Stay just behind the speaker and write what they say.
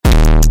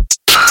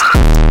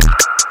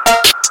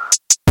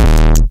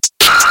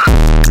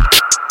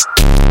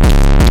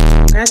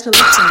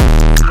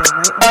Congratulations, you're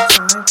right on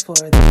time for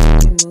the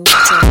Making Moves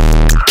show.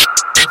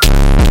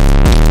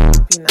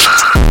 Copy now.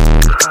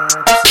 We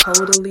are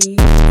totally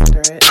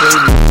considerate.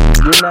 Baby,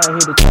 you're not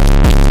here to talk to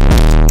me.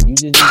 You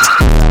just need to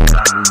figure out what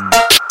I need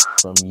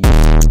from you.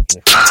 And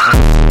if I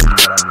understand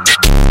what I need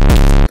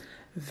from you.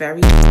 Very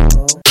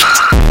humble.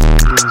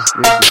 This is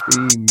the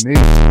theme, me.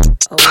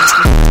 Always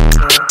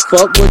respectful.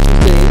 Fuck what you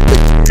say.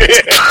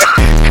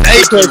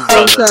 Thank you, Because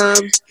brother.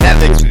 sometimes That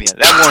makes me.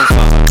 That warms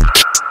my heart.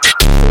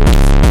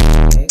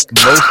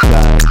 Most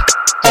guys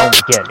don't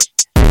get it.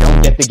 They don't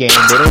get the game.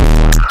 They don't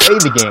even want to play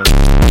the game.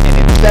 And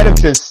instead of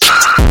just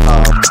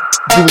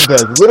doing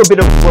the little bit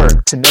of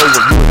work to know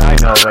what you and I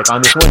know, like on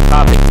this one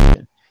topic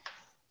even,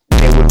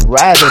 they would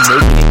rather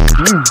make an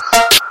excuse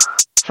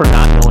for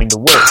not knowing the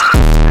work.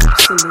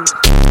 Absolutely.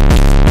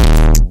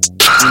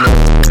 You know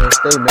what I'm saying?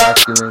 Stay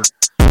masculine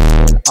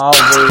and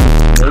always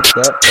make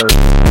that person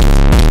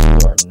you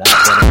are not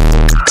gonna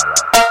put in my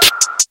life.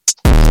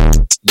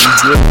 You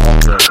give off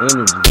that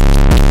energy.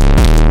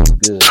 It's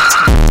good.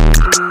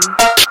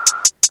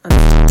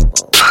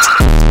 Unstoppable.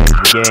 The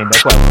game.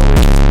 That's why we're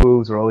always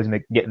moves. We're always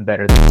getting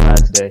better than the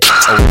last day.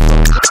 Always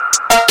growing.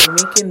 The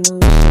Making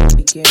Moves show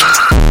begins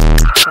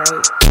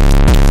right.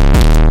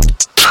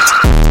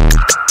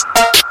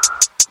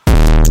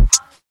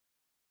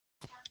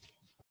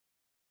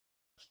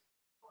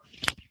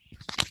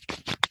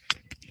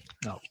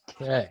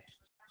 Okay.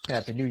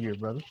 Happy New Year,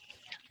 brother.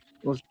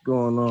 what's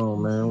going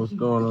on, man? What's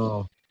going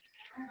on?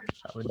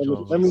 I would enjoy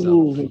Let me myself.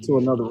 move into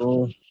another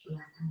room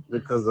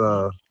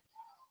because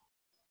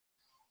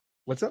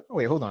What's up?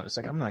 Wait, hold on a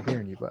second. I'm not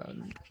hearing you, but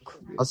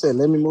I said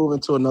let me move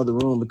into another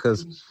room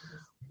because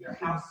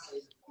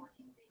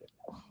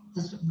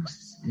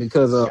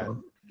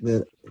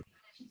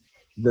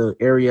the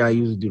area I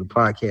usually do the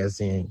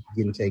podcast in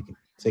getting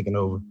taken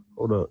over.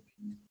 Hold up.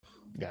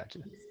 gotcha.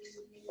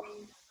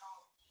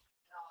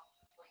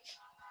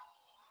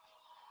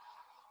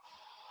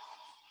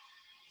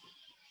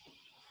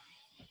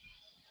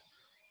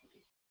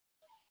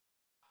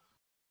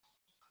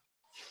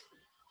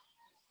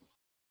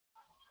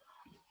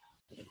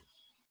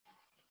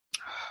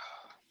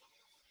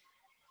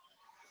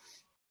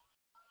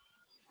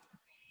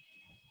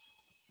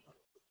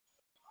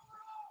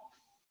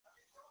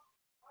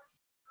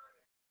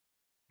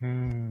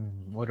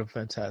 What a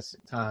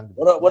fantastic time.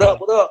 What up? What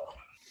up? What up?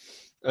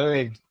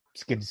 Hey,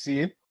 it's good to see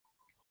you.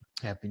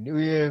 Happy New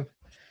Year.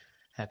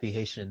 Happy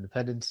Haitian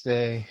Independence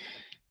Day.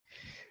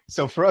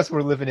 So for us,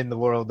 we're living in the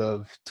world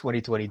of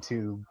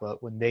 2022,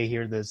 but when they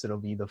hear this, it'll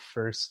be the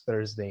first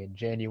Thursday in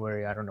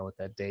January. I don't know what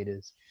that date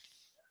is.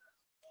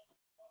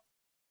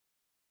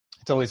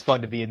 It's always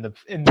fun to be in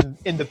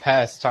the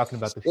past talking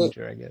about the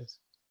future, I guess.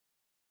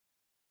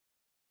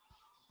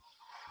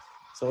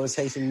 So it's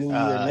Haitian New Year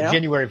now?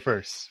 January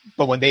 1st.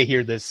 But when they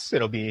hear this,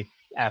 it'll be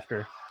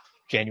after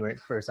January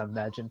 1st, I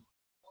imagine.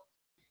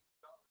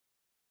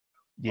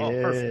 Yeah.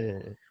 Oh,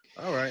 perfect.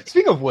 All right.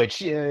 Speaking of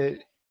which, you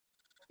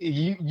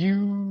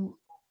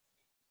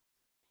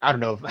I don't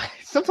know.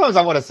 Sometimes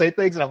I want to say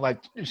things and I'm like,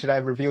 should I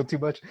reveal too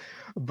much?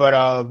 But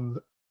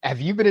have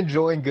you been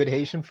enjoying good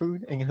Haitian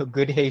food and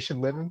good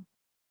Haitian living?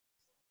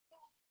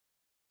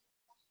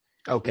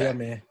 Okay. Yeah,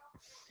 man.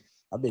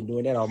 I've been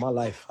doing that all my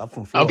life. I'm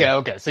from Florida.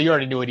 Okay. So you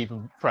already knew it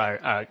even prior.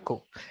 All right,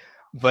 cool.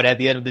 But at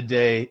the end of the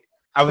day,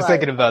 I was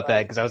thinking about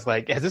that because I was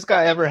like, has this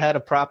guy ever had a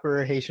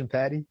proper Haitian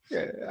patty?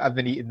 I've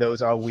been eating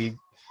those all week.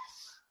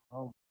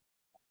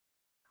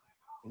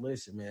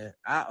 Listen, man.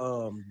 I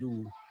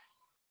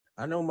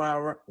know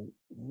my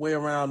way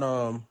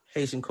around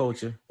Haitian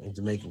culture and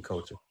Jamaican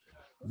culture.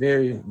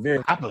 Very,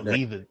 very. I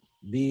believe it.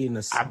 Being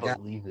a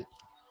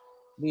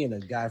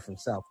guy from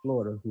South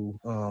Florida who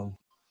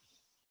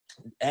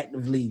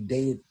actively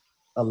dated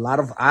a lot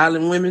of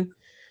island women,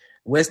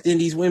 West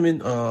Indies women.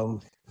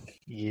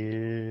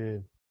 Yeah.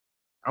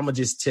 I'm gonna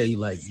just tell you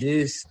like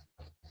this.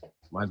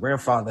 My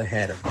grandfather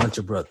had a bunch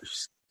of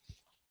brothers.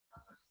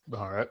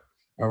 All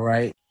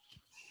right.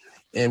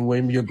 And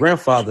when your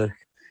grandfather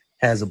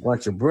has a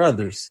bunch of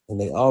brothers and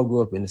they all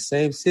grew up in the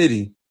same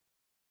city,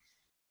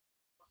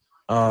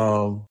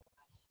 half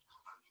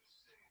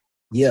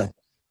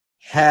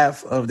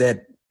of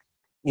that,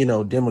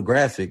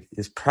 demographic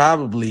is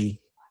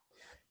probably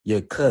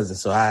your cousin.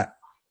 So I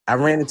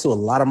ran into a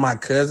lot of my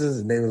cousins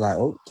and they were like,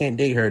 oh, can't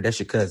date her, that's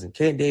your cousin.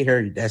 Can't date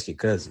her, that's your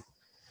cousin.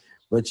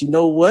 But you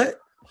know what?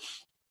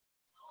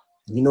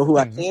 You know who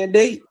I can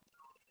date?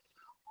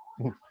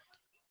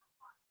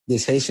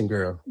 This Haitian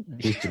girl,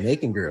 this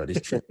Jamaican girl, this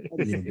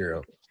Trinidadian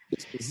girl,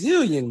 this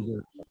Brazilian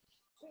girl.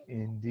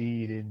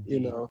 Indeed.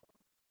 No,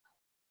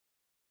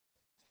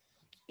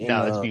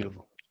 that's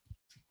beautiful.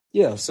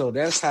 Yeah, so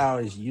that's how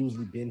it's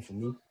usually been for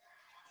me.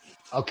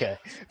 Okay.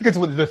 Because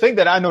the thing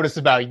that I noticed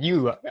about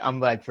you,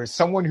 I'm like, for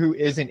someone who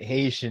isn't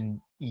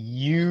Haitian,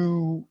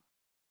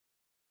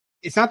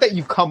 it's not that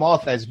you come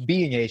off as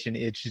being Haitian,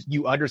 it's just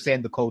you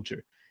understand the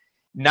culture.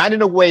 Not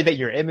in a way that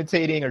you're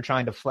imitating or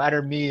trying to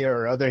flatter me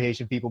or other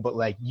Haitian people, but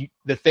like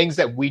the things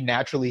that we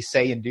naturally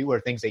say and do are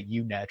things that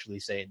you naturally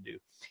say and do.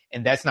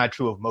 And that's not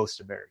true of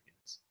most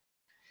Americans.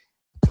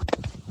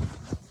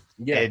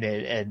 Yeah.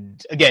 And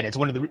again, it's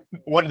one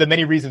of the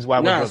many reasons why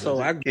we're Nah, brothers.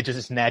 so It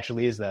just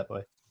naturally is that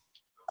way.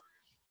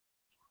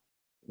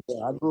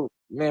 Yeah, I grew,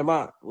 man.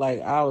 I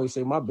always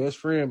say, my best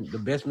friend, the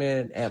best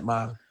man at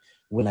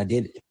when I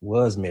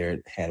was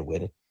married, had a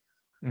wedding,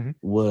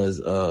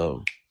 was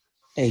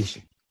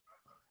Haitian.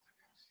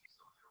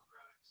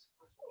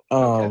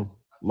 Okay.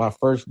 My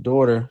first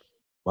daughter,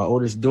 my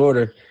oldest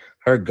daughter,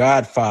 her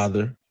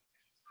godfather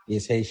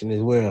is Haitian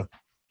as well.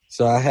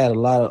 So I had a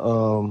lot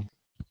of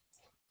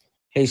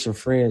Haitian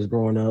friends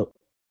growing up,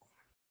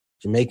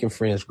 Jamaican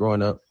friends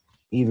growing up.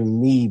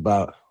 Even me,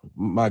 by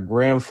my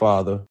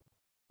grandfather,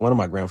 one of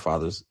my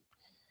grandfathers,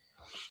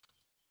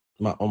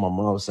 on my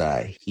mom's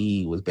side,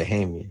 he was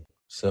Bahamian.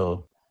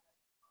 So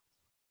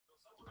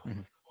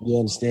you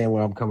understand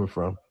where I'm coming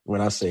from when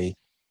I say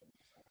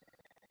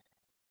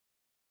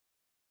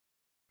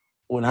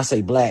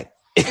black.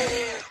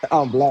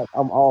 I'm black.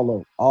 I'm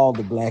all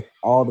the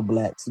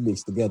blacks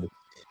mixed together,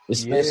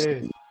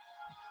 especially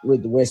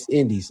with the West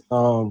Indies.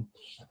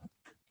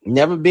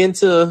 Never been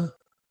to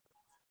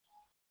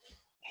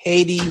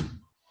Haiti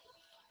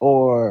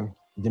or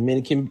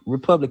Dominican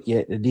Republic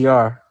yet, the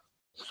DR.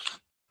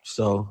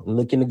 So I'm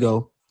looking to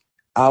go.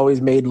 I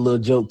always made a little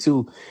joke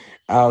too.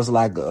 I was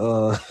like,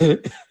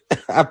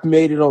 I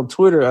made it on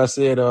Twitter. I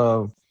said,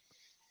 a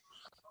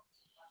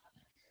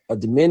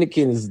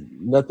Dominican is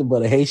nothing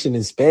but a Haitian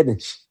in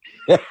Spanish.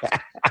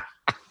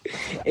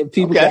 And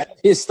people got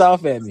pissed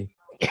off at me.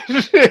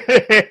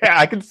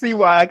 I can see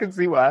why.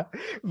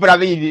 But I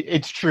mean,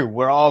 it's true.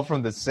 We're all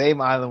from the same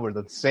island. We're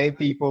the same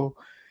people.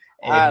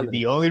 And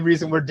the only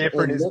reason we're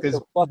different is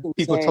because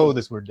people told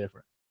us we're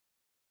different.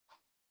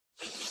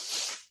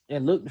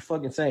 And look the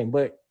fucking same.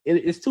 But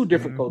it's two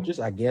different cultures,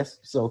 I guess.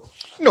 So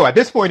no, at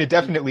this point, it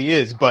definitely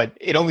is. But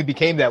it only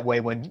became that way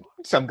when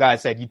some guy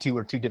said, you two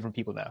are two different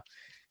people now.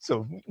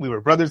 So we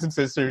were brothers and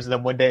sisters, and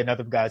then one day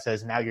another guy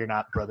says, now you're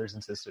not brothers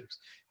and sisters.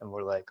 And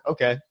we're like,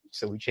 okay.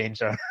 So we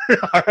changed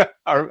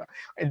our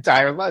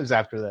entire lives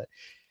after that.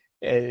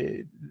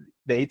 The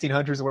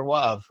 1800s were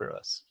wild for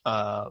us.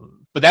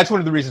 But that's one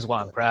of the reasons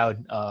why I'm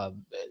proud.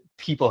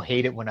 People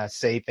hate it when I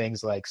say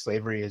things like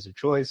slavery is a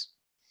choice.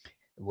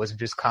 It wasn't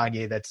just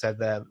Kanye that said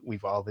that.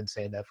 We've all been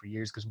saying that for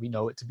years because we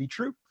know it to be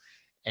true.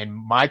 And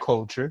my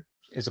culture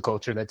is a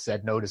culture that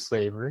said no to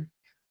slavery.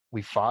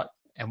 We fought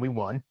and we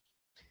won.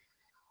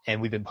 And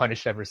we've been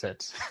punished ever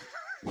since.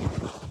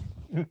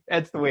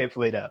 That's the way it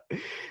played out.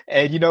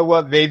 And you know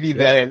what? Maybe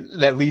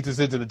that leads us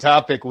into the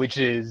topic, which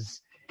is,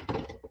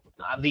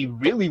 I mean,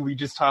 really, we're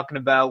just talking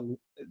about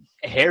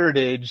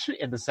heritage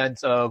in the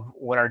sense of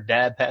what our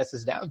dad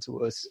passes down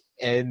to us.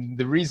 And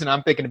the reason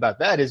I'm thinking about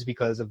that is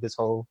because of this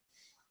whole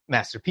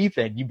Master P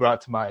thing you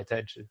brought to my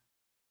attention.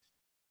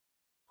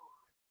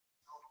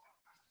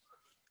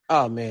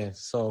 Oh, man.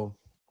 So,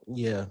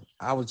 yeah,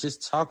 I was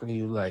just talking to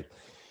you like,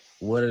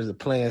 what are the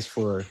plans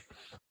for,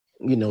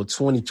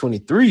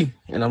 2023?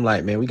 And I'm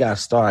like, man, we got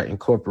to start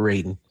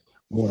incorporating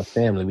more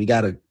family. We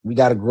got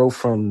to grow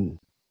from,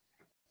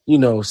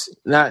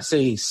 not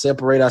say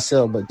separate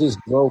ourselves, but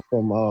just grow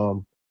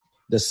from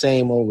the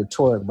same old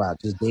rhetoric about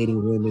just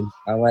dating women.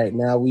 All right,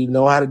 now we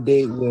know how to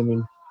date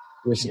women.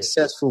 We're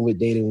successful with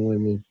dating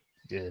women.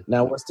 Yeah.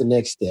 Now what's the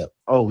next step?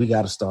 Oh, we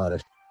got to start a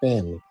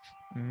family.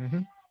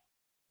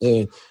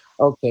 And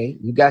okay,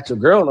 you got your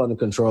girl under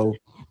control,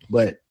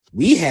 but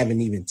we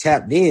haven't even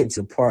tapped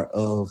into part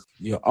of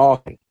your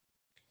offering.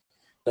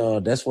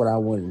 That's what I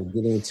wanted to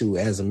get into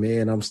as a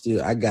man.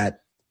 I got.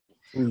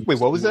 Wait,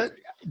 what was that?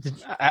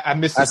 I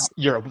missed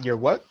your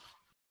what?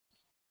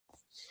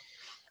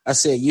 I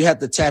said you have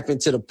to tap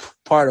into the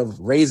part of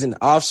raising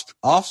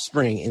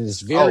offspring, and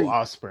it's very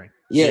offspring.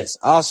 Yes,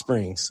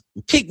 offsprings.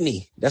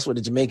 Picnic. That's what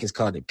the Jamaicans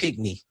call it.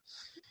 Picnic.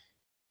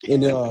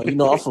 And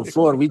I'm from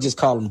Florida. We just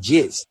call them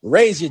jits.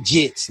 Raise your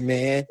jits,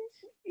 man.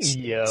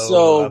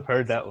 So I've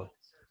heard that one.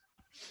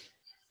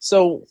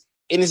 So,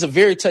 and it's a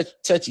very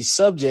touchy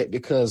subject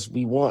because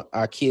we want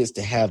our kids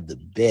to have the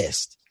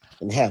best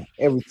and have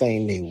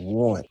everything they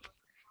want.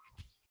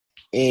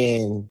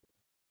 And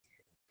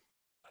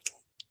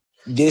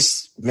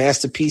this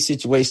Master P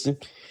situation,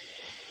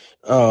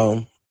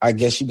 I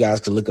guess you guys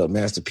could look up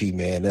Master P,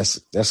 man.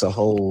 That's a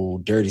whole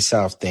dirty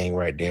South thing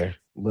right there.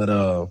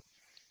 But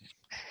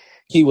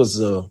he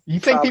was You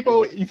think in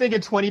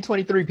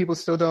 2023 people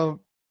still don't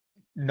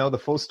know the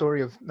full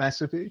story of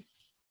Master P?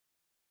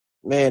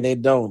 Man, they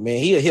don't, man.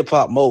 He a hip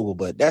hop mogul,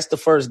 but that's the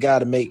first guy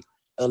to make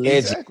a legend.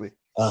 Exactly.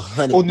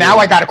 100 well, now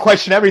I got to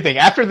question everything.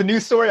 After the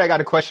news story, I got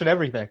to question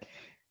everything.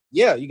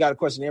 Yeah, you got to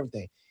question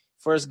everything.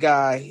 First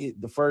guy,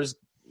 the first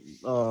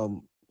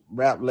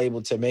rap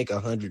label to make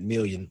 100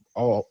 million,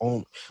 all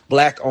on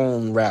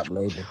black-owned rap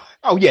label.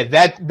 Oh yeah,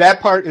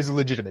 that part is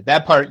legitimate.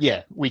 That part,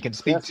 yeah, we can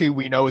speak to.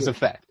 We know is a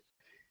fact.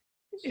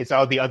 It's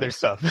all the other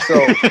stuff. So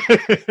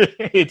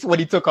it's what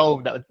he took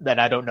home that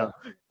I don't know.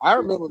 I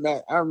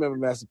remember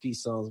Master P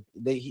songs.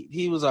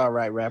 He was all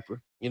right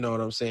rapper. You know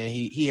what I'm saying?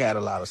 He had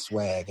a lot of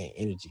swag and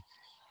energy.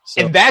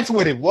 So, and that's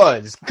what it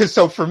was. Because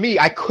so for me,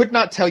 I could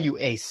not tell you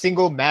a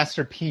single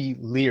Master P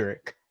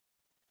lyric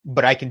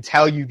but I can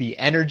tell you the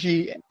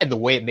energy and the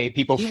way it made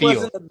people He feel.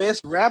 wasn't the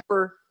best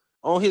rapper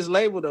on his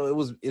label though. It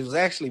was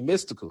actually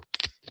Mystical,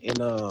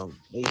 and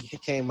he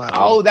came out.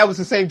 Oh, that was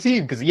the same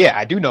team because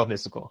I do know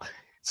Mystical.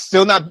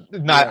 Still not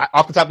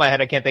off the top of my head.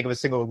 I can't think of a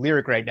single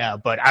lyric right now,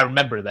 but I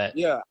remember that.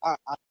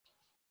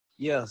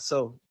 Yeah.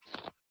 So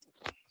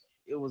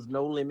it was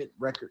No Limit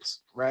Records,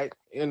 right?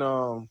 And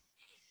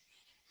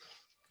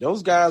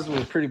those guys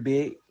were pretty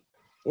big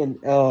in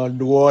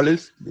New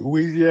Orleans,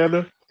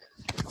 Louisiana,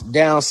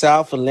 down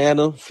south,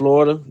 Atlanta,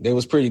 Florida. They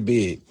was pretty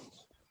big,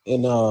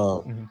 and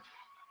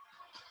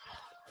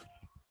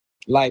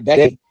like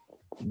back,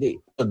 they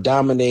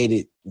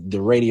dominated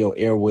the radio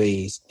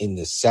airways in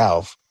the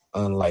South,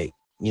 unlike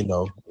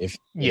if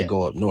you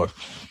go up north.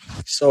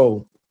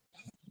 So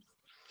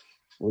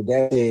with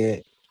that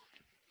said,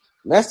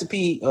 Master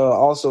P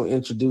also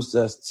introduced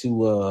us to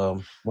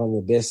one of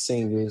the best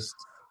singers,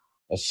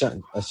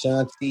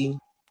 Ashanti.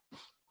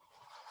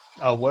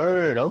 A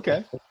word,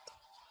 okay.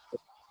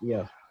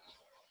 Yeah.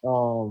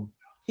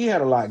 He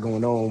had a lot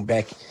going on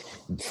back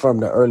from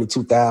the early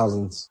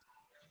 2000s,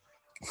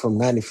 from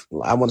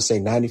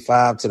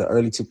 95 to the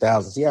early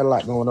 2000s. He had a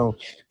lot going on.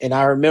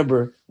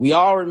 And we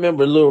all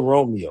remember Lil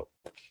Romeo.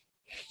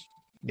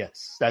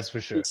 Yes, that's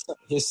for sure.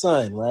 His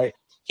son, right?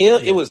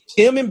 It was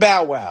him and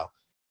Bow Wow.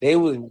 They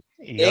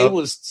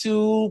was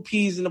two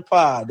peas in a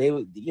pod. They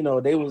was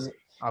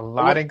a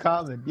lot in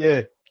common.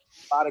 Yeah.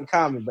 A lot in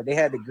common, but they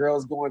had the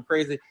girls going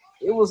crazy.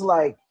 It was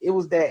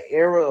that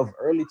era of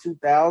early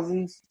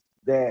 2000s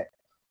that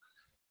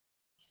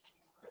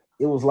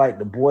it was like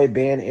the boy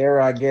band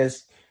era, I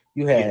guess.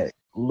 You had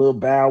Lil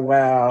Bow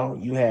Wow,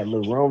 you had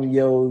Lil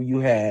Romeo, you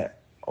had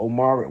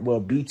Omar,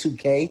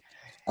 B2K,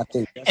 I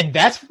think. And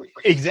that's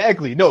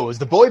exactly, no, it was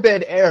the boy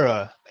band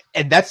era.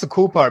 And that's the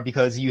cool part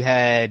because you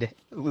had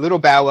Little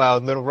Bow Wow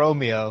and Little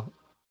Romeo.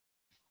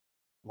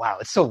 Wow,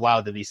 it's so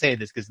wild to be saying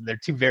this because they're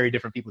two very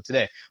different people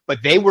today.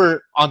 But they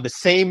were in the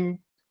same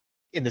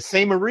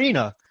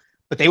arena,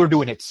 but they were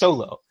doing it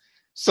solo.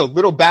 So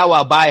Little Bow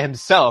Wow by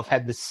himself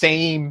had the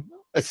same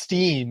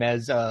esteem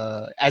as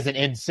an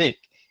NSYNC,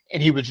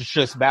 and he was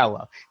just Bow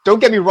Wow. Don't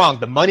get me wrong,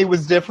 the money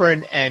was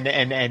different and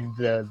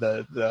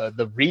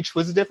the reach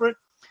was different,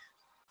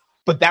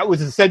 but that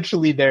was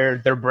essentially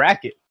their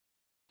bracket.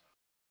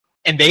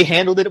 And they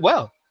handled it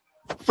well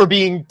for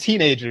being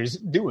teenagers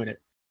doing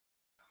it.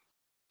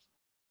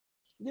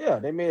 Yeah,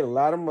 they made a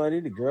lot of money.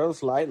 The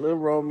girls like Lil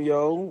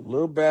Romeo,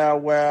 Lil Bow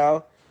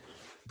Wow,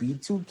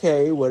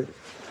 B2K. What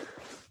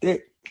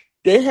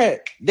they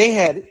had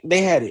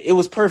it. It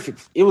was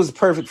perfect. It was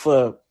perfect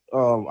for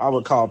I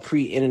would call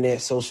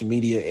pre-internet social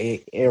media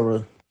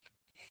era.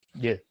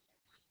 Yeah,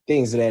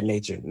 things of that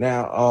nature.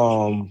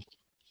 Now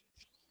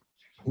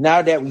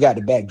that we got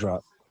the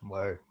backdrop,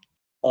 word.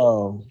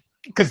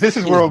 Because this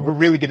is where we're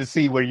really going to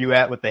see where you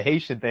at with the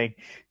Haitian thing.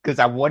 Because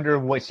I wonder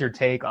what's your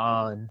take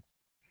on.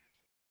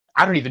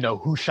 I don't even know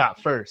who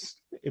shot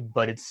first,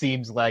 but it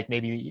seems like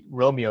maybe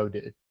Romeo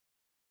did.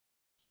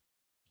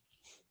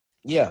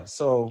 Yeah,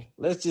 so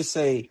let's just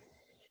say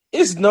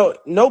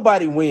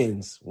nobody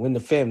wins when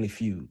the family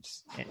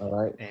feuds. All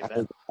right,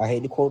 I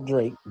hate to quote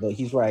Drake, but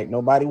he's right.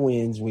 Nobody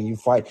wins when you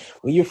fight.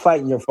 When you're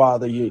fighting your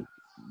father,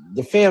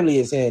 the family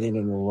is heading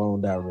in the wrong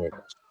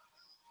direction.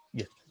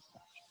 Yeah.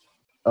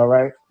 All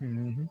right.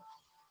 Mm-hmm.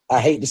 I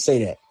hate to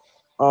say that.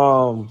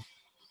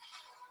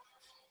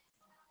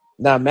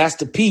 Now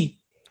Master P.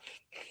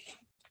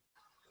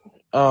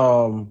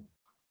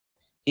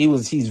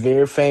 He's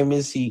very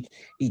famous. He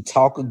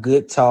talk a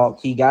good talk.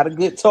 He got a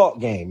good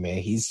talk game,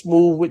 man. He's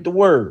smooth with the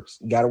words.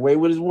 He got away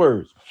with his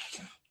words,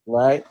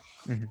 right?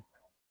 Mm-hmm.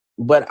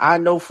 But I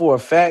know for a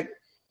fact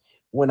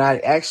when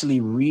I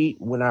read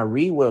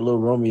what Lil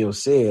Romeo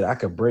said, I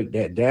could break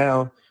that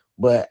down.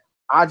 But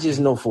I just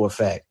know for a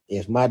fact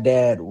if my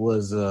dad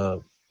was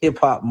a hip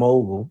hop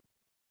mogul,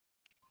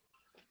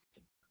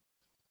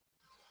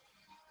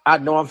 I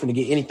know I'm finna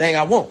get anything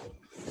I want.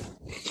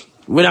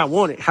 When I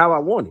want it, how I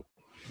want it.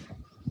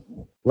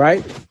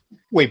 Right?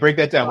 Wait, break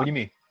that down. What do you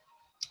mean?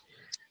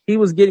 He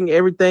was getting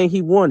everything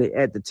he wanted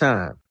at the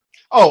time.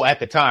 Oh, at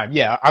the time.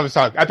 Yeah, I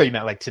thought you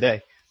meant like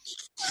today.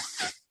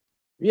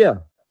 Yeah.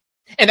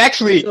 And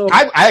actually,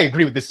 I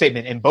agree with this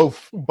statement in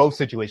both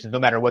situations, no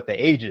matter what the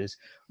age is.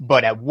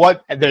 But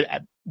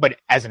but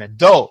as an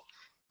adult,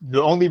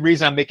 the only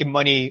reason I'm making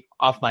money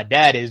off my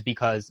dad is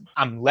because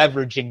I'm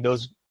leveraging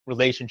those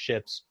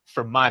relationships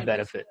for my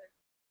benefit.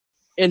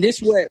 And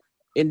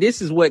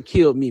this is what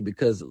killed me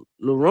because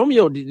Lil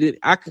Romeo did.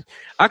 I can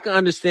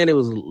understand it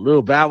was a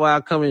Lil Bow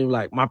Wow coming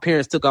like my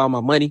parents took all my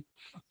money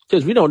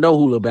because we don't know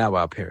who Lil Bow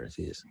Wow parents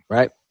is,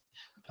 right?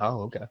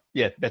 Oh, okay.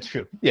 Yeah, that's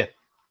true. Yeah.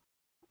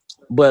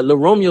 But Lil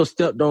Romeo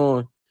stepped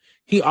on.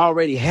 He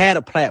already had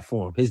a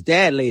platform. His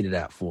dad laid it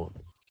out for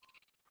him.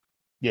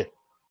 Yeah.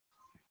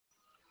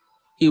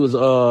 He was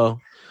a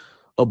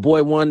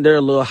boy wonder,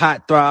 a little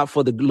hot throb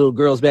for the little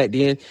girls back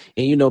then.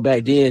 And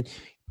back then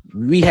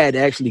we had to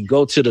actually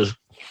go to the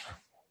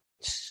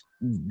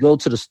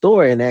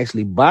store and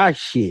actually buy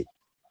shit.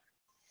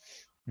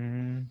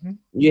 Mm-hmm.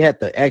 You had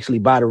to actually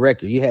buy the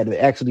record. You had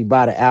to actually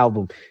buy the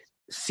album.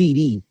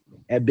 CD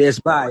at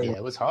Best Buy. Yeah,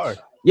 it was hard.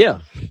 Yeah.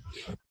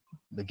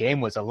 The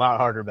game was a lot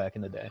harder back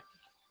in the day.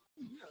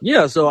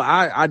 Yeah, so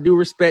I do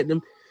respect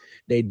them.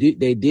 They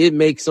did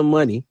make some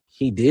money.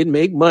 He did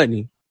make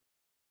money.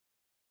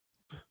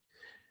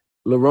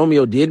 Lil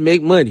Romeo did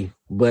make money,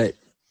 but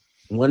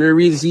one of the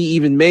reasons he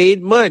even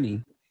made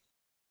money,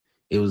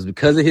 it was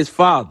because of his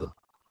father.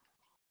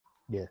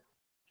 Yeah.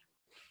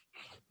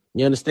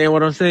 You understand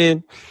what I'm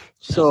saying?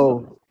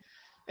 So,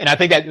 and I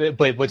think that,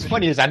 but what's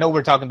funny is I know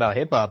we're talking about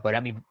hip hop, but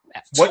I mean,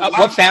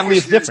 what family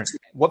is different?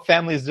 What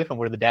family is different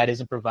where the dad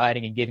isn't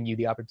providing and giving you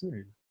the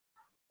opportunity?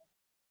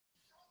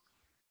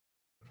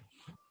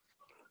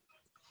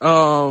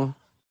 What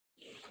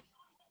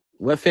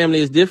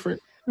family is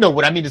different? No,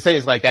 what I mean to say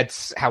is like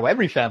that's how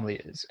every family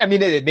is. I mean,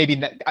 maybe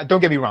not, don't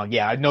get me wrong.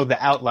 Yeah, I know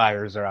the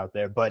outliers are out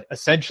there, but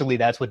essentially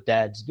that's what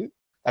dads do.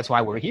 That's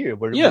why we're here.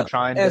 We're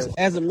trying to.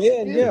 As a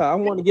man, I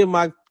want to give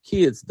my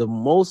kids the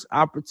most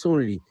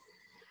opportunity,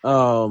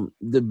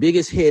 the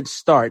biggest head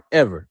start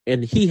ever,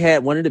 and he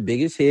had one of the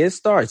biggest head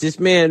starts. This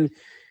man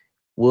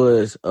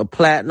was a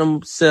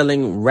platinum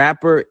selling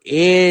rapper,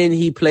 and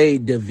he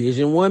played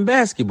Division I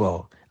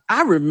basketball.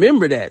 I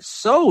remember that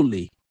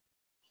solely,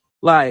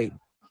 like.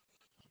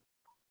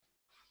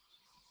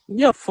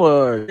 Yeah,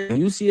 for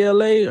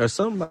UCLA or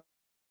something.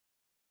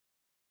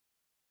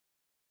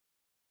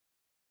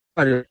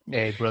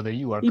 Hey, brother,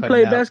 you are. He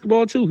played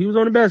basketball too. He was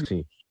on the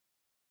basketball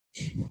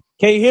team.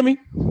 Can you hear me?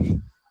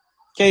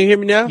 Can you hear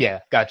me now? Yeah,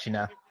 got you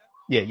now.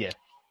 Yeah.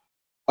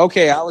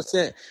 Okay, I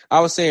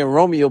was saying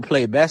Romeo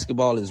played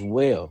basketball as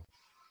well.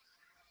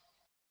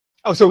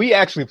 Oh, so he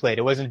actually played.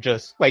 It wasn't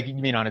just like you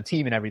mean on a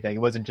team and everything.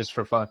 It wasn't just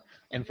for fun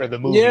and for the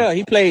movie. Yeah,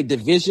 he played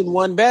Division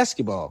I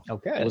basketball.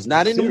 Okay, it was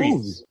not in the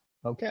movie.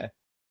 Okay.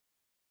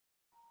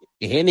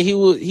 And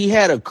he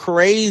had a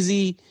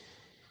crazy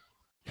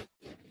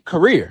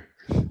career.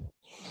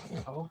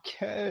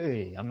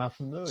 Okay, I'm not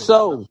familiar.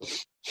 So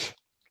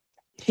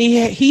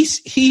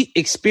he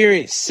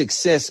experienced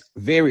success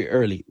very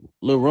early.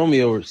 Lil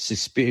Romeo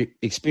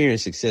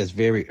experienced success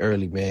very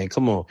early, man.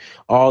 Come on,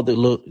 all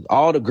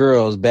the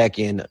girls back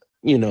in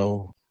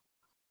the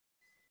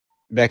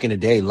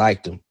day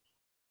liked him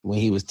when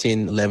he was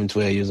 10, 11,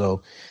 12 years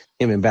old.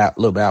 Him and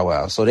Lil Bow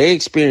Wow. So they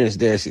experienced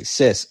their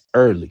success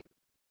early.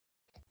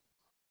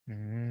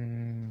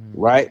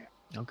 Right?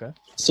 Okay.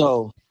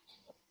 So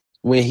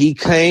when he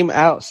came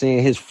out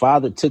saying his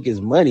father took his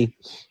money,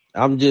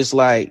 I'm just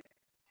like,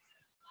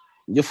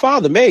 your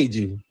father made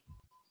you.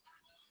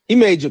 He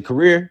made your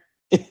career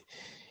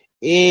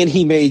and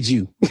he made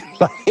you.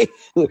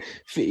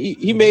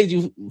 He made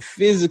you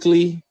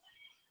physically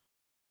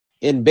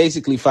and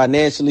basically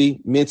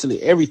financially,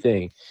 mentally,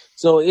 everything.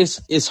 So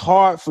it's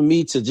hard for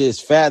me to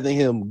just fathom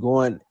him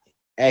going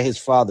at his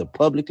father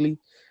publicly.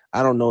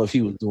 I don't know if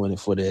he was doing it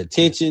for the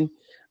attention.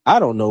 I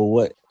don't know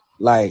what,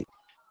 I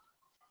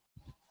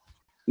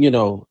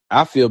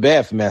feel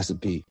bad for Master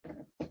P,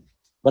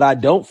 but I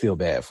don't feel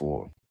bad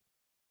for him.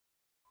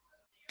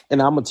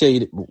 And I'm going to tell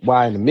you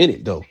why in a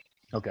minute, though.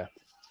 Okay.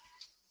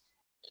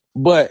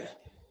 But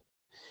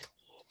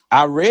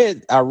I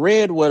read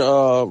what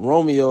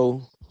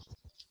Romeo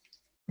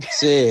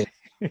said.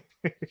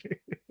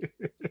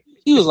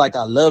 He was like,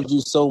 I loved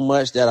you so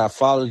much that I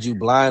followed you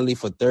blindly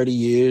for 30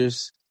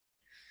 years.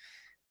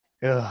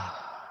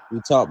 We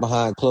talk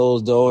behind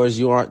closed doors.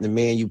 You aren't the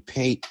man you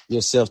paint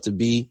yourself to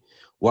be.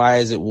 Why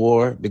is it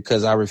war?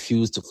 Because I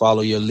refuse to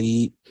follow your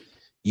lead.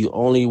 You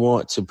only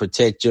want to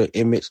protect your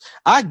image.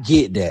 I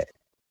get that.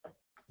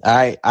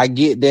 I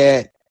get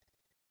that,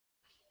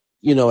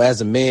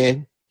 as a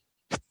man,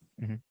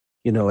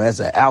 as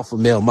an alpha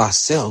male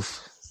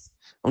myself,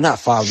 I'm not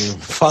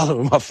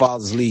following my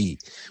father's lead.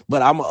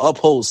 But I'm going to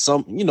uphold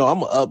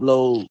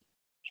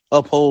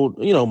uphold,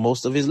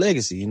 most of his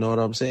legacy. You know what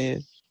I'm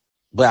saying?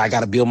 But I got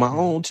to build my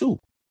own too.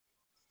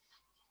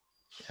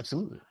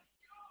 Absolutely.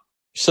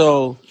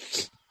 So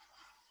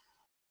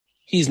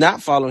he's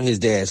not following his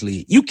dad's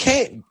lead. You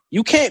can't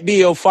be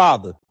your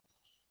father.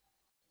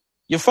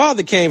 Your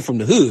father came from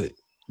the hood.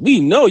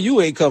 We know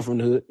you ain't come from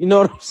the hood. You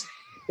know what I'm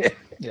saying?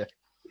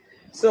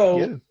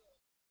 Yeah.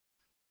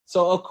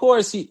 So of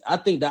course I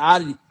think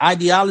the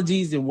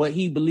ideologies and what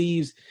he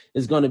believes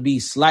is going to be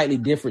slightly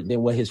different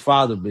than what his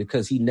father,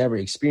 because he never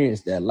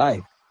experienced that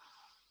life.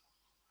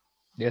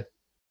 Yeah.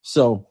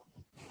 So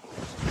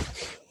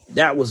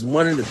that was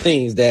one of the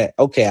things that,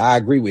 okay, I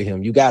agree with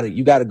him. You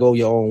gotta go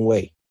your own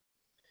way.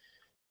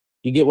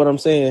 You get what I'm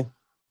saying?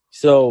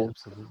 So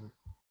absolutely.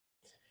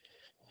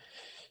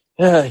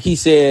 He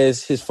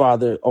says his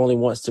father only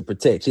wants to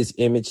protect his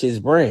image, his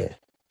brand.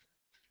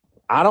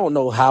 I don't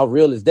know how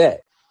real is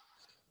that.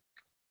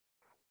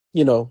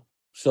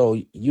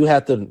 So you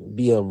have to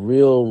be a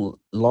real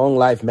long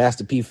life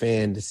Master P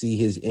fan to see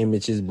his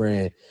image, his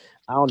brand.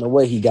 I don't know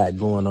what he got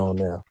going on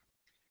now.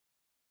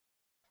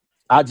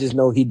 I just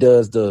know he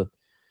does the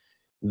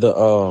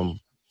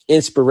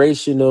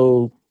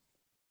inspirational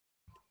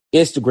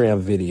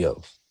Instagram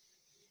videos.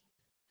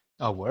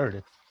 Oh,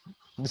 word.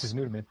 This is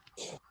new to me.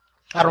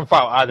 I don't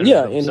follow either of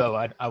them, so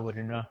I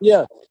wouldn't know.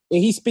 Yeah,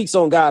 and he speaks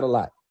on God a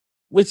lot,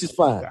 which is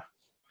fine.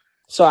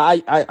 So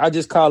I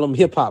just call them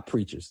hip hop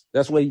preachers.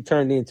 That's what he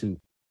turned into.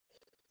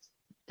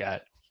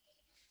 Got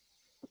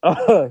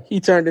it. He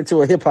turned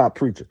into a hip hop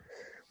preacher,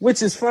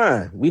 which is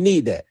fine. We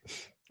need that.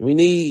 We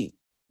need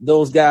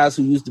those guys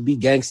who used to be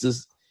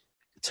gangsters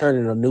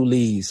turning a new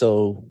lead.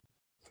 So,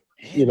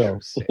 you know,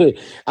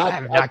 I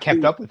have not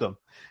kept up with them.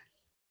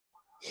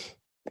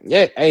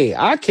 Yeah, hey,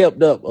 I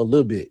kept up a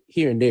little bit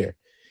here and there,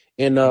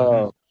 and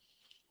I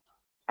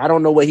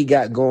don't know what he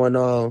got going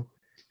on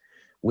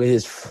with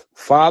his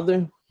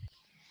father,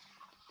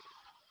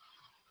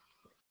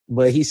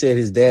 but he said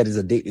his dad is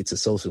addicted to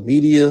social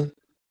media.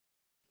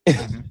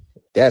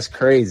 That's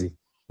crazy,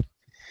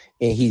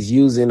 and he's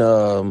using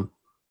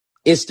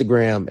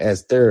Instagram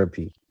as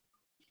therapy.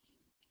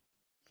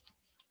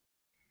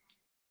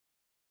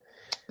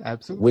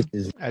 Absolutely, which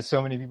is as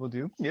so many people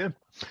do. Yeah,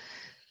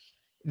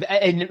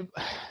 and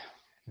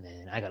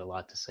man, I got a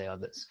lot to say on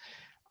this.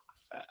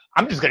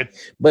 I'm just gonna.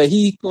 But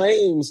he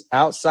claims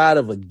outside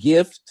of a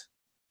gift,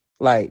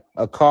 like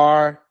a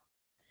car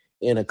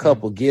and a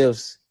couple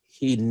gifts,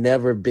 he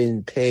never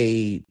been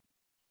paid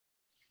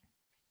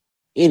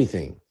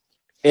anything.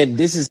 And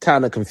this is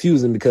kind of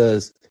confusing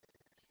because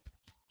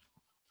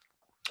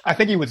I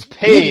think he was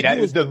paid.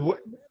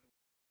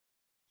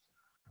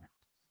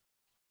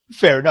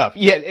 Fair enough.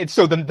 Yeah,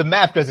 so the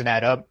math doesn't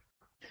add up.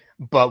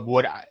 But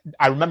what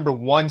I remember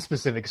one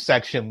specific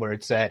section where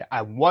it said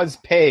I was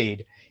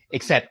paid,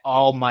 except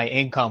all my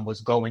income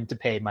was going to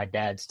pay my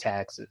dad's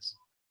taxes.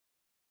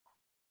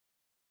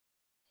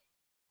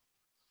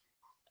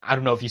 I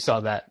don't know if you saw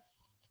that.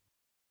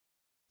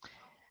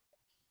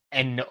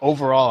 And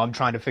overall, I'm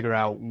trying to figure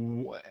out.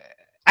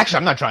 Actually,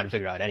 I'm not trying to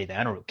figure out anything.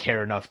 I don't really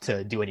care enough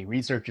to do any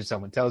research. If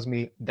someone tells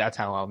me, that's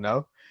how I'll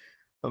know.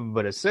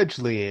 But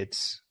essentially,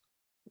 it's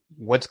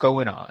what's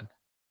going on.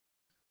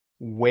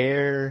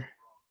 Where?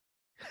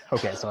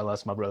 Okay, so I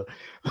lost my brother.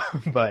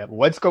 But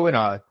what's going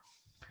on?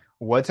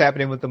 What's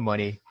happening with the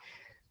money?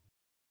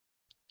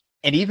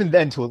 And even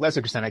then, to a lesser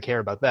extent, I care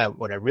about that.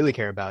 What I really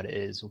care about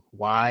is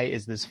why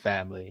is this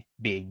family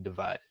being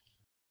divided?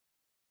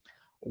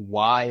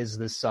 Why is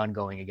the son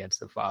going against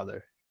the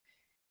father?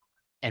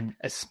 And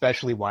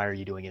especially, why are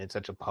you doing it in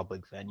such a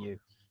public venue?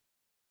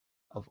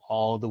 Of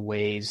all the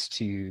ways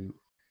to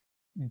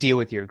deal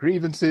with your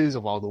grievances,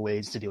 of all the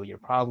ways to deal with your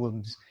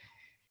problems,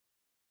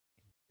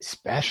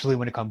 especially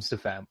when it comes to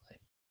family,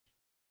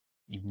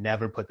 you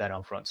never put that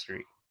on Front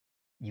Street.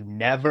 You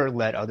never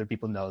let other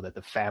people know that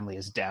the family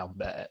is down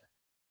bad.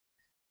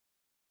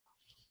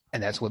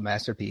 And that's what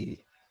Master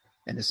P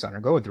and his son are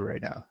going through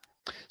right now.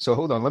 So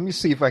hold on, let me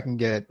see if I can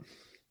get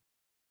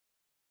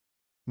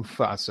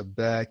Mufasa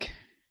back.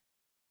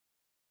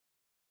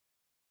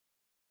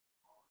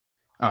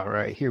 All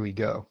right, here we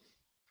go.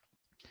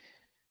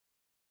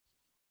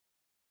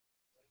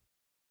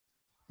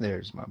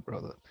 There's my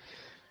brother.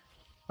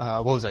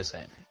 What was I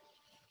saying?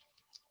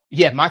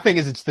 Yeah, my thing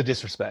is it's the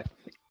disrespect.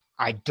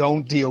 I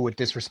don't deal with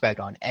disrespect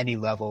on any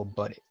level,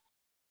 but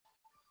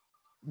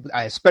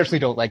I especially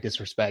don't like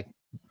disrespect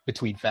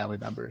between family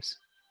members.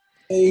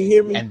 Hey, you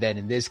hear me? And then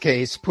in this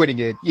case, putting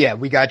it, yeah,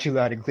 we got you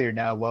loud and clear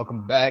now.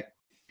 Welcome back.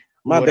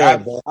 My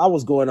bad, bro. I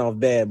was going off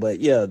bad, but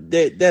yeah,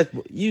 that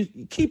you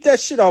keep that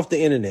shit off the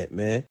internet,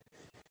 man.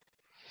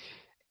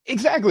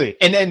 Exactly.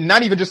 And then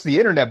not even just the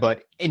internet,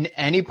 but in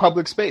any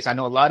public space. I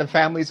know a lot of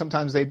families,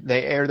 sometimes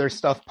they air their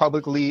stuff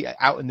publicly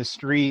out in the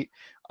street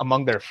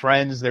among their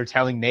friends. They're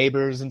telling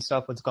neighbors and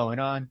stuff what's going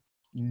on.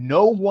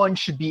 No one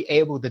should be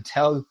able to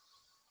tell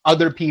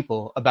other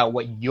people about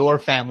what your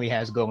family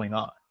has going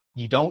on.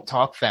 You don't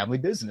talk family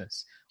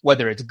business,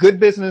 whether it's good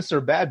business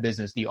or bad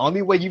business. The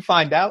only way you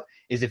find out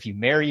is if you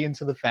marry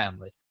into the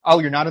family. Oh,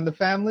 you're not in the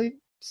family?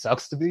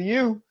 Sucks to be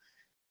you.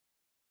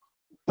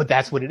 But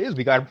that's what it is.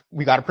 We got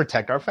to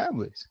protect our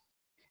families,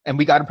 and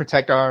we got to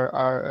protect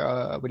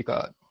our what do you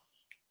call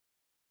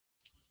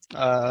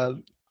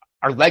it?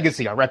 Our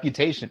legacy, our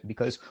reputation,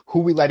 because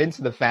who we let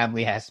into the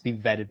family has to be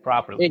vetted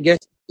properly. I guess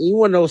you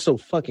want to know what's so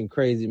fucking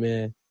crazy,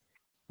 man.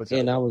 What's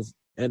and up?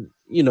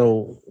 You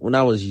know, when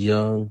I was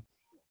young,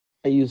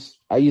 I used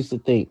to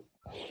think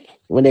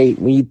when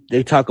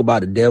they talk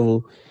about the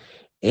devil,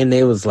 and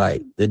they was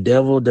like, the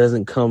devil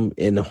doesn't come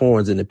in the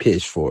horns and the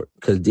pitchfork,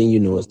 because then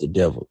you know it's the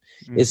devil.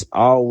 It's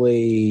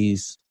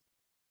always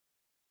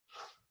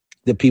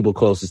the people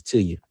closest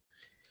to you,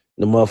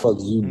 the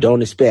motherfuckers you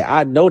don't expect.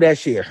 I know that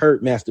shit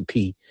hurt Master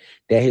P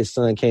that his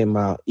son came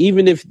out,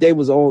 even if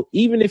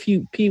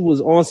P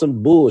was on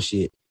some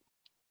bullshit,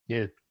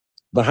 Yeah,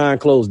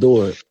 behind closed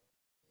doors.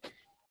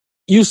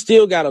 You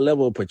still got a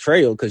level of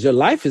portrayal because your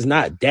life is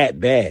not that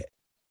bad.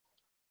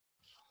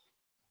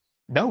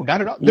 No,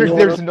 not at all. There's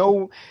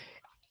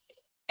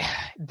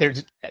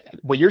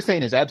what you're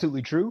saying is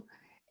absolutely true.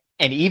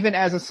 And even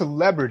as a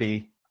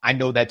celebrity, I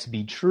know that to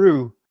be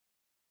true.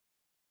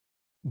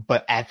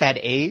 But at that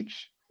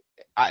age,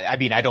 I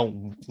mean, I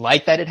don't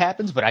like that it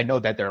happens, but I know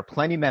that there are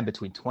plenty of men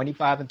between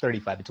 25 and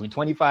 35, between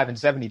 25 and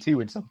 72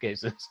 in some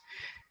cases,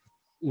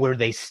 where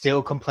they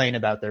still complain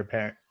about their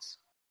parents.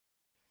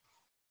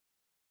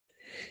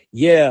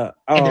 Yeah,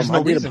 And there's no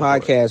I did a reason for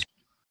podcast.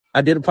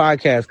 I did a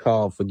podcast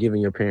called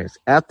Forgiving Your Parents.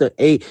 After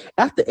age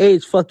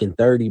fucking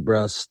 30,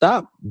 bro,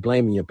 stop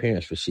blaming your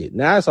parents for shit.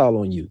 Now it's all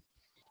on you.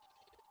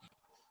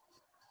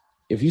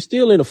 If you're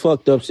still in a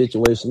fucked up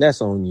situation,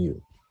 that's on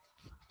you.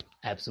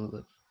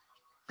 Absolutely.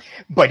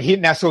 But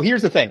so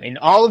here's the thing. In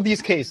all of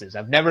these cases,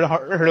 I've never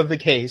heard of the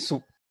case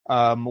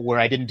where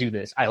I didn't do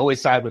this. I always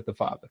side with the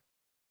father.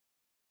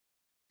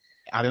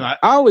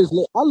 I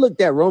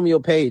looked at Romeo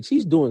Page.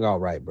 He's doing all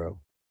right, bro.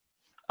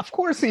 Of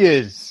course he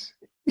is.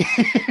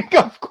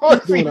 Of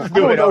course he's doing I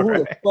don't know all who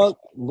right. the fuck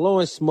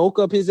blowing smoke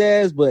up his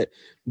ass, but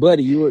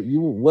buddy, you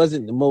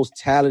wasn't the most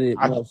talented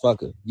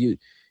motherfucker. You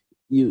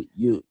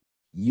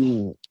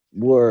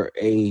were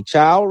a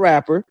child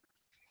rapper.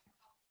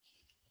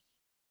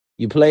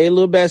 You play a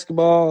little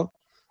basketball,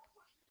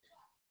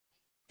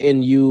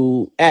 and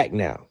you act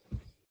now.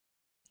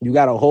 You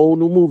got a whole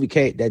new movie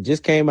that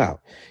just came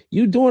out.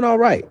 You doing all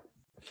right.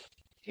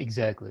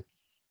 Exactly.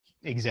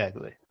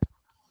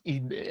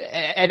 And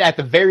at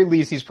the very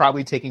least, he's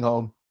probably taking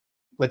home,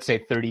 let's say,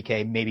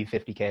 $30K, maybe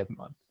 $50K a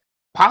month,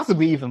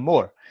 possibly even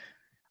more.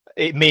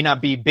 It may not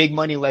be big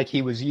money like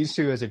he was used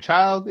to as a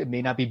child. It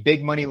may not be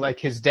big money like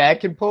his dad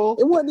can pull.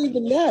 It wasn't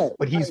even that.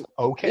 But he's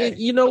okay.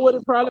 You know what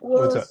it probably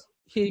was? What's up?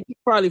 He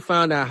probably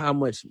found out how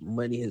much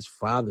money his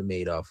father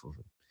made off of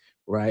him,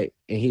 right?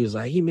 And he was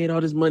like, he made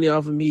all this money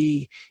off of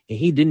me, and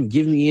he didn't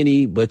give me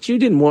any, but you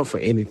didn't want for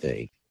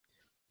anything.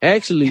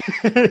 Actually,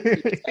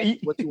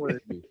 what you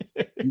wanted to do.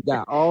 You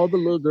got all the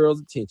little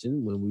girls'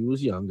 attention when we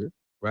was younger,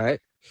 right?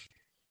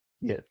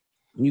 Yeah.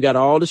 You got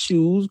all the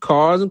shoes,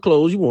 cars, and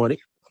clothes you wanted.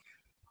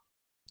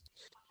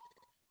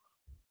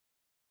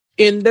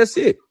 And that's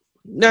it.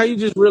 Now you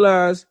just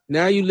realize,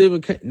 now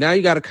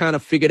you got to kind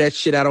of figure that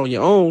shit out on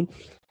your own.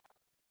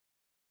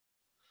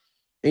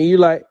 And you're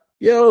like,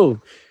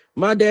 yo,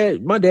 my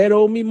dad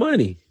owed me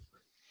money.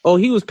 Oh,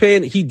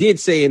 he did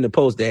say in the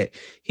post that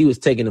he was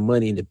taking the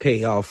money to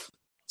pay off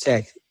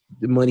the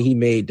money he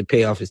made to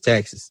pay off his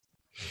taxes.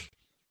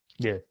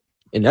 Yeah.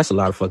 And that's a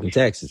lot of fucking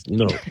taxes, you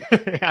know.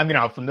 I mean,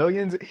 for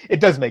millions, it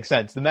does make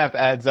sense. The math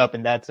adds up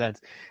in that sense.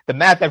 The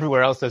math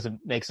everywhere else doesn't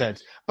make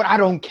sense. But I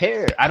don't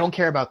care. I don't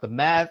care about the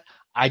math.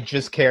 I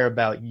just care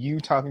about you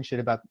talking shit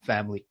about the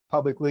family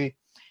publicly.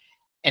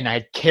 And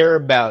I care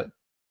about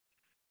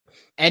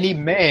any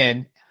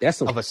man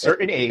of a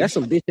certain age. That's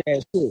some bitch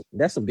ass shit.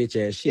 That's some bitch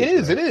ass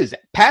shit. It is.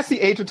 Past the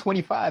age of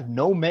 25,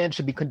 no man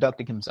should be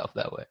conducting himself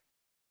that way.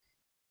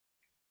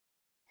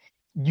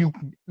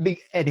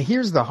 And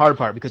here's the hard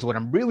part, because what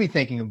I'm really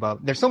thinking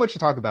about, there's so much to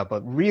talk about,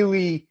 but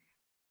really,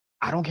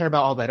 I don't care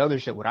about all that other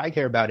shit. What I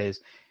care about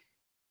is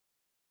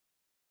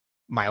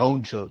my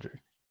own children.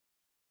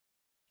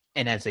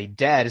 And as a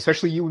dad,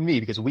 especially you and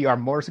me, because we are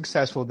more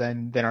successful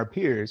than our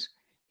peers,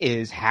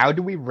 is how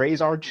do we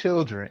raise our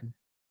children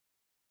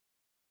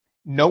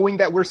knowing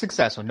that we're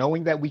successful,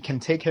 knowing that we can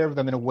take care of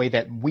them in a way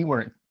that we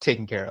weren't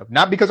taken care of.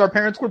 Not because our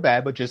parents were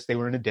bad, but just they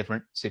were in a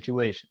different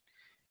situation.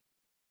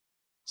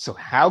 So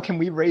how can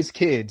we raise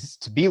kids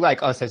to be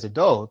like us as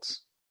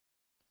adults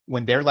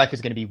when their life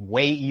is going to be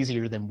way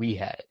easier than we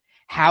had?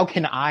 How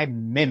can I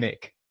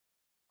mimic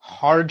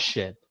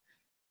hardship?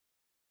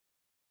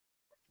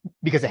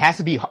 Because it has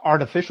to be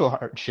artificial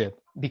hardship,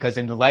 because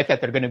in the life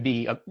that they're going to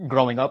be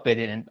growing up in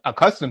and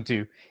accustomed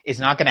to, it's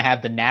not going to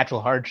have the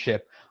natural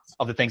hardship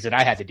of the things that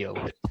I had to deal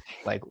with,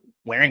 like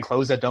wearing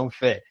clothes that don't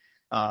fit,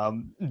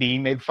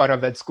 being made fun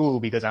of at school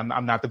because I'm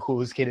not the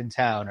coolest kid in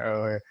town,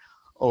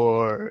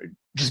 or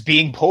just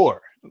being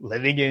poor,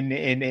 living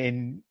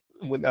in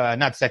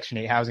not Section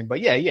 8 housing, but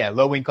yeah,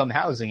 low income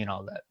housing and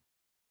all that.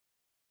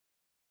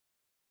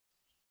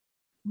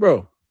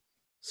 Bro,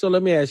 so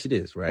let me ask you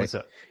this, right? What's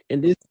up?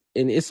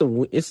 And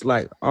it's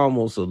like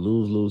almost a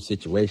lose-lose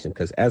situation,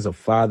 because as a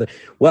father,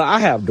 well, I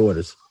have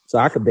daughters, so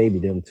I could baby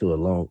them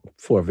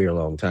for a very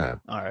long time.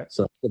 All right.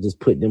 So I could just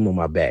put them on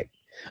my back.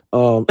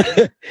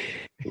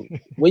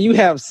 When you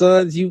have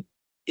sons,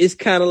 it's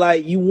kind of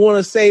like you want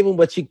to save them,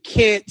 but you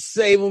can't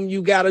save them.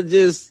 You got to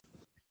just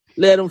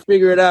let them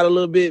figure it out a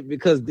little bit,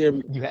 because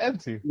you have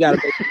to. You gotta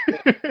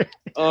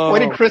what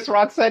did Chris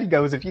Rock say? He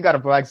goes, if you got a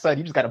black son,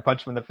 you just got to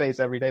punch him in the face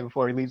every day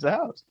before he leaves the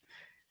house.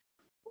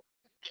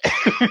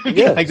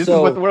 Yeah, like, this is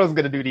what the world's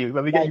going to do to you.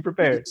 Let me get you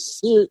prepared.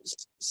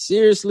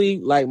 Seriously,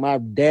 like my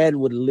dad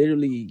would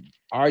literally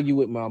argue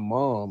with my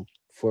mom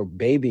for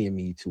babying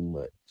me too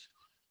much.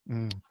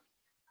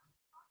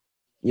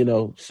 You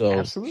know, so.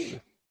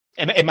 Absolutely.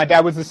 And my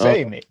dad was the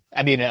same.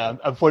 I mean,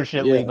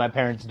 unfortunately, my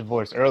parents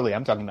divorced early.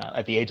 I'm talking about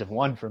at the age of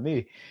 1 for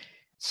me.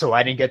 So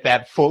I didn't get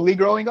that fully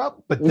growing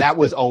up, but that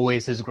was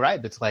always his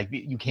gripe. It's like,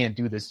 you can't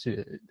do this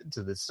to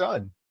the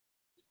son.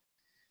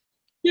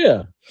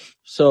 Yeah.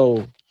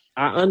 So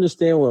I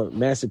understand what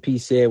Master P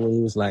said when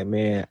he was like,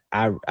 man,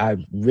 I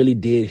really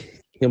did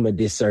him a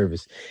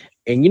disservice.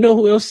 And you know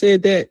who else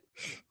said that?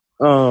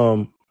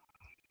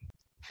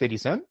 50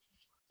 Cent?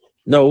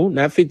 No,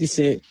 not 50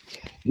 Cent.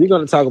 We're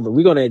going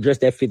to address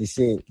that 50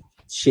 Cent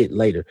shit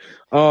later.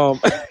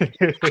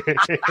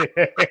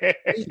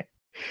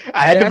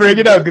 I had to That's bring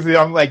it up another- because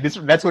I'm like, this.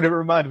 That's what it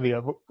reminded me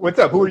of. What's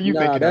up? Who are you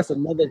Nah, thinking that's of?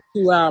 another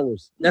 2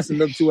 hours. That's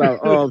another 2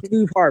 hours.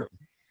 Steve Harvey.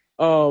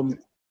 You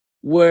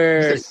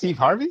Where said Steve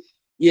Harvey?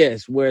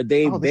 yes, where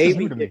they Oh, this is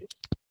new to me.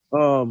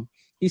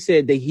 he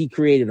said that he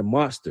created a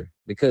monster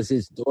because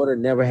his daughter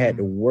never had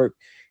to work.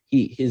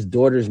 His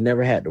daughters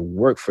never had to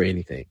work for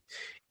anything.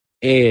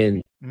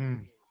 And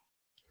Mm.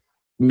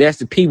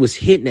 Master P was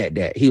hitting at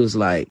that. He was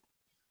like,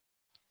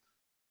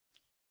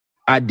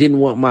 I didn't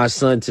want my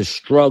son to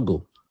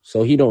struggle.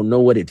 So he don't know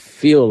what it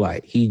feel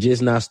like. He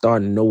just not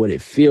starting to know what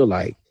it feel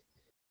like.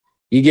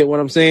 You get what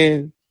I'm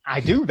saying? I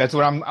do. That's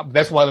what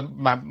That's why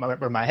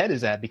where my head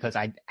is at, because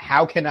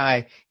how can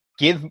I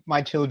give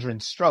my children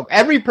struggle?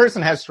 Every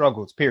person has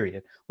struggles.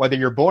 Period. Whether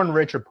you're born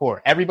rich or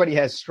poor, everybody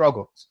has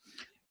struggles.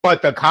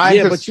 But the kinds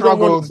Yeah, of but you don't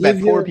wanna struggles that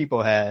give poor your-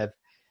 people have,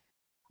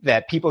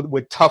 that people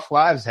with tough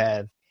lives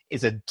have,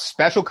 is a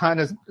special kind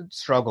of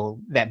struggle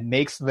that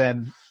makes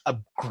them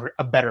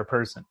a better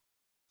person,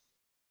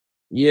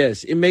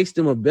 Yes, it makes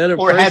them a better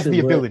or person. has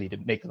the but ability to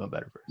make them a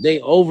better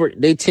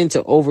person. they tend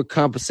to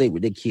overcompensate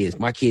with their kids.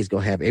 My kids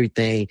gonna have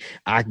everything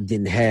I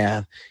didn't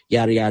have,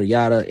 yada yada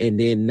yada. And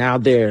then now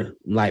they're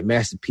like,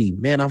 Master P,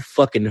 man, I'm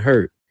fucking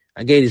hurt.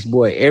 I gave this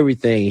boy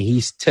everything.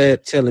 He's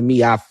telling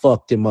me I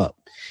fucked him up.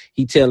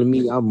 He telling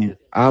me I'm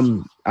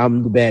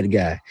the bad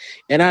guy.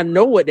 And I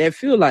know what that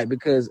feel like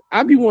because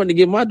I be wanting to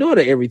give my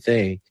daughter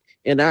everything.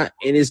 And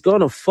it's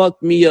gonna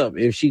fuck me up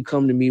if she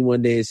come to me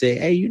one day and say,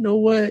 hey, you know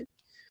what?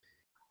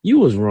 You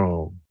was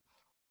wrong.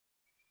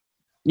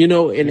 You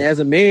know, and as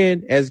a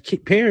man, as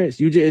parents,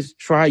 you just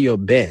try your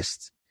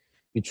best.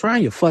 You're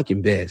trying your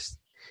fucking best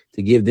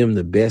to give them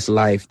the best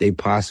life they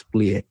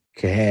possibly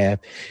could have.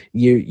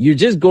 You're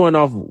just going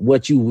off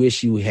what you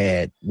wish you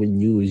had when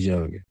you was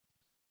younger.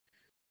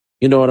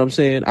 You know what I'm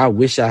saying? I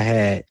wish I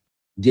had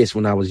this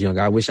when I was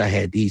younger. I wish I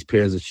had these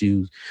pairs of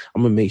shoes.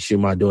 I'm gonna make sure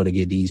my daughter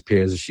get these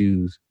pairs of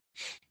shoes.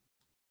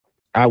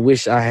 I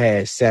wish I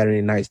had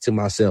Saturday nights to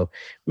myself.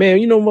 Man,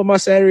 you know what my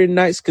Saturday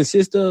nights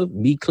consist of?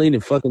 Me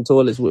cleaning fucking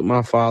toilets with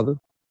my father.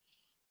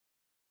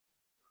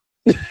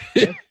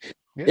 Yeah.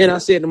 And I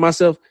said to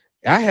myself,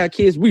 I had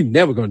kids, we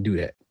never gonna do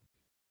that.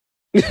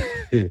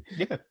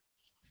 Yeah.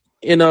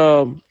 And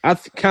I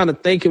kind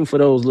of thank him for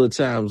those little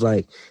times.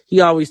 Like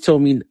he always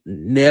told me,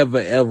 never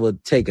ever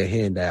take a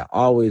handout.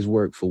 Always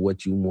work for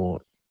what you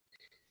want.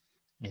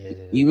 Yeah.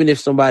 Even if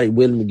somebody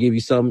willing to give you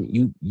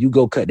something, you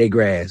go cut their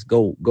grass,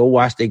 go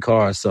wash their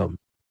car or something.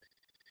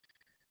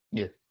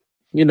 Yeah.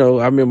 You know,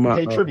 I remember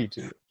Pay tribute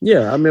to it,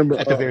 yeah, I remember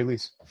at the very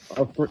least.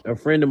 a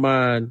friend of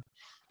mine.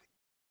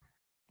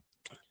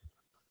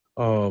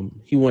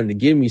 He wanted to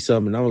give me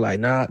something. I was like,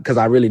 nah, because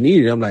I really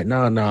needed it. I'm like,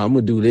 nah, I'm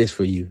gonna do this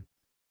for you.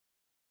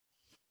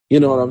 You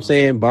know what I'm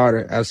saying?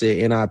 Barter. I said,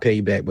 and I'll pay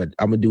you back, but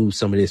I'm gonna do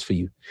some of this for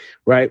you,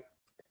 right?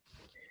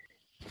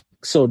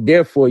 So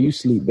therefore, you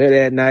sleep better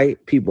at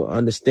night. People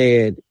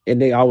understand,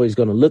 and they always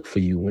gonna look for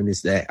you when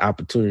it's that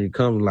opportunity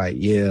comes. Like,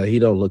 yeah, he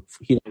don't look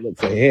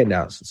for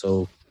handouts.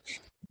 So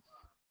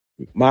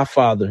my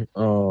father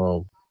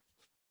drilled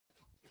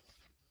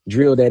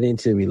that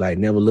into me, like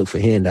never look for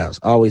handouts.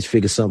 Always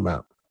figure something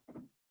out.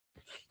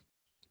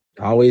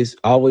 Always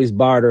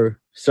barter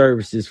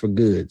services for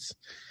goods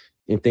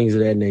and things of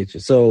that nature.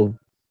 So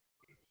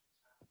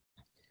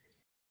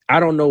I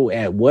don't know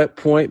at what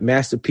point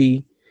Master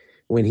P,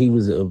 when he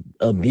was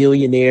a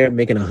billionaire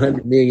making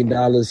 $100 million,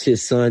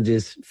 his son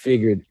just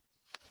figured,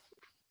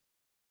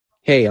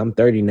 hey, I'm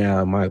 30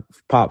 now. My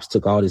pops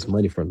took all this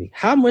money from me.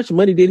 How much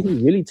money did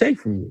he really take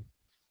from you?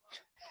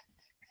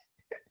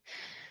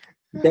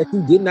 That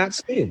you did not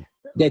spend,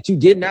 that you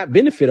did not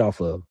benefit off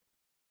of.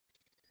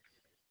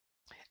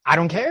 I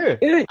don't care.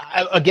 Yeah.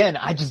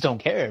 I just don't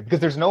care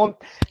because there's no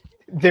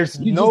You just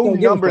don't give a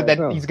number fuck, that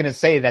huh? he's going to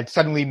say that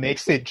suddenly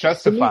makes it To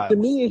justifiable.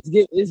 me,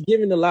 it's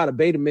giving a lot of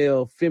beta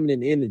male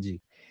feminine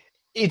energy.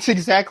 It's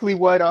exactly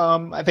what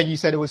I think you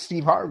said it was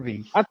Steve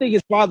Harvey. I think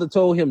his father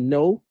told him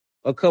no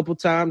a couple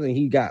times and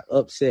he got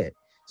upset.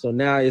 So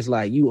now it's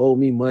like, you owe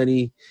me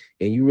money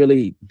and you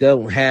really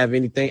don't have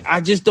anything.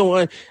 I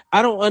don't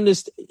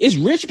understand. It's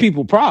rich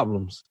people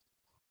problems.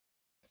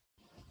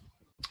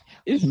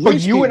 It's But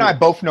rich you and I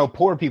people. both know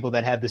poor people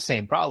that have the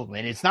same problem,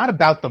 and it's not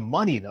about the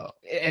money though.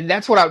 And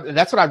that's what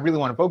I really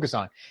want to focus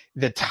on.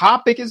 The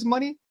topic is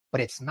money, but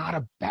it's not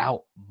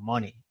about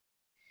money.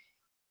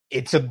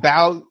 It's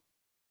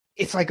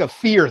like a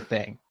fear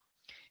thing.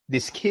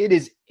 This kid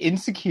is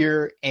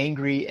insecure,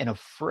 angry, and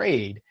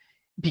afraid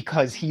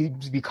because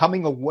he's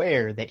becoming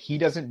aware that he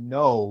doesn't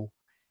know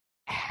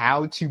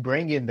how to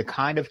bring in the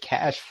kind of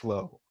cash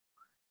flow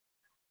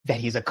that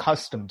he's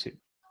accustomed to.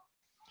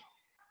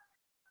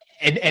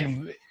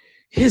 And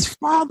His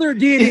father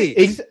did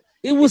it.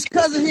 It was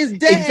because of his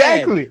dad.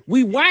 Exactly.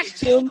 We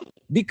watched him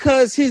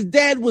because his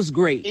dad was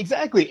great.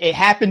 Exactly. It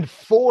happened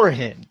for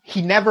him.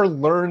 He never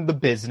learned the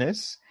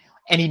business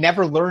and he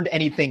never learned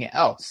anything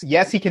else.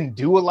 Yes, he can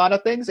do a lot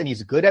of things and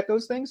he's good at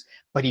those things,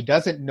 but he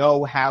doesn't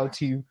know how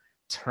to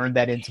turn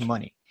that into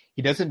money.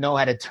 He doesn't know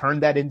how to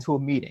turn that into a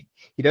meeting.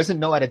 He doesn't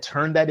know how to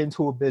turn that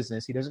into a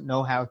business. He doesn't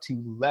know how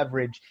to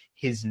leverage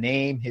his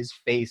name, his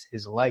face,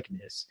 his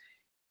likeness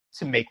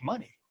to make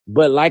money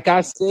But like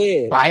I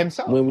said, by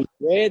himself. when we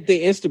read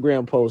the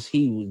Instagram post,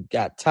 he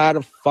got tired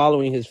of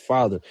following his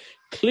father.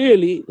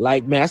 Clearly,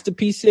 like Master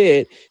P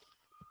said,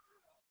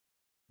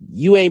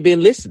 you ain't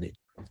been listening.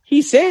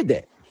 He said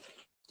that.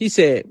 He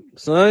said,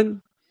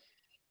 son,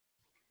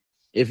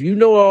 if you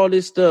know all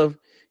this stuff,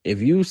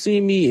 if you see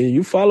me and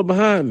you follow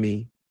behind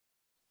me,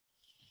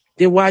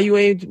 then why you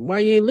ain't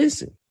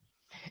listen?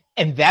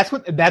 And that's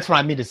what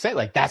I mean to say.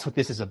 Like, that's what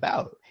this is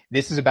about.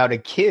 This is about a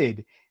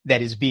kid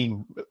that is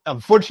being,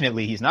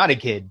 unfortunately, he's not a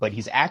kid, but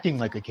he's acting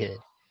like a kid.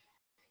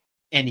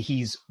 And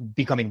he's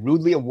becoming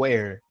rudely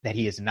aware that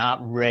he is not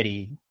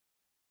ready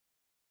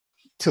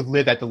to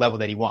live at the level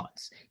that he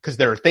wants. Because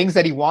there are things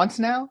that he wants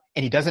now,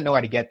 and he doesn't know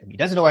how to get them. He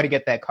doesn't know how to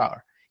get that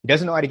car. He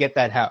doesn't know how to get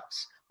that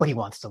house, but he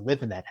wants to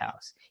live in that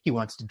house. He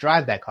wants to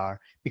drive that car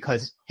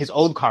because his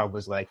old car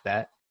was like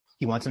that.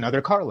 He wants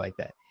another car like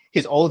that.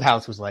 His old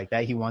house was like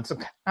that. He wants a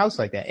house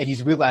like that. And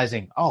he's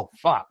realizing, oh,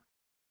 fuck,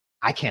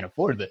 I can't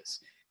afford this.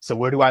 So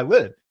where do I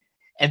live?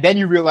 And then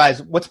you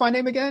realize, what's my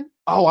name again?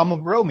 Oh, I'm a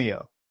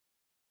Romeo.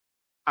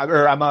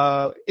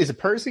 Is it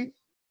Percy?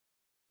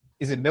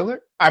 Is it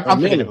Miller? I'm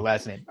forgetting Miller. the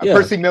last name. Yeah.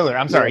 Percy Miller.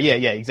 I'm sorry.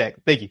 Yeah,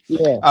 exactly. Thank you.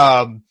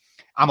 Yeah.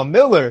 I'm a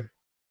Miller,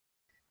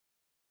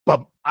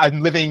 but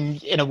I'm living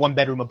in a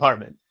 1-bedroom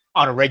apartment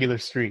on a regular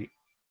street.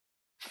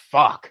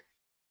 Fuck.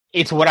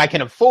 It's what I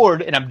can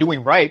afford, and I'm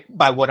doing right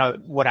by what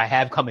I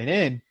have coming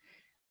in,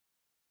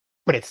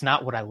 but it's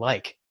not what I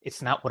like.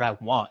 It's not what I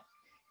want.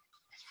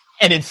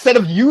 And instead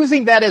of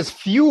using that as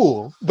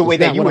fuel, the way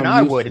that you and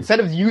I would, instead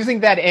of using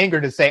that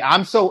anger to say,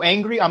 I'm so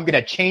angry, I'm going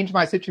to change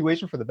my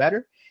situation for the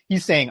better,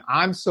 he's saying,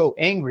 I'm so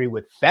angry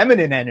with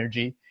feminine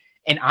energy,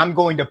 and I'm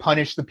going to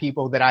punish the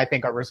people that I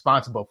think are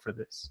responsible for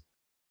this.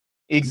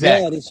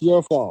 Exactly. Dad, it's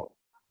your fault.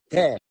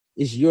 Dad,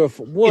 it's your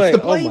fault. Boy, It's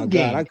the blame oh my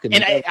game. God,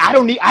 And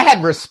I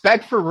had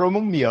respect for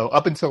Romeo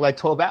up until like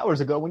 12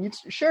 hours ago when you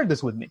shared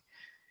this with me.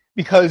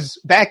 Because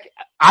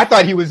I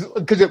thought he was,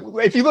 because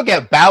if you look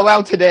at Bow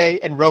Wow today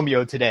and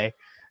Romeo today,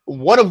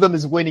 one of them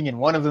is winning and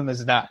one of them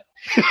is not.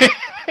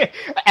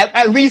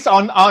 at least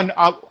on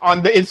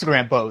the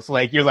Instagram post.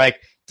 Like, you're like,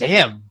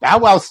 damn, Bow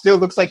Wow still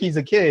looks like he's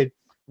a kid.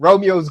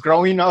 Romeo's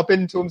growing up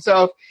into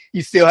himself.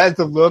 He still has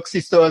the looks. He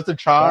still has the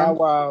charm.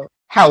 Bow Wow.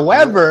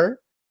 However,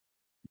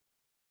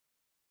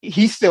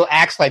 he still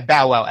acts like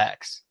Bow Wow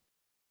acts.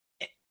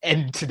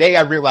 And today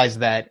I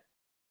realized that,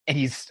 and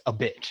he's a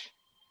bitch.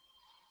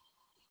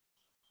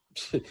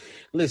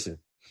 Listen,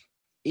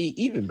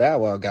 even Bow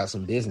Wow got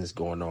some business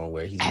going on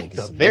where he's making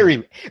some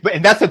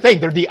and that's the thing,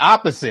 they're the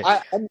opposite.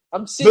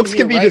 I'm sitting Looks here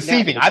can be right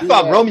deceiving. now, I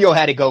thought Romeo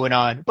had it going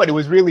on, but it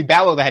was really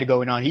Bow Wow that had it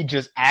going on. He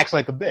just acts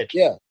like a bitch.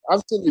 Yeah,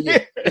 I'm sitting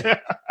here.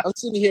 I'm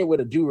sitting here with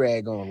a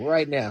do-rag on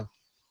right now,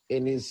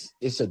 and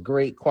it's a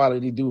great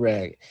quality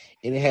do-rag,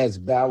 and it has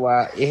Bow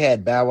Wow. It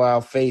had Bow Wow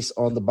face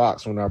on the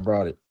box when I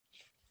brought it.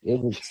 It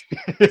was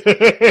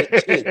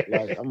shit.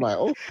 Like, I'm like,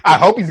 oh, I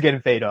hope he's getting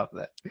paid off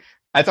that.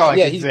 That's all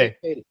I can say.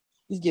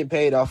 He's getting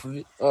paid off of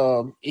it.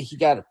 He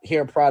got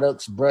hair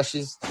products,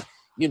 brushes,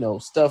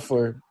 stuff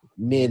for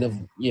men of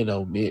men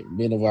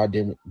of our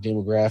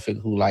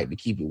demographic who like to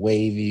keep it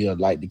wavy or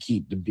like to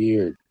keep the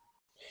beard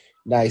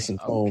nice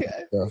and combed.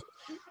 Okay.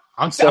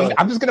 I'm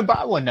just gonna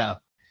buy one now,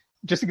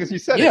 just because you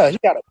said it. Yeah, he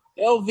got a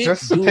velvet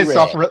just to piss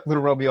off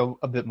Little Romeo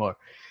a bit more.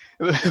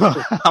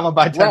 I'm gonna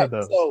buy 10 of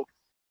those. So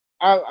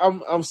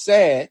I'm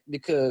sad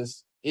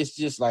because it's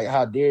just like,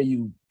 how dare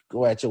you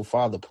go at your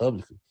father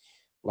publicly?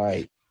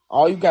 Like,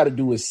 all you got to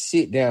do is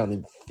sit down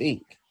and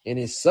think. And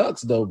it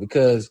sucks though,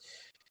 because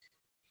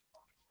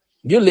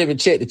you're living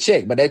check to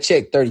check, but that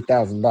check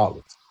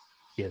 $30,000.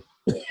 Yeah.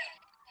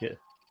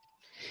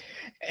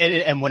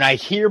 And when I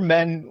hear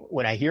men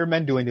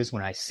doing this,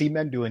 when I see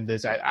men doing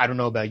this, I don't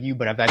know about you,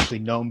 but I've actually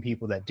known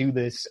people that do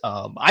this.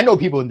 I know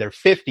people in their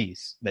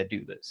 50s that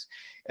do this.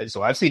 And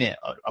so I've seen it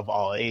of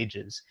all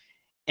ages.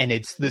 And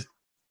it's this.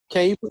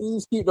 Can you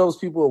please keep those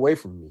people away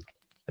from me?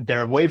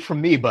 They're away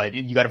from me, but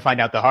you got to find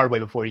out the hard way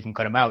before you can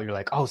cut them out. You're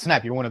like, oh,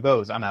 snap, you're one of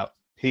those. I'm out.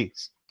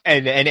 Peace.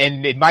 And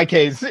in my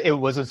case, it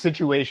was a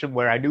situation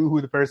where I knew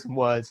who the person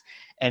was,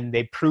 and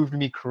they proved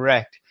me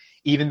correct,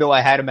 even though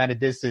I had them at a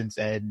distance.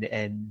 And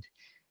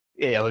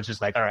it was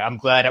just like, all right, I'm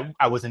glad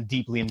I wasn't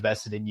deeply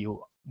invested in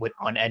you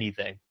on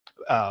anything.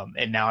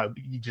 And now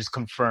you just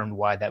confirmed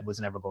why that was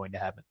never going to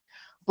happen.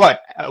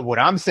 But what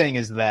I'm saying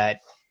is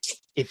that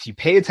if you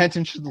pay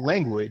attention to the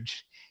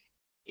language,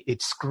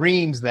 it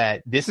screams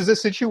that this is a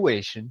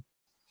situation,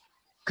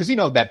 because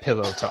that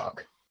pillow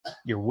talk.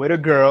 You're with a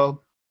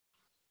girl.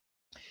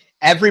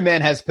 Every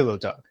man has pillow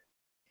talk.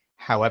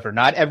 However,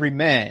 not every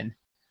man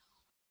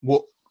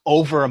will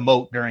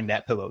over-emote during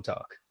that pillow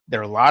talk.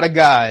 There are a lot of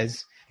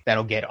guys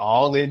that'll get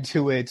all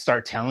into it,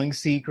 start telling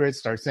secrets,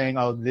 start saying,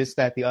 oh, this,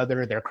 that, the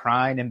other. They're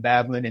crying and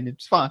babbling, and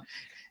it's fun.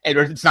 And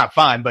it's not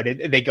fun, but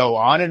they go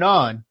on and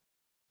on.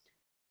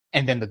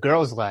 And then the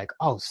girl's like,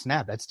 oh,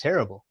 snap, that's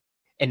terrible.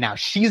 And now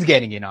she's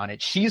getting in on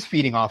it. She's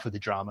feeding off of the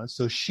drama.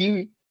 So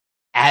she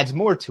adds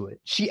more to it.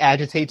 She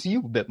agitates you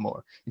a bit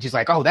more. And she's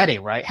like, oh, that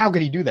ain't right. How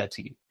could he do that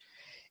to you?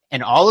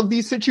 And all of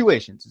these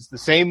situations, it's the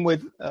same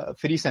with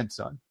 50 Cent's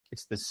son.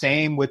 It's the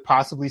same with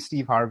possibly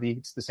Steve Harvey.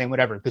 It's the same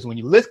whatever. Because when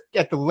you look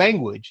at the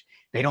language,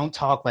 they don't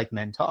talk like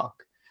men talk.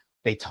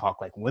 They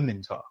talk like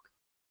women talk.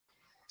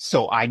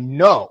 So I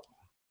know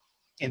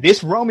in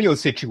this Romeo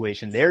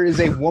situation, there is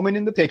a woman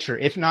in the picture,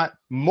 if not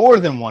more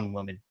than one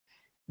woman,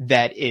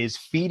 that is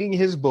feeding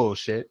his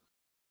bullshit,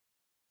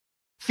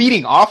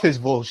 feeding off his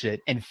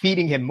bullshit, and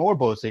feeding him more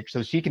bullshit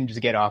so she can just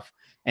get off.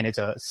 And it's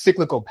a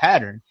cyclical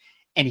pattern.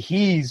 And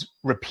he's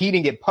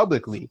repeating it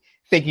publicly,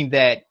 thinking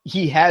that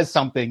he has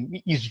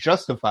something, he's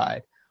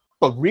justified.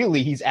 But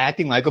really, he's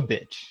acting like a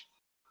bitch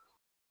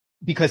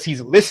because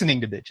he's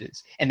listening to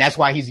bitches. And that's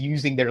why he's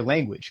using their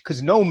language.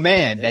 Because no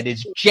man that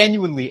is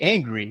genuinely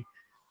angry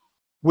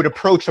would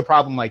approach a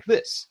problem like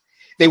this.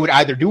 They would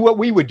either do what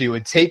we would do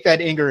and take that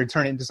anger and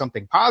turn it into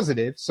something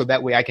positive so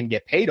that way I can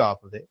get paid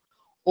off of it.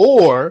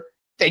 Or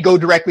they go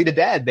directly to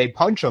dad. They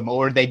punch him,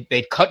 or they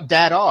cut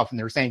dad off and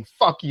they're saying,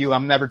 fuck you,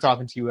 I'm never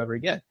talking to you ever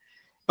again.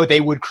 But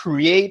they would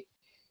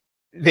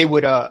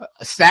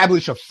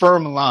establish a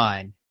firm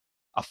line,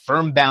 a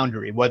firm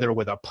boundary, whether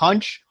with a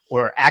punch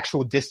or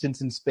actual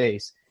distance in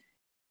space.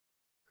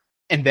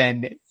 And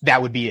then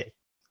that would be it.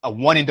 A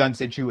one and done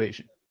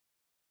situation.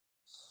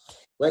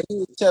 Well,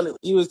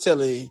 he was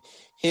telling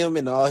him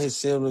and all his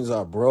siblings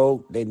are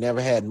broke. They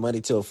never had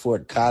money to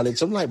afford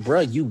college. I'm like, bro,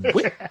 you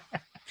what?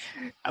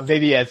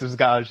 Maybe he has some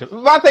scholarship.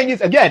 My thing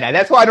is, again,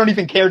 that's why I don't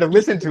even care to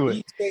listen to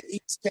it.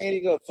 He's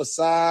painting a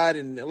facade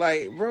and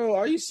like, bro,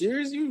 are you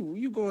serious?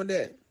 You going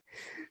that?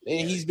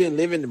 And he's been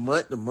living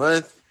month to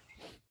month.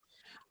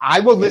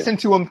 I will listen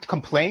to him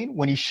complain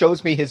when he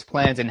shows me his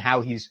plans and how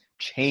he's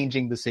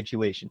changing the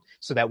situation.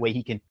 So that way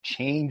he can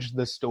change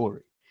the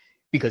story.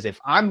 Because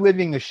if I'm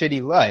living a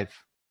shitty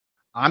life,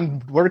 I'm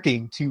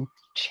working to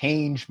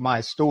change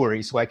my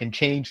story so I can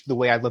change the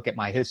way I look at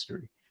my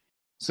history.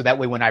 So that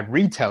way when I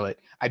retell it,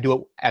 I do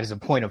it as a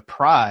point of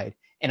pride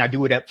and I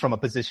do it from a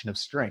position of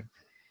strength.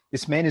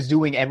 This man is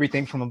doing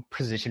everything from a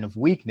position of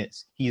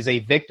weakness. He is a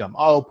victim.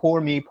 Oh, poor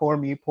me, poor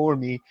me, poor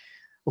me.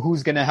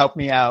 Who's going to help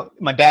me out?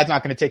 My dad's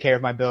not going to take care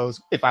of my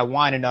bills. If I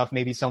whine enough,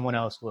 maybe someone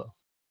else will.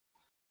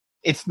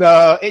 It's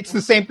the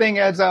same thing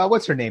as,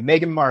 what's her name?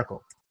 Meghan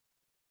Markle.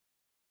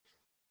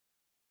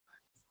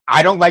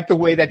 I don't like the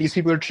way that these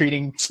people are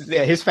treating.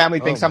 His family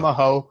thinks I'm a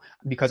hoe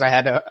because I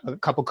had a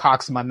couple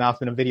cocks in my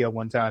mouth in a video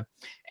one time.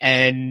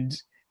 And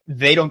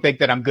they don't think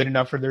that I'm good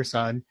enough for their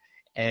son.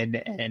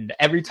 And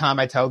every time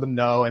I tell them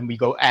no and we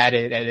go at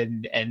it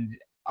and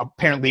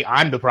apparently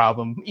I'm the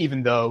problem,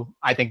 even though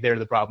I think they're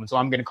the problem. So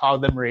I'm going to call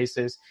them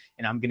racist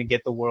and I'm going to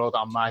get the world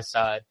on my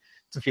side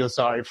to feel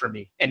sorry for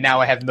me. And now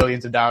I have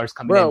millions of dollars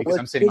coming in because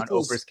I'm sitting on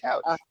Oprah's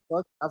couch. I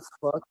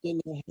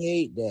fucking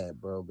hate that,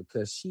 bro,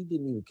 because she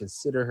didn't even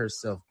consider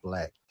herself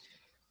black.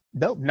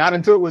 Nope, not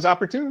until it was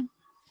opportune.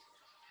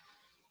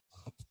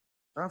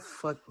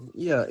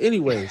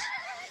 Anyways.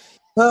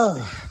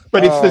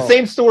 But it's the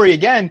same story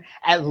again.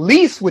 At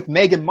least with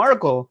Meghan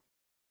Markle,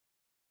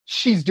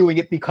 she's doing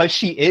it because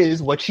she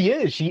is what she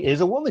is. She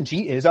is a woman.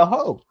 She is a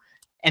hoe.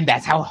 And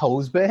that's how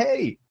hoes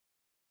behave.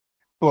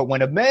 But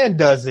when a man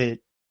does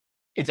it,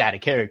 it's out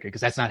of character because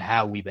that's not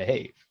how we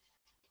behave.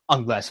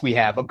 Unless we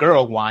have a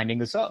girl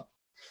winding us up.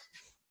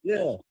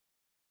 Yeah.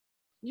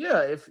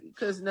 Yeah,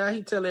 because now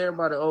he telling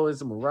everybody, oh,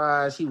 it's a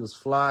mirage. He was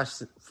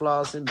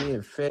flossing,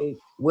 being fake.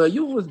 Well,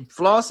 you was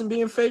flossing,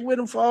 being fake with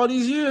him for all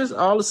these years.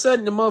 All of a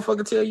sudden, the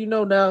motherfucker tell you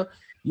no. Now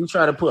you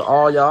try to put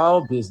all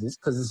y'all business,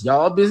 because it's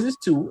y'all business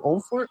too,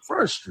 on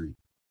First Street.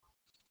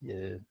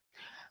 Yeah.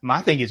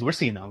 My thing is, we're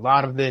seeing a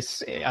lot of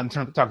this. I'm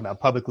talking about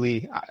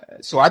publicly.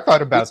 So I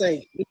thought about this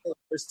ain't the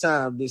first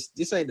time.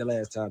 This ain't the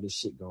last time this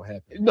shit gonna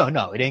happen.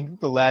 No, it ain't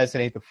the last. It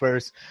ain't the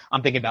first.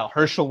 I'm thinking about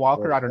Herschel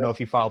Walker. I don't know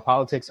if you follow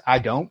politics. I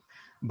don't.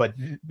 But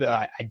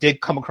I did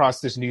come across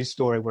this news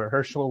story where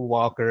Herschel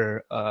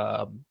Walker,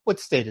 what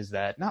state is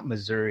that? Not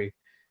Missouri.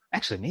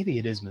 Actually, maybe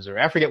it is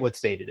Missouri. I forget what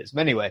state it is.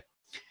 But anyway,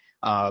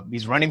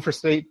 he's running for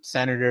state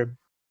senator.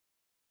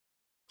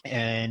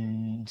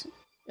 And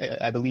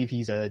I believe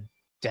he's a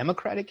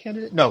Democratic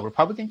candidate. No,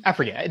 Republican. I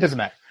forget. It doesn't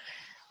matter.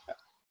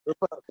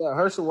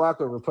 Herschel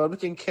Walker,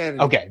 Republican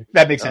candidate. Okay,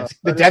 that makes sense.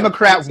 The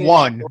Democrat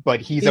won,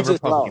 but he's a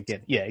Republican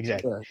candidate. Yeah,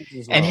 exactly.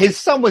 Yeah, and his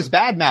son was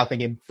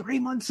bad-mouthing him 3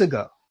 months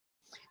ago.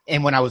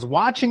 And when I was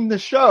watching the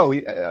show,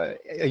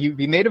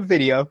 he made a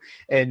video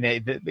and they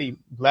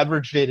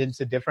leveraged it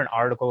into different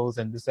articles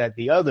and this, that,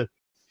 the other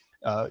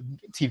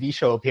TV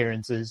show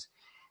appearances.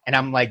 And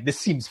I'm like, this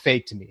seems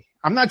fake to me.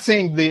 I'm not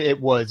saying that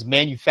it was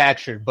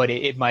manufactured, but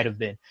it might have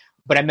been.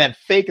 But I meant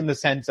fake in the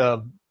sense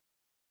of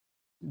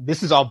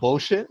this is all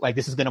bullshit. Like,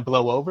 this is going to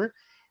blow over.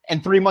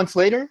 And 3 months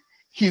later,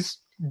 he's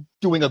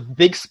doing a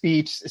big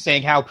speech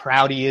saying how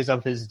proud he is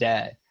of his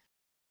dad.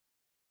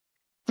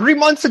 3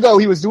 months ago,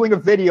 he was doing a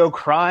video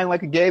crying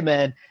like a gay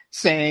man,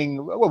 saying,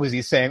 what was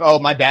he saying? Oh,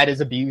 my dad is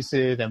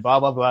abusive and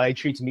blah, blah, blah. He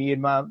treats me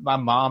and my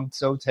mom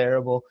so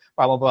terrible,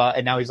 blah, blah, blah.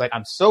 And now he's like,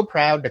 I'm so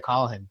proud to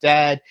call him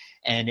dad.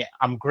 And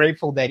I'm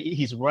grateful that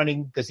he's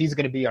running because he's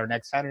going to be our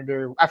next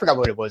senator. I forgot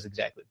what it was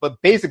exactly,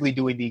 but basically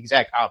doing the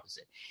exact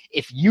opposite.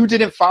 If you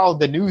didn't follow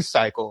the news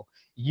cycle,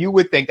 you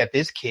would think that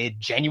this kid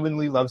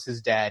genuinely loves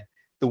his dad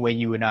the way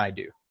you and I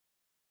do.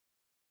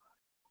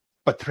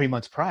 But 3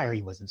 months prior,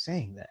 he wasn't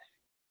saying that.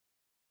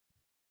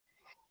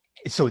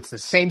 So it's the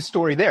same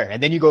story there.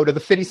 And then you go to the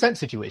 50 Cent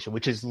situation,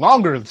 which is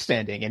longer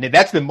standing. And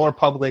that's been more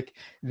public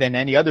than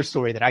any other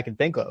story that I can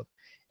think of.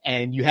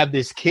 And you have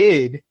this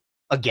kid,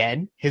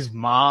 again, his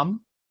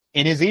mom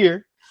in his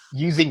ear,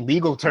 using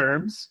legal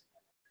terms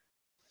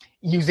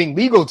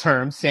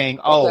saying,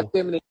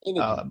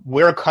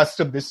 we're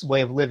accustomed to this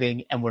way of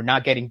living and we're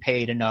not getting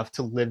paid enough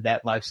to live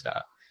that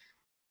lifestyle.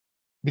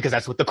 Because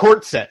that's what the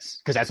court says.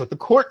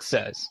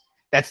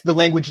 That's the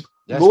language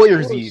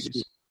lawyers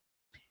use.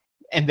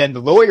 And then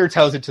the lawyer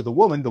tells it to the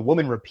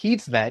woman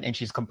repeats that, and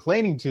she's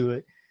complaining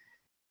to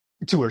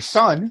her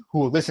son, who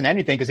will listen to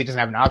anything because he doesn't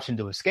have an option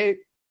to escape.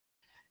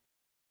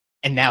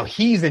 And now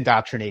he's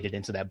indoctrinated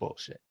into that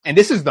bullshit. And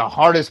this is the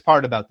hardest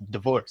part about the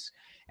divorce.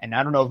 And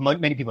I don't know if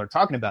many people are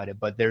talking about it,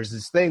 but there's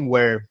this thing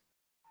where,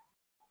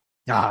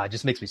 it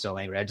just makes me so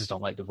angry. I just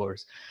don't like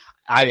divorce.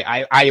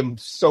 I am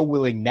so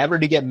willing never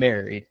to get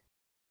married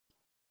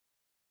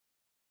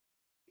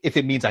if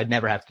it means I'd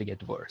never have to get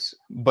divorced.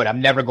 But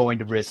I'm never going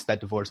to risk that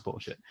divorce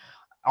bullshit.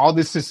 All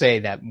this to say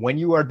that when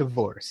you are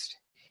divorced,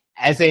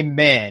 as a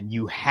man,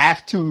 you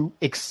have to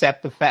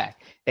accept the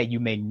fact that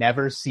you may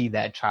never see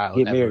that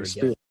child ever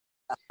again.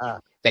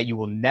 That you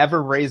will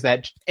never raise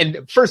that.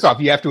 And first off,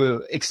 you have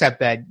to accept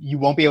that you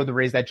won't be able to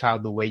raise that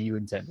child the way you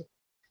intended.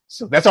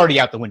 So that's already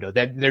out the window.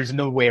 There's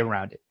no way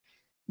around it.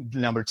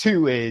 Number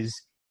two is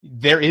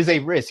there is a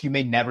risk you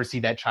may never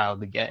see that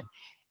child again.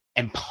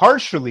 And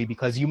partially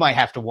because you might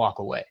have to walk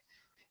away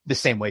the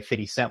same way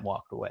 50 Cent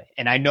walked away.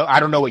 And I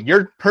don't know what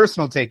your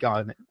personal take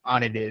on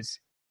it is.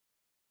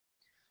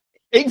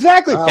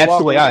 Exactly. That's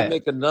the way I am.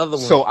 Make another one.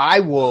 So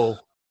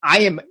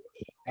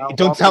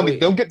don't tell me,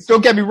 don't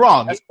get me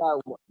wrong. That's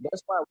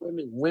why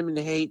women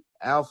hate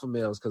alpha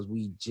males, because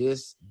we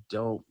just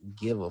don't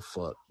give a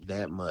fuck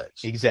that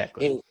much.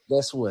 Exactly. And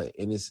that's what,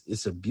 and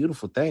it's a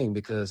beautiful thing,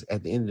 because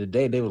at the end of the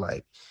day, they were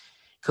like,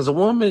 because a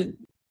woman,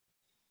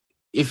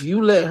 if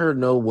you let her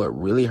know what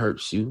really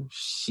hurts you,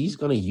 she's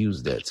going to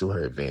use that to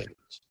her advantage.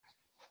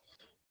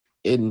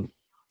 And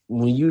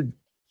when you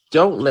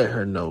don't let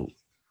her know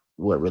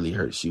what really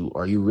hurts you,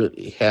 or you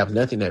really have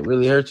nothing that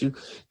really hurts you,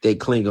 they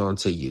cling on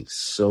to you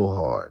so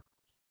hard.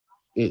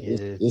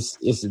 It's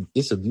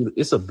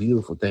a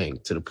beautiful thing,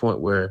 to the point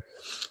where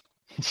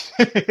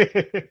I'm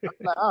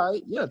like, all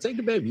right, yeah, take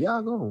the baby,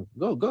 y'all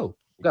go.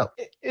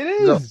 It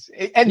is,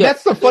 and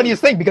that's the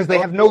funniest thing, because they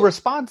have no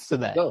response to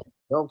that.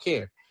 Don't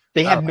care.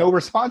 They have no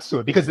response to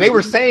it, because they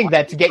were saying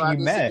that to get you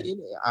mad.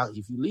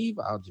 If you leave,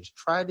 I'll just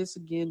try this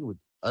again with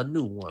a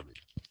new woman,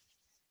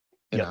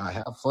 and I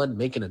have fun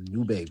making a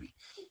new baby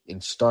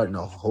and starting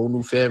a whole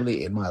new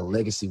family, and my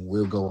legacy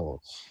will go on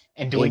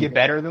and doing it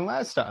better than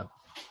last time,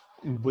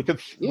 with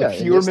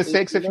fewer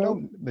mistakes, if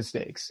no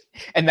mistakes.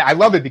 And I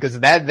love it, because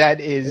that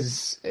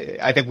is,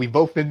 I think we've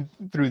both been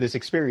through this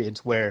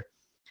experience where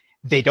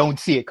they don't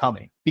see it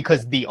coming,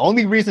 because the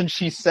only reason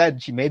she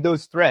said she made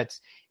those threats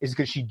is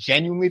because she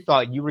genuinely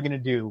thought you were going to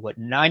do what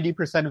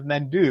 90% of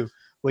men do,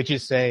 which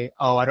is say,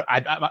 oh, I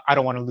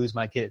don't want to lose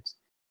my kids.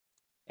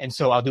 And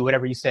so I'll do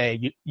whatever you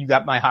say. You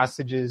got my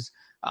hostages.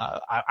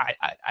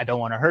 I don't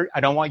want to hurt. I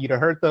don't want you to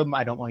hurt them.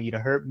 I don't want you to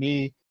hurt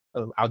me.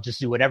 I'll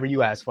just do whatever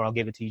you ask for. I'll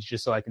give it to you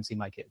just so I can see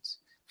my kids.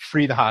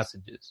 Free the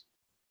hostages.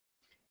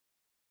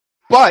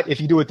 But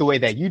if you do it the way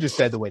that you just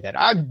said, the way that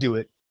I do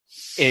it,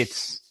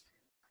 it's,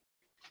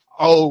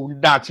 oh,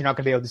 Doc, you're not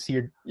going to be able to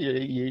see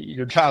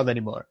your child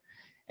anymore.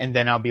 And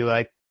then I'll be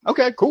like,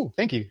 okay, cool.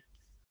 Thank you.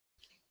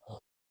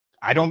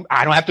 I don't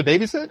have to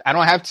babysit. I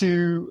don't have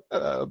to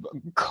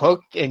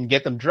cook and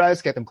get them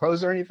dressed, get them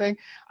clothes or anything.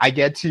 I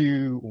get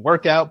to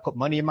work out, put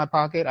money in my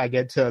pocket. I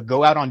get to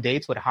go out on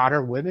dates with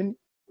hotter women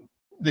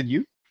than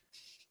you.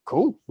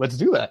 Cool. Let's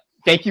do that.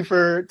 Thank you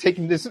for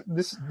taking this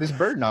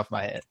burden off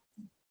my head.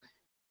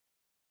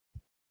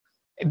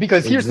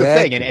 Because here's the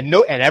thing, and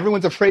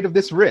everyone's afraid of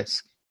this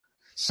risk.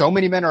 So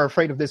many men are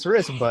afraid of this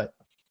risk, but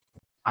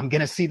I'm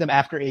going to see them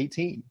after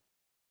 18.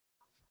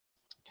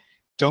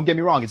 Don't get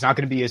me wrong. It's not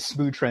going to be a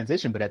smooth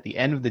transition, but at the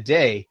end of the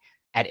day,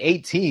 at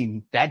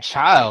 18, that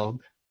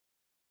child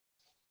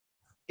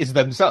is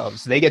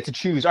themselves. They get to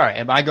choose, all right,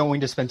 am I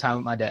going to spend time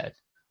with my dad?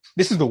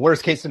 This is the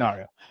worst case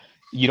scenario.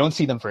 You don't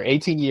see them for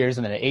 18 years,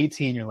 and then at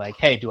 18, you're like,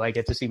 hey, do I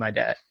get to see my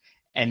dad?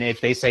 And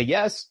if they say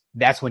yes,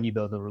 that's when you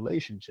build a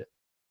relationship.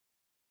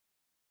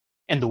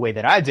 And the way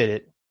that I did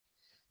it,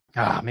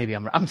 maybe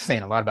I'm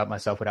saying a lot about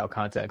myself without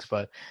context,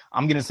 but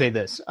I'm going to say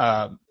this.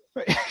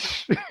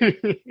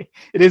 It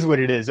is what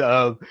it is.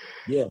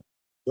 Yeah,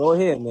 go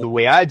ahead, man. The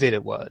way I did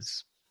it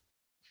was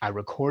I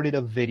recorded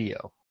a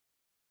video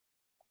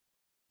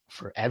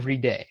for every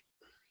day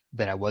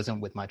that I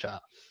wasn't with my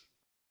child.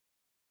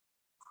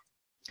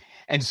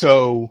 And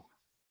so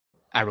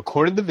I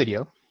recorded the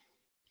video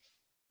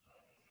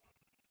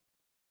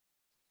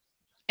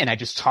and I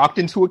just talked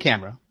into a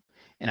camera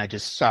and I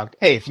just talked,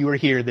 hey, if you were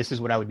here, this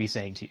is what I would be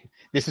saying to you.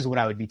 This is what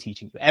I would be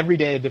teaching you. Every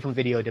day, a different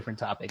video, a different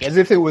topic, as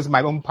if it was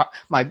my own,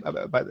 my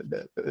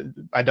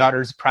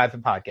daughter's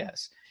private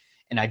podcast.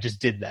 And I just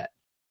did that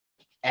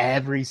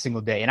every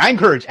single day. And I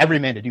encourage every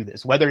man to do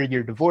this, whether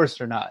you're divorced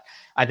or not.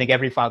 I think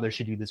every father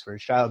should do this for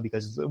his child,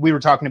 because we were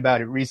talking about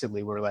it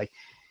recently. We're like,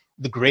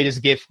 the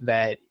greatest gift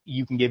that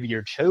you can give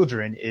your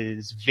children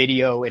is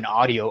video and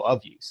audio of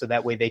you. So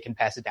that way they can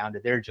pass it down to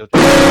their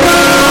children.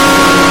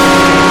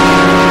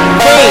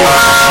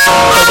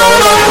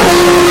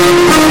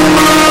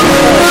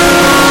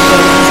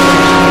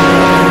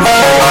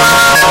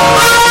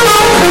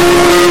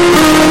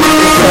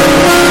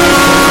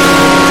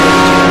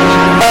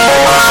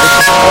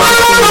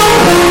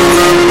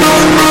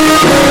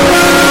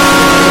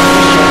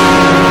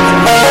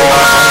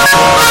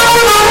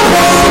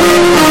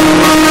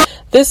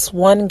 This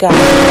one guy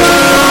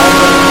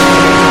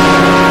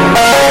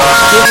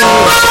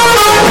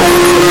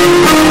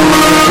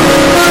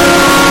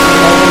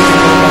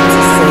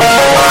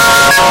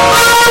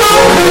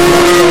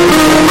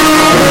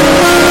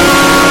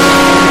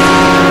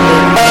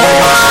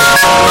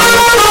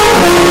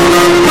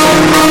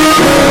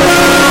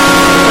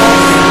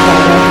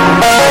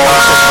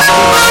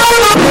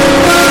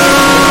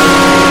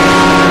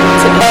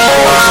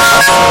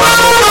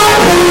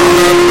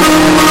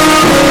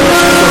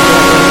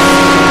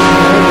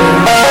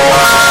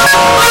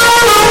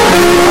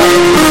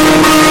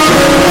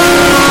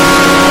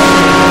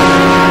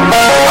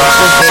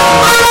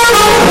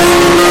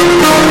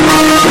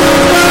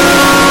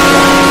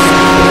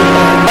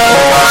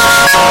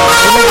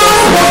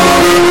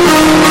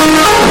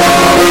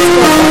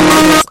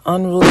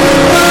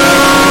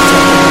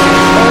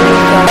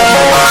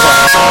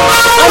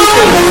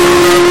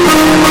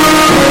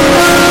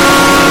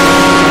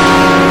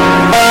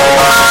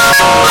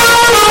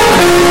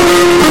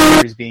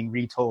giving is being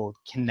retold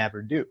can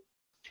never do.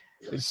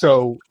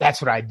 So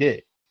that's what I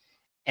did.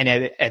 And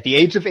at the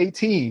age of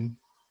 18,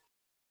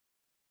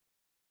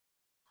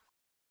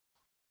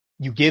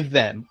 you give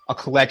them a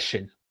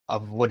collection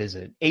of,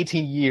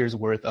 18 years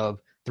worth of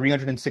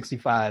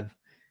 365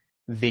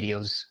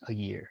 videos a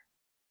year.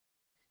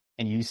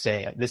 And you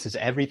say, this is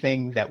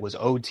everything that was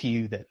owed to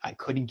you that I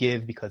couldn't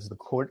give because the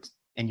court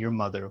and your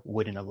mother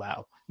wouldn't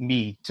allow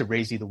me to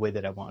raise you the way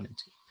that I wanted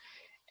to.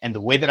 And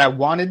the way that I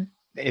wanted,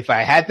 if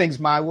I had things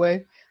my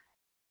way,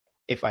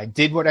 if I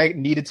did what I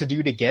needed to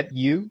do to get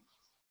you,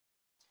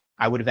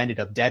 I would have ended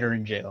up dead or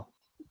in jail.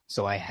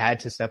 So I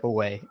had to step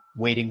away,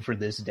 waiting for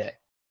this day.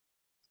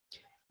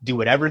 Do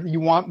whatever you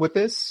want with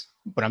this,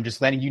 but I'm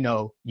just letting you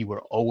know you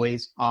were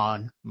always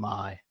on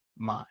my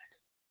mind.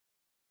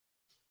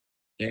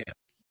 Yeah.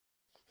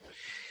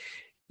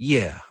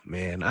 Yeah,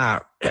 man. I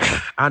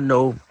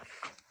know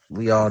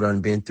we all done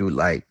been through,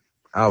 like,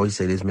 I always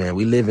say this, man.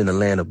 We live in the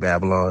land of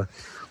Babylon,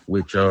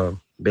 which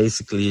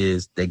basically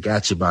is they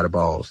got you by the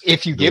balls.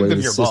 If you give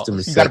them your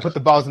balls, you got to put the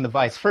balls in the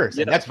vice first,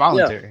 and that's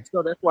voluntary. Yeah.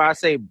 So that's why I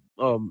say,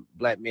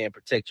 black man,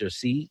 protect your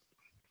seed.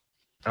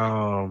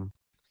 You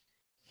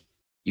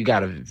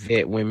got to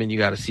vet women. You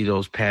got to see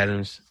those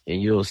patterns,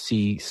 and you'll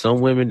see some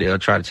women, they'll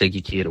try to take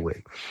your kid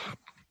away.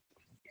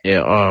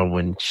 Yeah,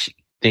 when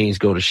things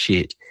go to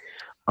shit.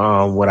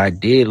 What I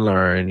did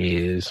learn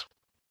is,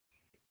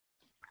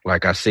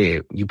 like I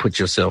said, you put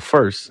yourself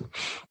first.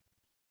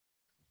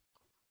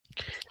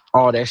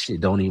 All that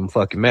shit don't even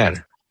fucking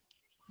matter.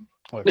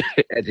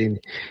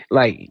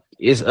 Like,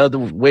 it's other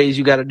ways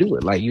you got to do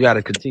it. Like, you got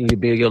to continue to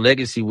build your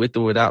legacy with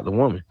or without the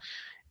woman.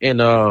 And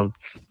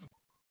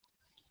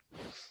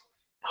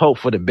hope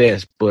for the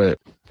best. But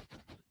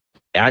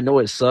I know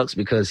it sucks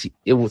because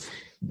it was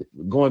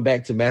going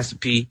back to Master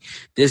P.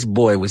 This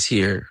boy was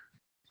here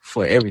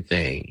for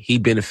everything. He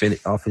benefited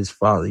off his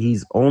father.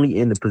 He's only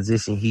in the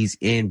position he's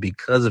in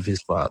because of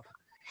his father.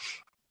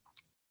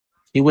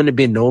 He wouldn't have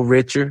been no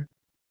richer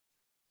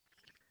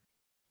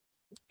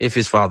if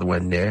his father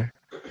wasn't there.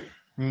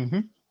 Mm-hmm.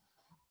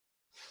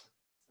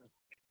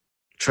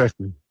 Trust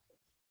me.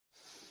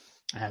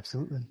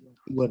 Absolutely.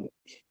 He wouldn't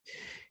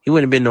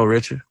have been no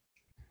richer.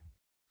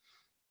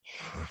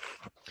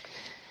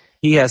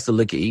 He has to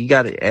look at, you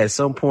got to, at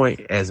some point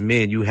as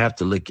men, you have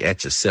to look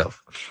at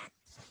yourself.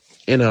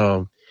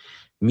 And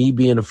me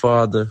being a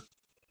father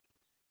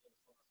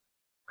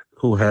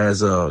who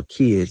has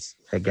kids,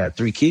 I got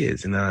 3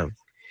 kids, and I'm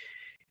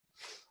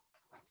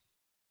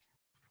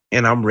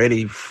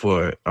ready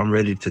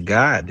to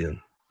guide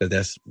them, because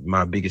that's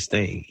my biggest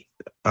thing.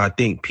 I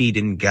think P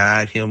didn't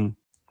guide him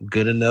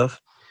good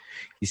enough.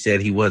 He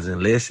said he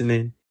wasn't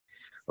listening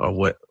or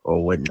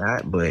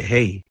whatnot, but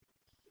hey,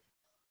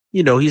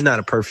 you know, he's not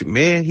a perfect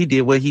man. He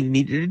did what he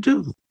needed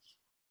to do.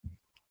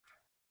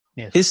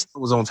 Yes. His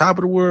son was on top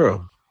of the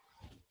world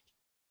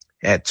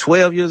at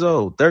 12 years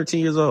old,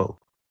 13 years old.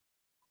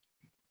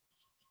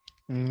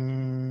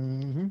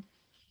 Mm-hmm.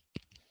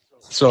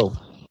 So,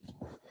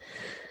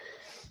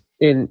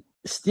 and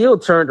still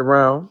turned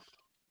around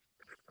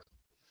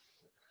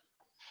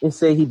and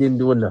say he didn't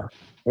do enough.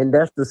 And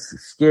that's the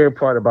scary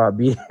part about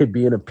being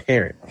a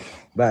parent,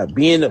 about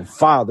being a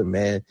father,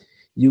 man.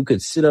 You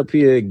could sit up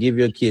here and give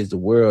your kids the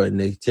world, and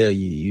they tell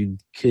you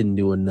couldn't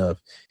do enough.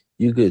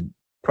 You could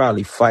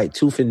probably fight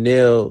tooth and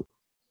nail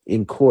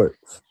in court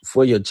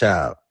for your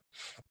child,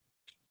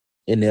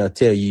 and they'll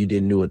tell you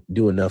didn't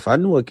do enough. I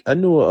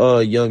knew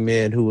a young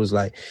man who was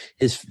like,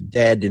 his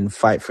dad didn't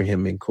fight for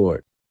him in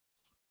court.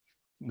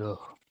 Ugh,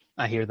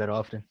 I hear that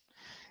often.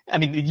 I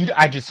mean,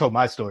 I just told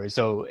my story,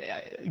 so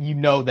you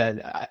know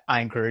that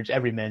I encourage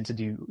every man to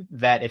do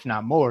that, if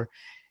not more.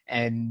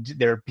 And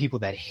there are people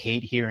that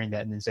hate hearing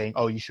that and then saying,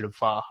 "Oh, you should have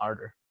fought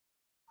harder."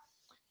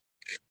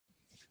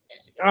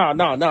 Oh,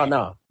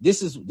 no.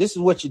 This is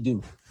what you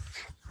do.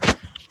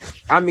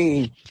 I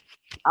mean,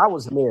 I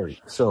was married,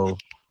 so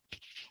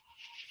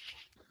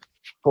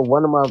for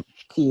one of my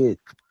kids,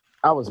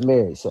 I was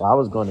married, so I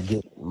was going to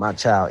get my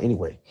child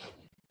anyway,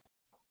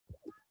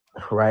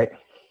 right?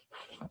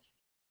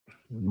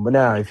 But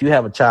now, if you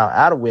have a child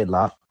out of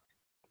wedlock,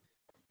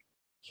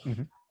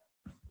 Mhm.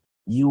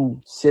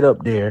 you sit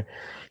up there,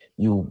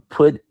 you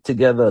put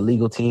together a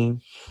legal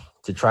team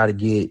to try to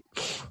get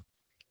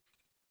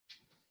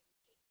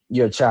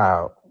your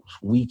child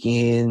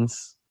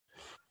weekends,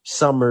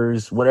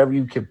 summers, whatever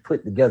you can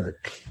put together.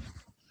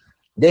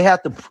 They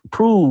have to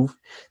prove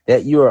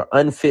that you're an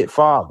unfit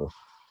father.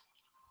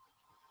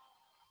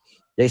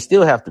 They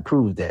still have to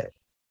prove that.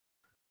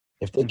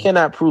 If they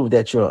cannot prove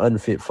that you're an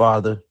unfit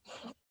father,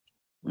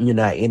 you're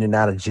not in and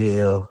out of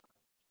jail,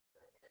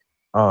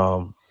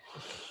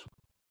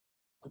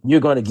 you're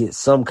going to get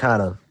some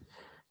kind of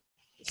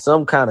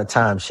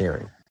time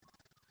sharing.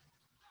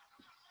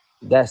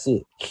 That's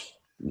it.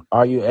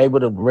 Are you able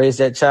to raise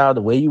that child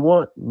the way you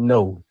want?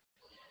 No.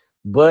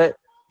 But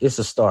it's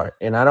a start.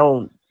 And I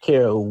don't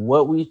care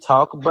what we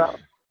talk about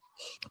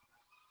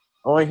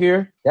on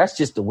here. That's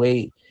just the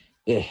way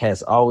it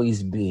has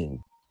always been.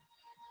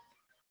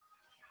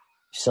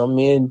 Some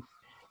men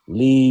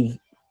leave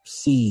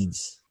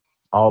seeds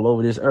all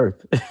over this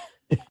earth.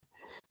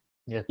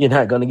 Yeah. You're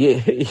not going to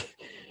get...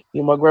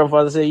 My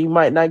grandfather said you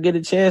might not get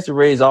a chance to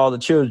raise all the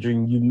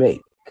children you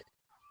make.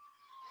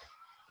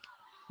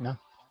 No.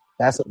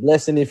 That's a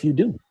blessing if you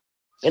do.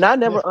 And I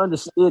never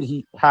understood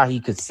how he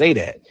could say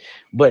that.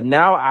 But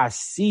now I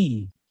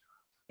see,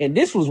 and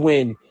this was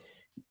when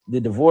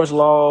the divorce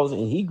laws,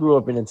 and he grew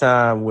up in a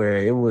time where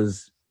it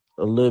was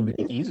a little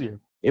bit easier.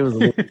 It was a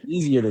little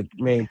easier to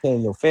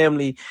maintain your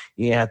family.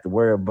 You didn't have to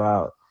worry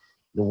about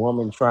the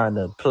woman trying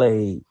to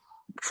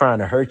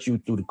hurt you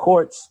through the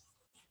courts.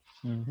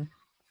 Mm-hmm.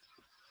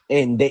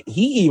 And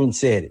he even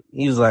said it.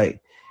 He was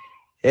like,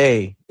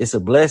 hey, it's a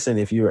blessing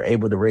if you're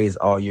able to raise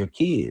all your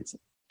kids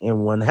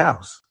in one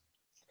house.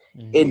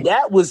 Mm-hmm. And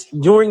that was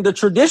during the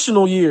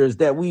traditional years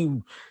that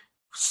we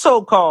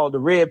so-called the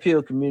red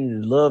pill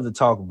community love to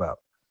talk about.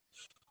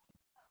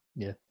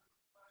 Yeah.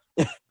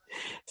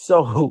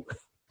 So,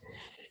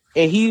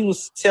 and he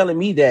was telling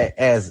me that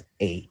as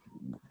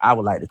I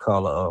would like to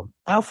call a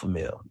alpha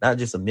male, not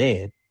just a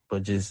man,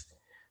 but just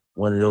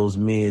one of those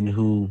men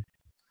who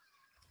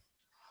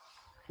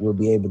will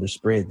be able to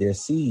spread their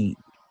seed.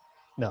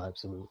 No,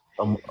 absolutely.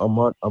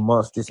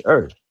 Amongst this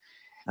earth.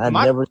 I'm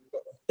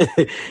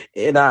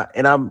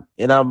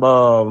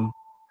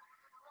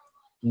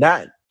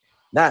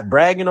not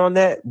bragging on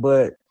that,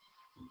 but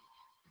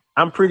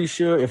I'm pretty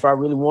sure if I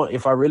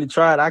really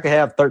tried, I could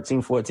have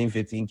 13, 14,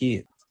 15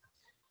 kids.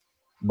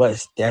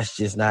 But that's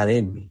just not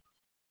in me.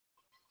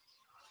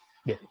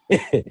 Yeah.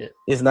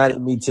 It's not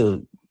in me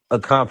to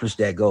accomplish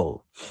that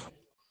goal.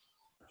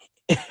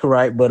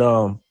 Right?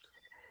 But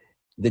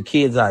the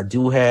kids I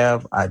do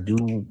have, I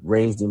do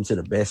raise them to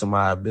the best of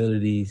my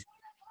abilities,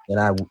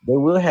 and they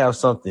will have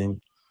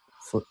something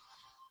for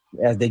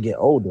as they get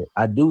older.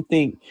 I do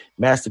think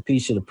Master P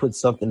should have put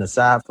something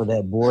aside for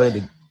that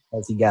boy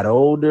as he got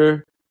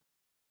older,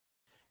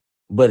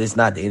 but it's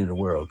not the end of the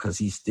world because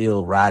he's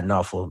still riding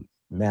off of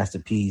Master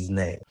P's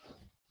name.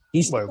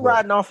 He's still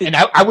riding off his... And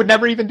I would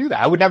never even do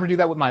that. I would never do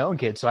that with my own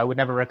kids, so I would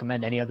never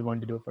recommend any other one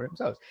to do it for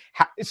themselves.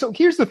 So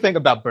here's the thing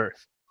about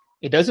birth.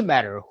 It doesn't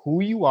matter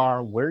who you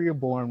are, where you're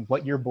born,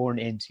 what you're born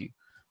into.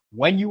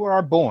 When you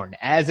are born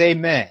as a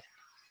man,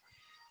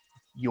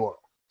 your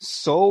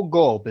sole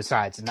goal,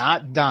 besides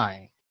not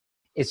dying,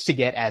 is to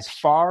get as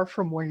far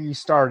from where you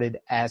started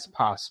as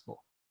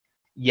possible.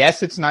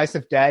 Yes, it's nice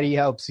if daddy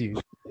helps you,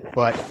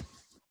 but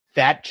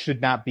that should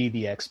not be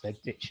the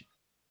expectation.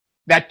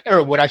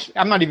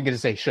 I'm not even going to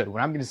say should.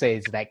 What I'm going to say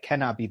is that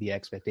cannot be the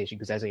expectation,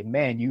 because as a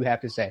man, you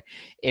have to say,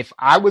 if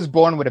I was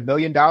born with $1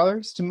 million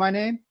to my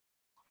name,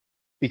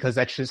 because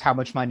that's just how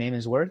much my name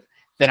is worth,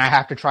 then I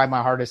have to try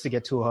my hardest to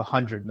get to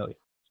 100 million.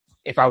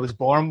 If I was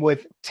born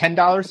with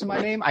 $10 to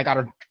my name, I got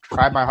to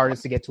try my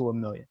hardest to get to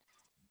 1 million.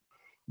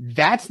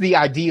 That's the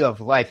idea of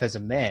life as a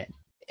man.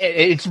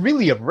 It's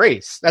really a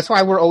race. That's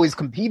why we're always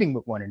competing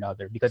with one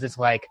another, because it's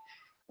like,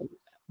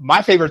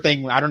 my favorite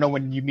thing, I don't know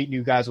when you meet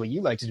new guys what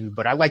you like to do,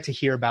 but I like to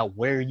hear about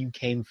where you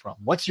came from.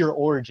 What's your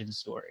origin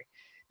story?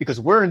 because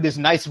we're in this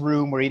nice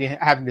room, we're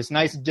having this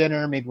nice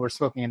dinner, maybe we're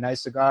smoking a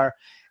nice cigar,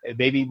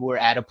 maybe we're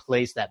at a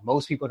place that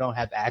most people don't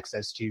have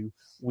access to.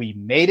 We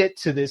made it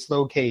to this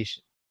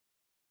location,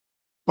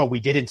 but we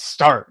didn't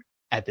start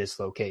at this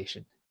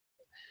location.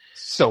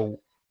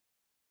 So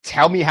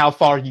tell me how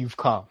far you've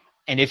come.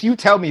 And if you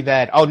tell me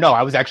that, oh no,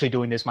 I was actually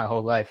doing this my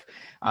whole life.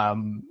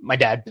 My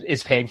dad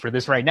is paying for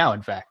this right now,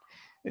 in fact,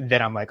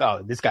 then I'm like,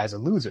 oh, this guy's a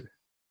loser.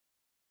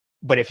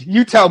 But if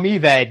you tell me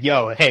that,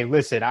 yo, hey,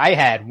 listen, I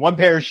had one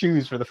pair of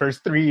shoes for the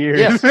first 3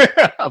 years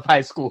of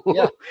high school,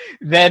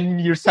 then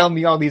you're telling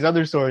me all these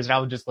other stories, and I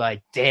was just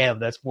like, damn,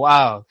 that's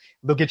wild.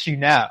 Look at you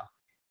now.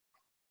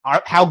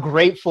 How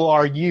grateful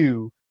are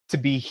you to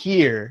be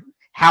here?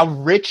 How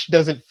rich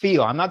does it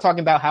feel? I'm not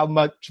talking about how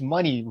much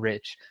money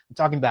rich. I'm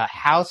talking about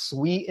how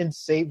sweet and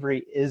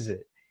savory is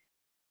it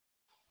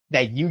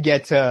that you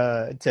get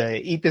to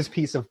eat this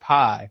piece of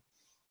pie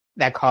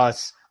that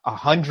costs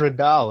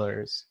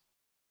 $100.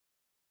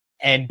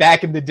 And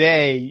back in the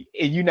day,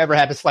 you never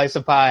had a slice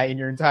of pie in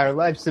your entire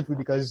life simply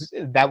because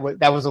that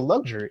was a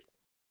luxury.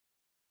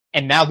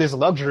 And now this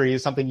luxury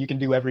is something you can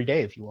do every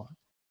day if you want,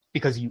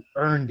 because you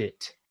earned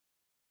it.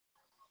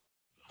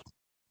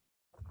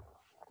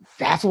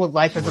 That's what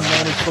life as a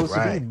man is supposed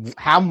to be.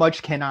 How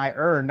much can I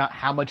earn, not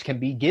how much can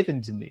be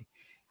given to me?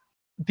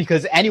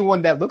 Because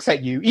anyone that looks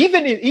at you,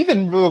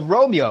 even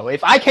Romeo,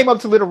 if I came up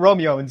to little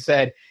Romeo and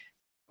said,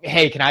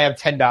 hey, can I have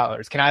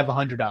 $10? Can I have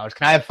 $100?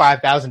 Can I have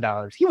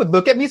 $5,000? He would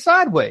look at me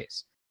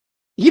sideways.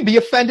 He'd be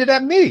offended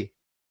at me.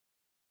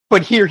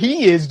 But here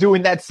he is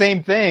doing that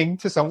same thing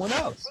to someone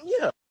else.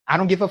 Yeah. I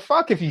don't give a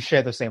fuck if you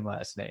share the same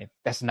last name.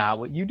 That's not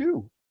what you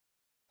do.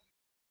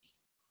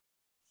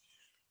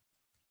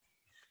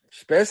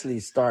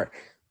 Especially start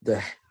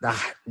the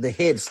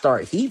head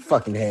start he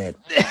fucking had.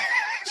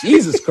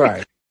 Jesus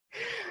Christ.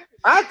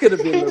 I could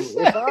have been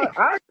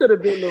I could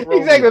have been the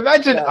exactly.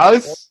 Imagine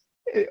us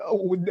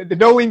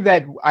knowing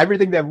that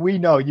everything that we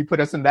know, you put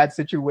us in that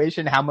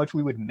situation, how much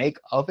we would make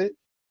of it.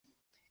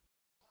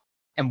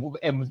 And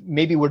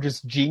maybe we're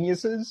just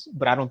geniuses,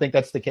 but I don't think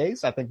that's the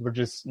case. I think we're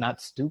just not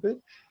stupid.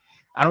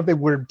 I don't think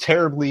we're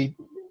terribly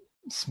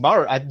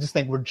smart. I just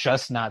think we're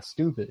just not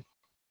stupid.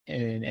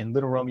 And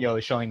little Romeo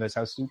is showing us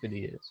how stupid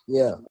he is.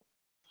 Yeah.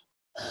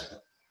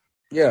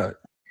 Yeah.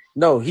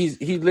 No, he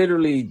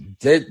literally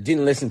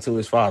didn't listen to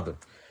his father,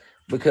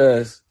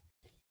 because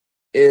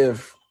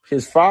if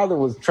his father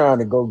was trying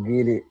to go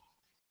get it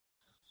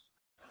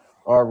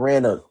or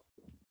ran a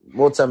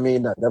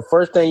multi-million, the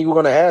first thing you were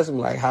going to ask him,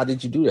 like, how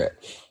did you do that?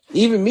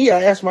 Even me,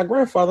 I asked my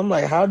grandfather, I'm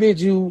like, how did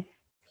you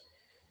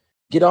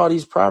get all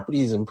these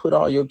properties and put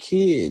all your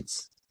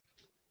kids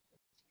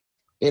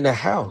in a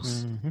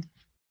house? Mm-hmm.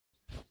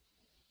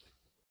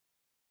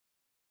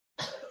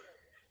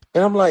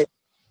 And I'm like,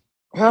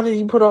 how did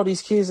he put all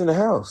these kids in the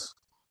house?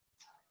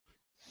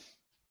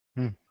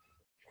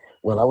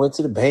 Well, I went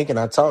to the bank and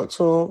I talked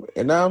to him,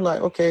 and now I'm like,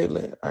 okay,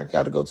 I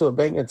got to go to a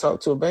bank and talk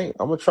to a bank.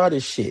 I'm going to try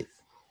this shit.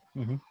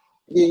 Mm-hmm.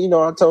 Yeah,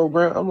 I told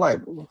I'm like,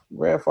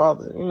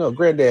 grandfather,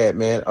 granddad,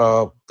 man,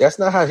 that's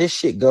not how his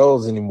shit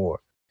goes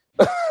anymore.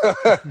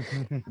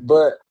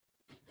 But,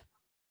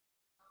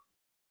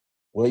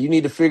 well, you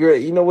need to figure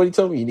it. You know what he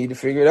told me? You need to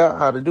figure it out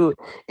how to do it.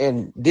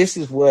 And this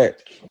is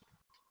what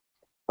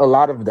a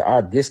lot of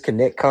our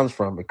disconnect comes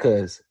from,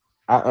 because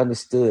I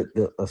understood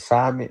the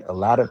assignment. A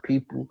lot of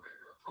people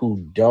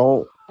who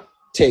don't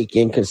take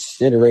in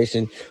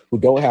consideration, who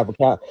don't have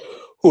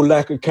who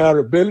lack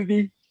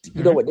accountability,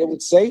 you know what they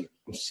would say?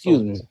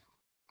 Excuse me.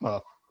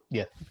 Well,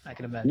 yeah, I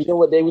can imagine. You know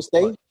what they would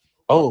say?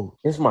 Oh,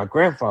 it's my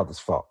grandfather's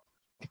fault.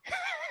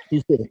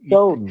 He should have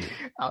told me.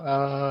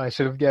 I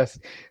should have guessed.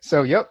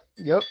 So, yep.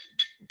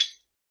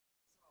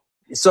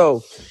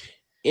 So,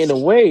 in a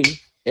way,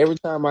 every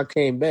time I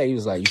came back, he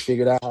was like, you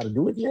figured out how to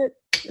do it yet?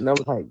 And I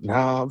was like,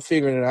 nah, I'm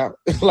figuring it out.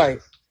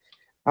 Like,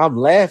 I'm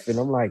laughing.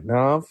 I'm like,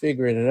 nah, I'm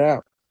figuring it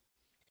out.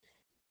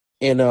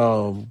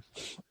 And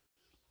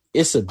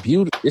it's a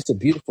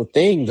beautiful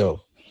thing,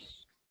 though.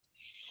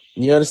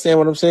 You understand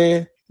what I'm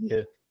saying?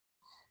 Yeah.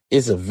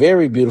 It's a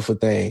very beautiful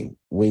thing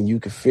when you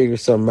can figure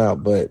something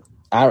out. But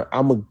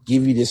I'm gonna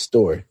give you this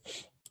story.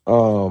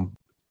 It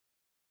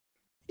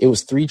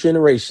was 3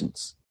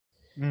 generations.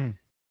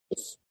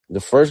 The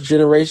first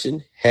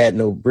generation had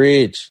no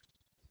bridge,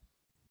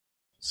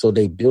 so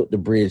they built the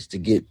bridge to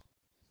get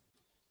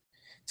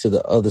to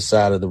the other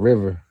side of the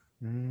river,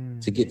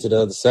 to get to the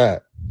other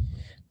side.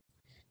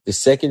 The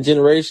second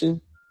generation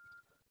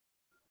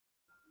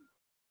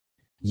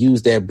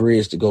used that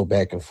bridge to go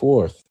back and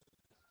forth.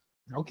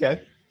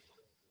 Okay.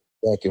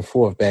 Back and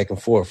forth, back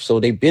and forth. So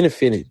they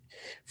benefited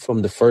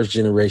from the first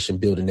generation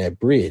building that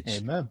bridge.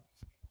 Amen.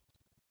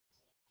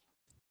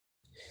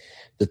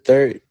 The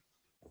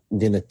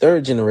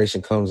third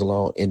generation comes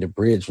along and the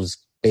bridge was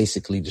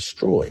basically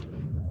destroyed.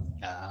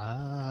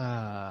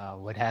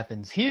 What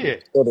happens here?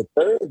 So the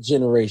third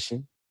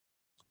generation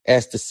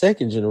asked the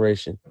second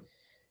generation,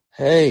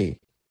 hey,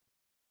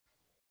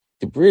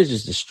 the bridge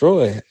is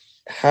destroyed.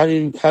 How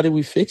did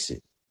we fix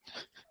it?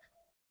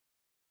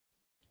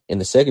 And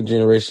the second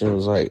generation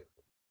was like,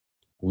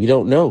 we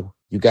don't know.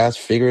 You guys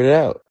figure it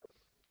out.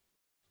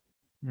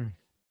 Hmm.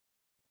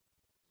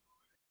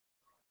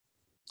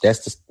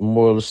 That's the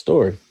moral of the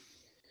story.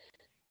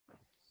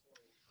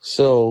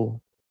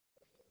 So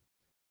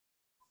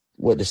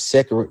what the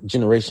second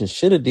generation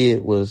should have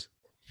did was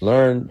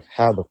learn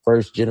how the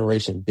first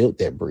generation built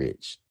that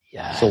bridge.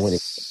 Yes. So when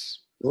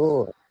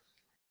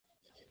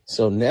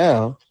so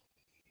now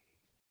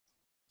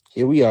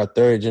here we are,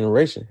 third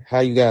generation. How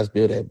you guys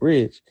build that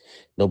bridge?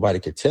 Nobody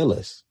could tell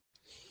us.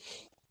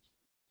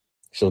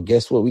 So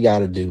guess what we got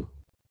to do?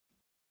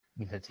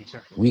 You the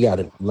teacher. We got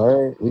to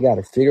learn. We got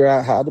to figure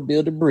out how to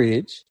build a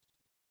bridge,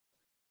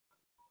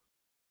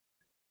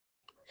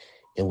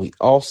 and we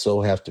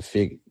also have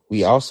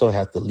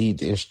to leave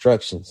the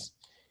instructions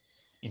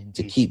Indeed.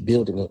 to keep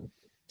building it,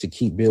 to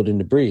keep building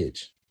the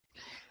bridge.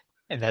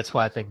 And that's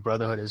why I think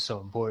brotherhood is so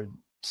important.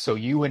 So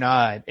you and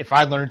I, if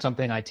I learn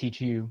something, I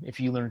teach you. If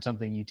you learn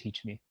something, you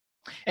teach me.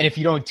 And if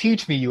you don't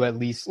teach me, you at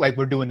least, like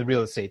we're doing the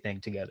real estate thing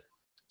together.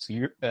 So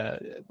you're,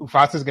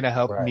 Mufasa's going to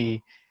help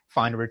me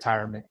find a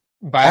retirement.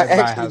 I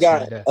actually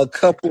got a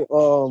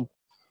couple,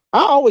 I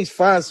always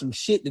find some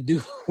shit to do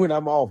when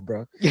I'm off,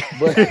 bro.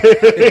 But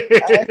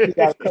I actually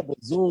got a couple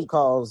Zoom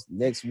calls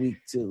next week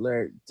to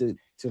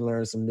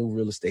learn some new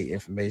real estate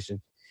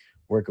information,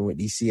 working with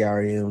these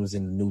CRMs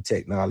and the new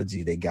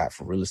technology they got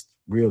for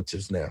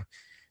realtors now.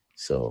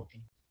 So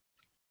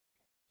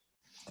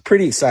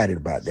pretty excited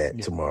about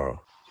that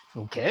tomorrow.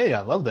 Okay,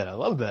 I love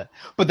that.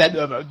 But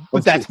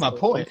that's my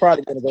point. I'm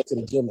probably gonna go to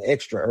the gym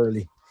extra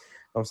early.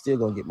 I'm still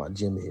gonna get my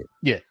gym in.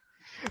 Yeah.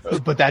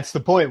 But that's the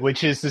point,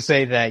 which is to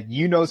say that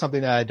you know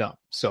something that I don't.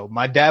 So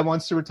my dad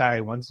wants to retire.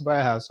 He wants to buy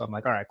a house. So I'm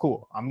like, all right,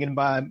 cool. I'm going to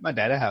buy my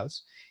dad a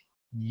house.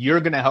 You're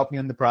going to help me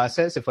in the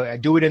process. If I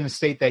do it in a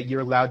state that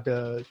you're allowed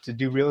to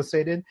do real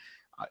estate in,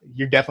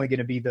 you're definitely going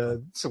to be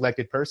the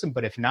selected person.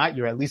 But if not,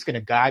 you're at least going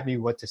to guide me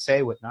what to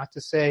say, what not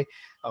to say,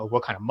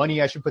 what kind of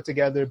money I should put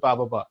together, blah,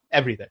 blah, blah,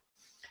 everything.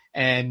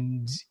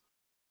 And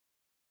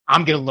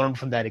I'm going to learn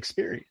from that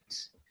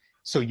experience.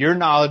 So your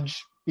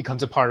knowledge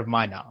becomes a part of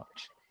my knowledge.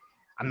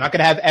 I'm not going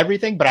to have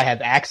everything, but I have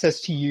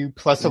access to you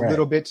plus a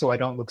little bit so I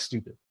don't look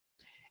stupid.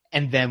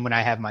 And then when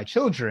I have my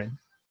children,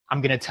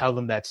 I'm going to tell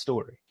them that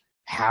story,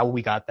 how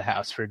we got the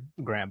house for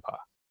grandpa.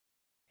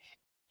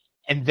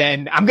 And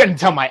then I'm going to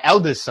tell my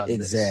eldest son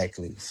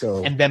exactly. this.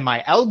 So, and then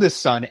my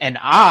eldest son and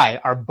I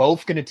are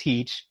both going to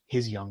teach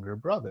his younger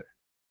brother.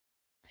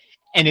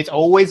 And it's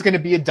always going to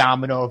be a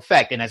domino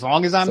effect. And as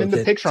long as I'm in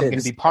the picture, I'm going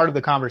to be part of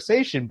the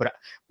conversation.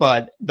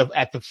 But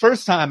at the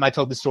first time I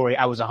told the story,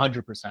 I was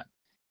 100%.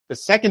 The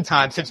second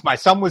time, since my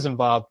son was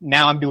involved,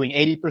 now I'm doing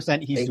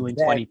 80%. He's doing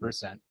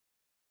 20%.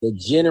 The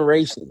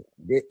generation,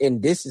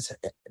 and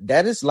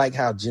that is like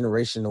how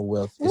generational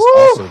wealth is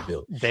also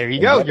built. There you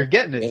go. You're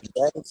getting it.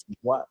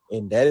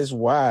 And that is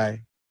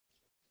why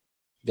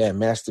that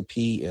Master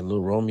P and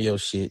Lil Romeo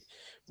shit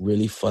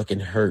really fucking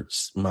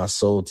hurts my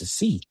soul to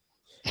see.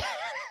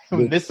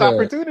 This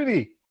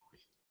opportunity.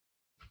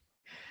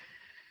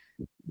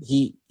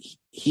 He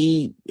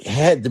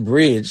had the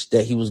bridge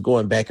that he was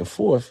going back and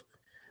forth,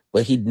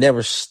 but he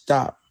never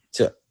stopped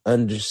to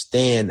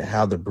understand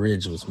how the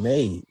bridge was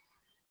made.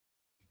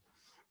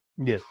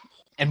 Yeah.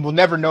 And we'll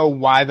never know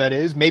why that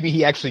is. Maybe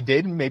he actually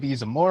did. Maybe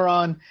he's a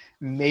moron.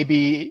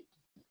 Maybe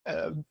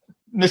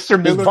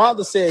Mr. Miller. His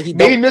father said he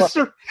maybe don't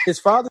Mr. His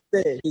father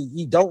said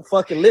he don't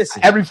fucking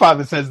listen. Every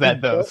father says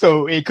that, though.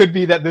 So it could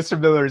be that Mr.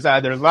 Miller is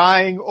either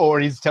lying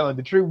or he's telling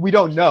the truth. We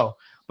don't know.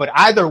 But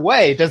either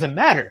way, it doesn't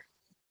matter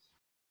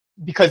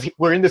because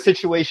we're in the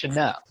situation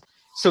now.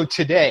 So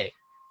today,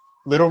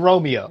 Little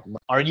Romeo,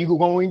 are you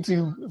going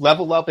to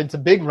level up into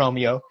Big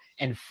Romeo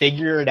and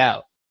figure it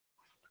out?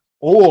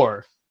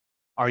 Or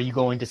are you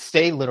going to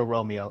stay Little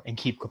Romeo and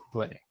keep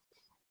complaining?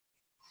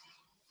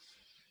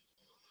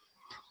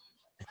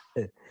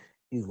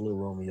 He's Little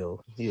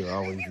Romeo. He'll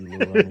always be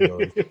Little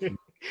Romeo.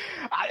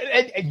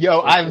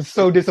 I'm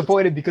so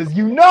disappointed because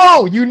you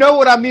know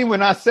what I mean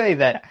when I say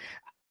that.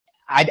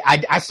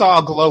 I saw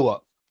a glow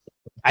up.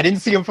 I didn't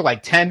see him for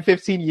like 10,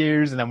 15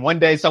 years. And then one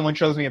day someone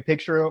shows me a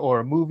picture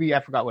or a movie.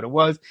 I forgot what it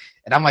was.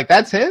 And I'm like,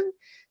 that's him?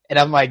 And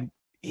I'm like,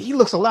 he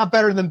looks a lot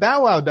better than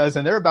Bow Wow does.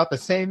 And they're about the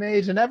same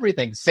age and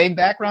everything. Same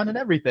background and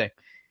everything.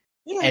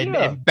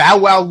 And Bow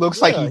Wow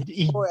looks like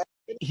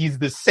he's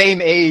the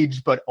same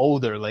age, but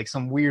older, like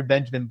some weird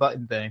Benjamin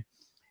Button thing.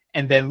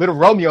 And then Little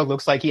Romeo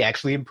looks like he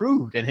actually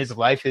improved and his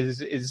life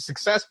is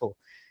successful.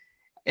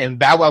 And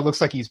Bow Wow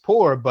looks like he's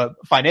poor, but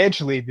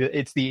financially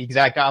it's the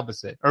exact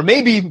opposite. Or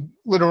maybe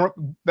Little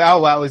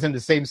Bow Wow is in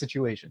the same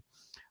situation.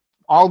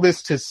 All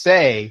this to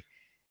say,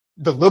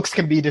 the looks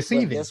can be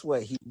deceiving. But guess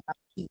what? He's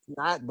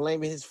not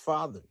blaming his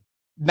father.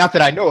 Not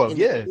that I know of,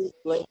 yeah.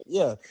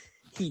 Yeah.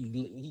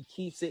 He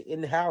keeps it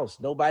in the house.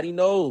 Nobody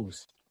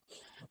knows.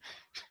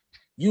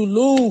 You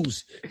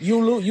lose.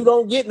 You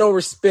don't get no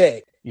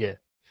respect. Yeah.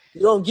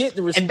 You don't get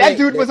the respect. And that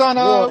dude was on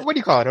what do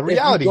you call it? A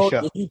reality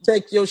show. If you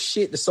take your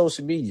shit to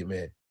social media,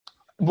 man.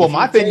 Well,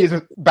 my thing is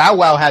Bow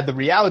Wow had the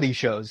reality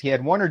shows. He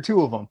had one or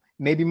two of them,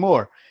 maybe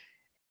more.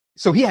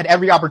 So he had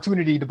every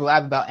opportunity to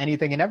blab about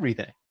anything and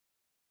everything.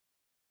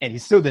 And he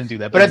still didn't do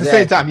that. But at the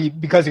same Exactly. time,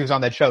 because he was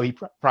on that show, he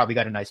probably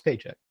got a nice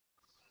paycheck.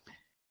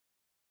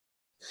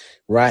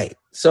 Right.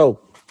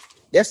 So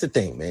that's the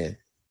thing, man.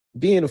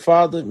 Being a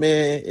father,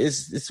 man,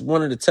 it's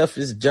one of the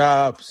toughest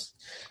jobs.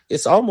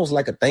 It's almost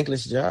like a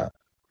thankless job.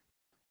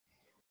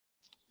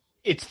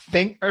 It's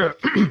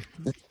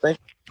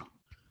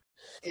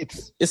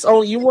It's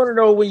only, you want to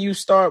know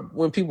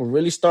when people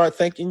really start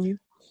thanking you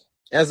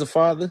as a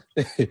father,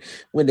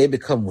 when they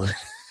become one.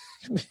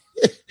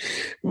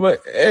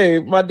 But hey,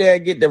 my dad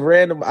get the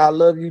random "I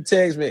love you"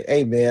 text, man.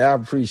 Hey man, I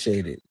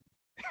appreciate it,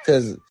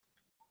 because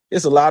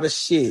it's a lot of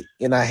shit,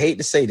 and I hate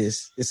to say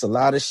this, it's a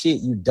lot of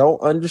shit you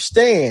don't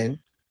understand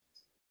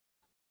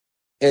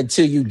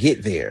until you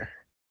get there.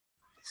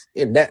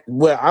 And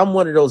I'm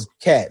one of those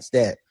cats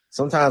that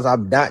sometimes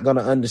I'm not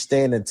gonna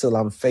understand until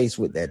I'm faced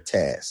with that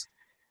task.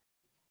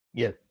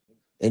 Yeah.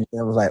 And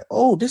I was like,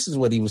 oh, this is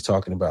what he was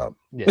talking about.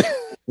 Yeah.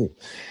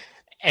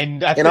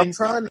 And I'm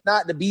trying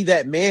not to be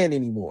that man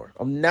anymore.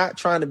 I'm not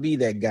trying to be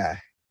that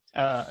guy.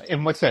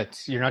 In what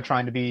sense? You're not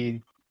trying to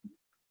be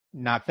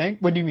not think?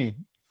 What do you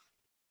mean?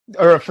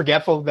 Or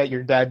forgetful that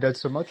your dad does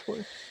so much for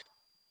you?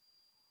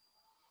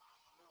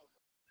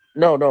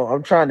 No,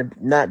 I'm trying to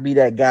not be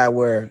that guy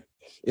where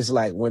it's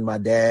like when my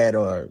dad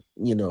or,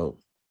 the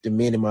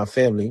men in my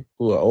family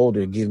who are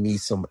older give me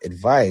some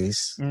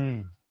advice.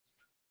 Mm.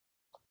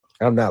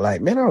 I'm not like,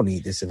 man, I don't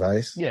need this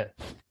advice. Yeah.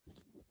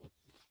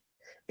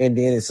 And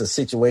then it's a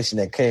situation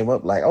that came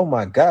up like, oh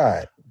my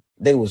God,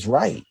 they was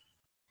right.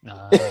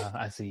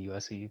 I see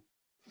you.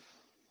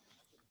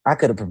 I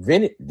could have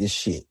prevented this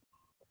shit.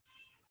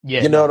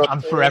 Yeah, you know what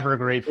I'm forever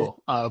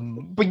grateful.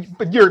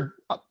 But you're,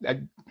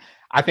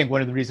 I think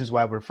one of the reasons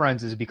why we're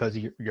friends is because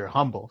you're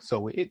humble.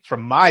 So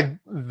from my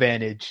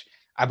vantage,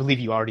 I believe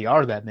you already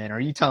are that man. Are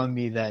you telling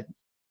me that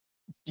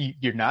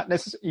you're not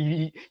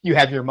necessarily, you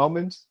have your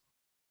moments?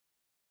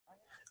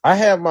 I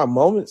have my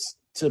moments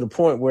to the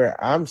point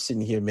where I'm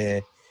sitting here,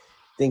 man,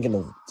 thinking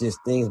of just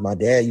things my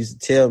dad used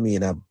to tell me,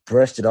 and I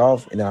brushed it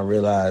off, and I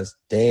realized,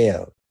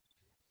 damn,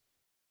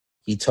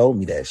 he told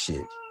me that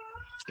shit.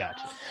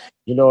 Gotcha.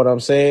 You know what I'm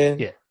saying?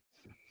 Yeah.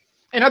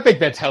 And I think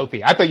that's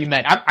healthy. I thought you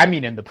meant, I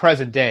mean, in the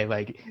present day,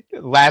 like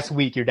last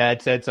week, your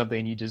dad said something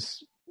and you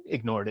just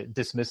ignored it,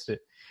 dismissed it.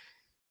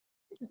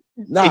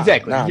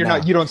 Exactly.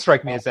 You don't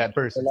strike me as that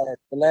person.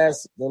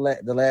 The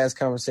last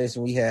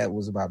conversation we had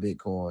was about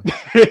Bitcoin.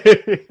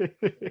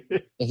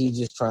 And he's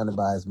just trying to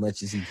buy as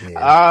much as he can.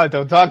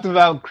 Don't talk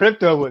about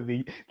crypto with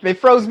me. They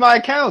froze my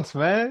accounts,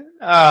 man.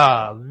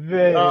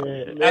 Man.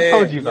 I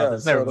told you about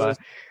this. Never mind.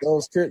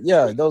 Those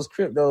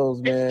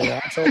cryptos, man.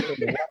 I told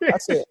him, I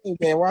said, hey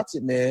man, watch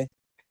it, man.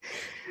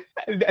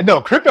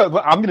 No, crypto.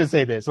 I'm going to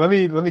say this. Let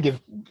me give,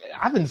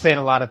 I've been saying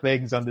a lot of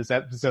things on this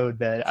episode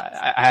that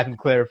I haven't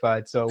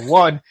clarified. So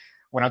one,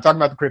 when I'm talking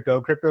about the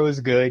crypto is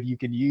good. You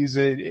can use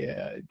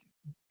it.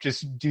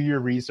 Just do your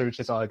research.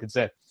 That's all I can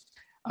say.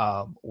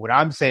 What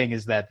I'm saying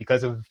is that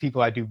because of the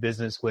people I do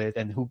business with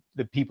and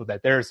the people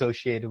that they're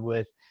associated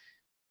with,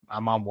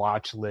 I'm on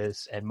watch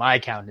lists and my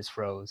account is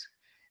froze.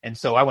 And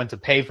so I went to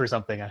pay for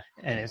something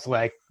and it's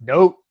like,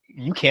 nope,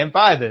 you can't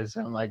buy this.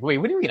 I'm like, wait,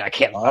 what do you mean I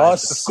can't buy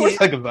this? Of course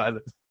I can buy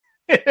this.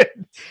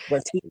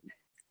 But see,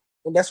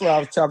 and that's what I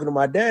was talking to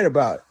my dad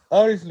about.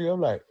 Honestly,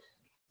 I'm like,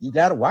 you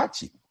got to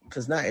watch it.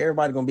 Because not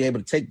everybody going to be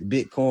able to take the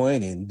Bitcoin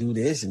and do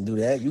this and do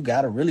that. You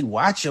got to really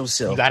watch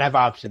yourself. You got to have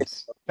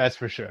options. That's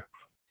for sure.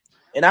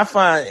 And I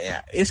find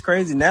it's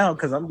crazy now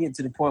because I'm getting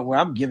to the point where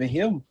I'm giving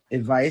him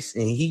advice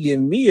and he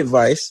giving me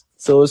advice.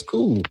 So it's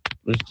cool.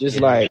 It's just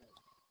like,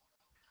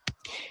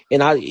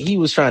 and he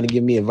was trying to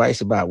give me advice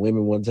about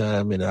women one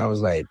time. And I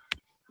was like,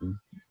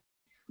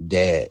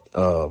 Dad,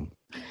 the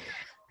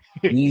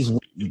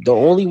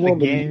only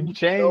woman you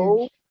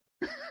know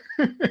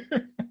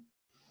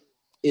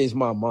is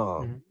my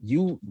mom.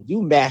 Mm-hmm.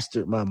 You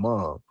mastered my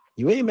mom.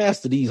 You ain't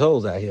mastered these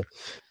hoes out here.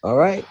 All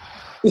right.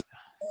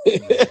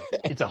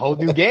 It's a whole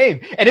new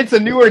game, and it's a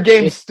newer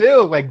game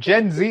still. Like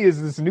Gen Z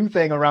is this new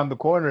thing around the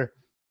corner,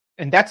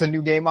 and that's a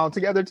new game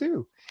altogether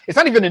too. It's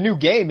not even a new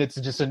game; it's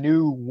just a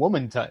new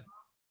woman type.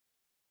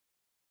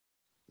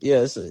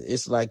 Yeah,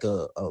 it's like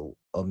a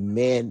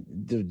man.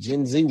 The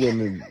Gen Z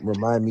women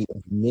remind me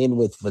of men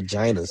with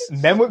vaginas.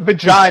 Men with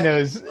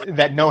vaginas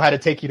that know how to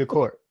take you to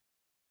court.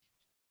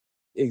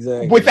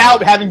 Exactly.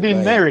 Without having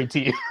been married to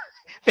you.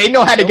 They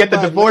know how to get the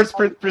divorce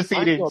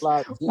proceedings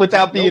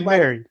without being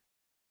married.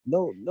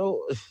 No,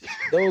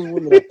 those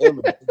women are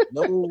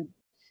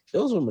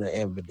those women are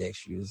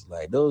ambidextrous.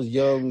 Like those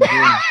young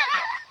men,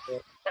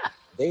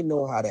 they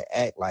know how to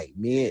act like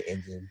men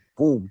and then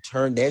boom,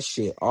 turn that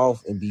shit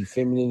off and be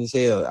feminine as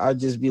hell. I'd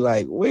just be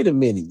like, wait a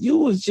minute, you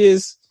was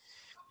just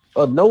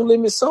a no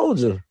limit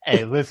soldier.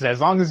 Hey, listen, as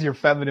long as you're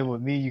feminine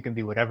with me, you can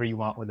be whatever you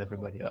want with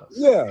everybody else.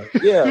 Yeah.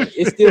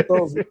 It still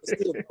throws me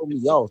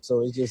off.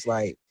 So it's just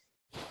like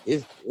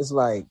it's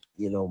like,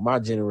 my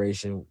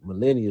generation,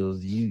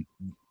 millennials,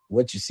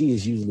 what you see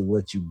is usually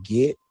what you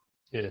get.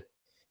 Yeah.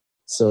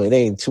 So it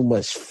ain't too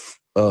much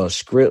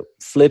script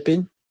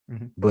flipping,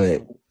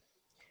 but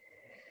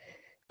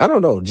I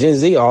don't know. Gen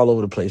Z all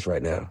over the place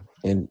right now,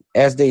 and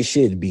as they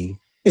should be.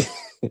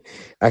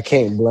 I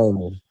can't blame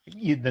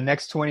him. The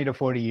next 20 to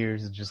 40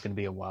 years is just going to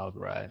be a wild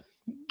ride.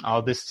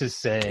 All this to It's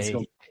say,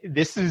 gonna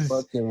this is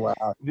fucking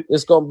wild.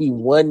 It's gonna be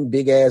one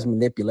big ass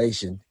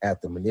manipulation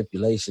after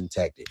manipulation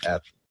tactic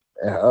after.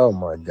 Oh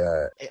my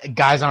god.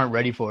 guys aren't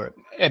ready for it.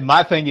 And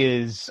my thing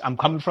is, I'm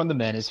coming from the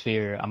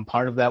manosphere. I'm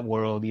part of that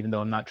world, even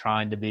though I'm not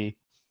trying to be.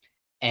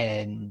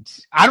 And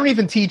I don't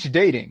even teach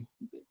dating,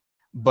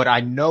 but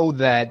I know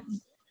that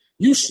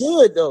You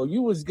should though.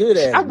 You was good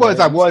at it. I was.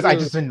 man. You I should.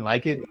 just didn't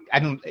like it. I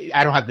don't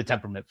have the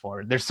temperament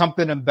for it. There's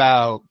something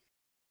about,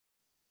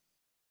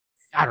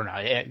 I don't know.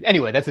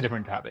 Anyway, that's a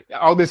different topic.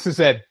 All this is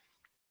said,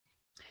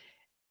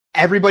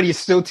 everybody is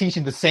still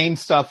teaching the same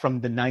stuff from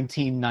the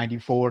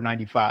 1994,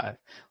 95.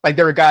 Like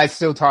there are guys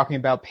still talking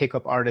about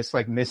pickup artists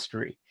like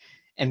Mystery,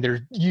 and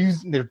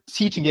they're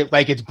teaching it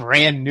like it's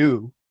brand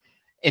new.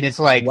 And it's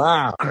like,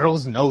 Wow.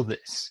 girls know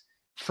this.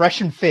 Fresh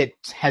and Fit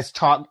has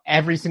taught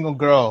every single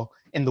girl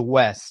in the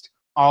West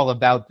all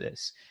about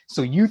this.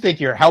 So you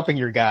think you're helping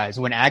your guys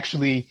when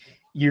actually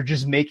you're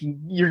just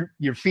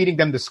you're feeding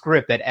them the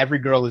script that every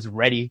girl is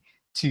ready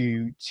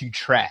to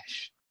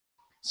trash.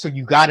 So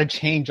you got to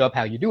change up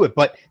how you do it.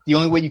 But the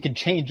only way you can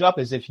change up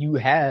is if you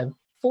have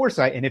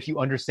foresight and if you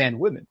understand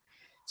women.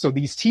 So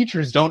these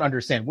teachers don't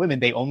understand women.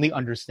 They only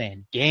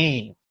understand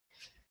game.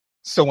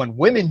 So when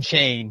women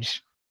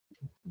change,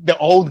 the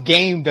old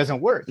game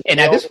doesn't work. And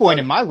at this point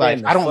in my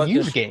life, I don't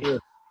use game.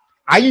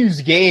 I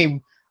use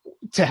game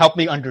to help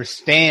me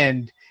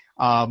understand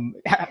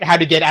how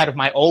to get out of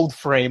my old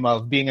frame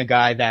of being a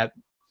guy that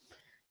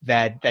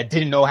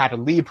didn't know how to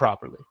lead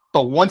properly.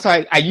 But once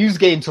I use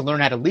game to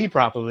learn how to lead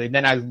properly,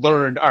 then I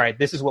learned, all right,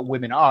 this is what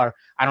women are.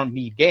 I don't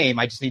need game.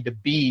 I just need to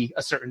be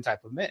a certain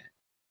type of man.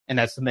 And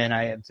that's the man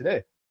I am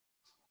today.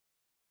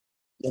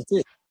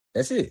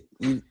 That's it.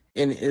 And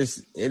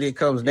it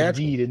comes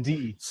natural.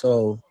 Indeed.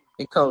 So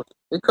it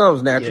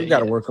comes natural. Yeah, you got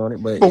to yeah. work on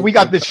it. But we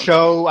got this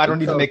show. I don't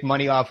need to make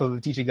money off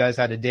of teaching guys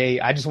how to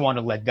date. I just want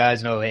to let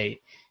guys know, hey,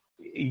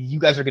 you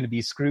guys are going to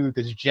be screwed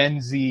because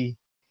Gen Z,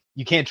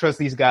 you can't trust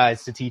these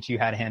guys to teach you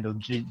how to handle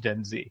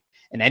Gen Z.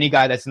 And any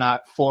guy that's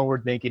not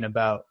forward thinking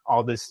about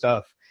all this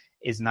stuff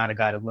is not a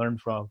guy to learn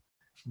from.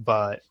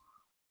 But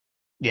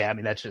yeah, I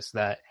mean, that's just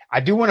that.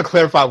 I do want to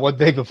clarify one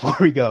thing before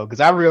we go,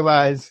 because I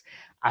realize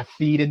I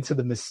feed into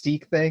the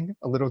mystique thing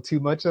a little too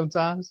much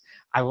sometimes.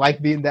 I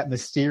like being that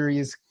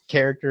mysterious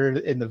character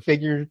in the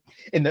figure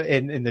in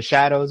the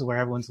shadows where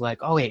everyone's like,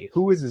 oh, hey,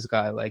 who is this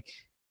guy? Like,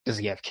 does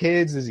he have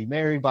kids? Is he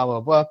married? Blah,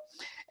 blah, blah.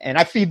 And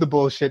I feed the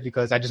bullshit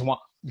because I just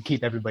want to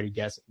keep everybody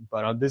guessing.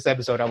 But on this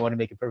episode, I want to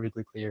make it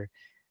perfectly clear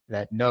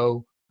that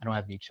no, I don't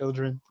have any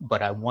children,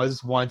 but I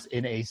was once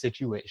in a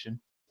situation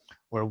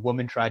where a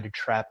woman tried to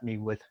trap me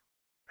with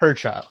her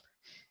child.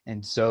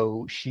 And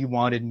so she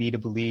wanted me to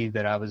believe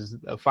that I was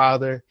a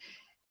father.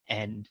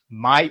 And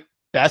my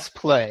best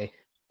play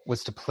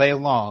was to play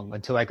along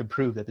until I could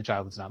prove that the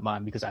child was not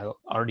mine, because I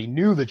already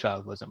knew the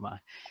child wasn't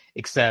mine,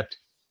 except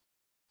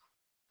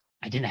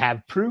I didn't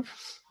have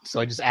proof.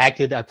 So I just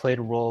acted. I played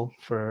a role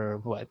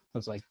for what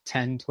was like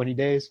 10, 20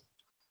 days.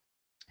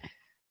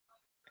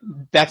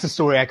 That's a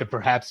story I could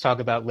perhaps talk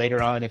about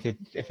later on if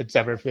it's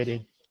ever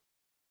fitting.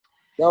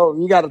 No,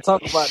 you got to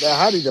talk about that.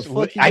 How did the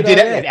fuck I did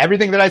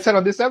everything that I said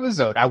on this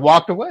episode. I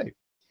walked away.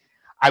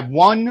 I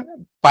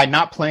won by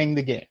not playing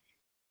the game.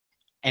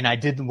 And I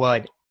did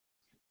what,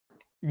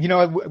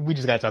 we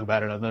just got to talk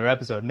about it on another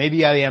episode.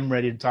 Maybe I am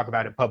ready to talk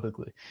about it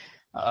publicly.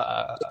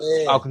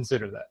 I'll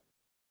consider that.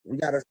 We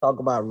got to talk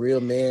about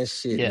real man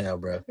shit now,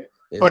 bro.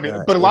 But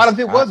a lot of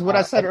it was what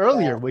I said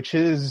earlier, which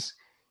is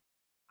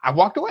I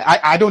walked away.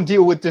 I don't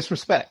deal with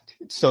disrespect.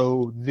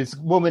 So this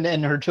woman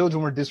and her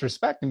children were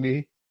disrespecting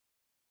me,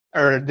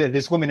 or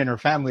this woman and her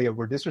family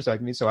were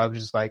disrespecting me. So I was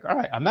just like, all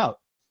right, I'm out.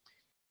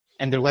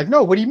 And they're like,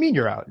 no, what do you mean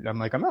you're out? And I'm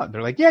like, I'm out.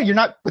 They're like, yeah, you're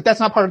not, but that's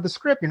not part of the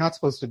script. You're not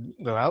supposed to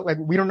go out. Like,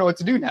 we don't know what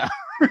to do now.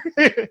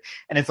 And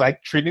it's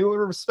like, treat me with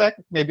respect.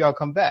 Maybe I'll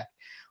come back.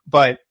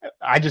 But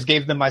I just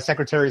gave them my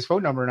secretary's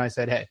phone number and I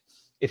said, hey,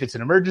 if it's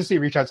an emergency,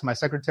 reach out to my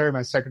secretary.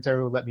 My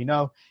secretary will let me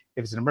know.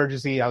 If it's an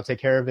emergency, I'll take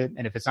care of it.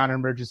 And if it's not an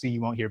emergency,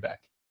 you won't hear back.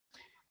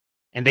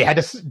 And they had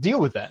to deal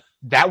with that.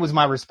 That was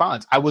my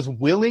response. I was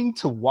willing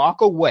to walk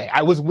away.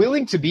 I was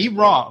willing to be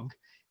wrong,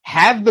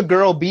 have the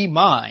girl be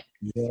mine,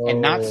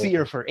 and not see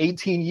her for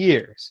 18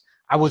 years.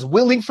 I was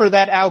willing for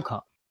that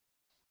outcome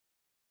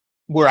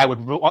where I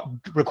would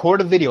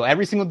record a video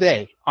every single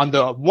day on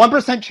the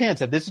 1% chance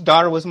that this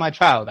daughter was my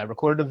child. I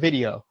recorded a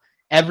video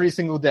every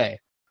single day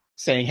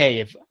saying, hey,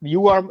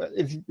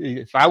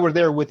 if I were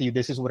there with you,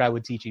 this is what I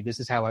would teach you. This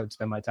is how I would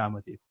spend my time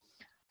with you.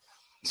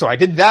 So I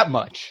did that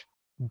much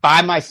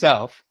by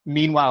myself.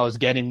 Meanwhile, I was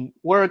getting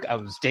work. I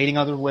was dating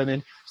other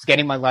women, was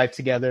getting my life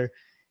together,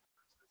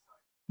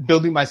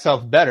 building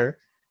myself better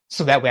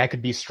so that way I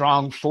could be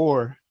strong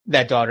for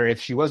that daughter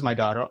if she was my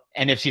daughter.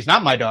 And if she's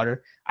not my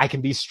daughter, I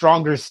can be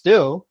stronger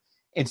still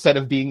instead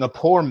of being a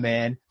poor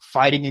man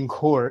fighting in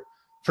court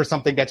for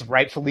something that's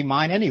rightfully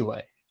mine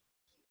anyway.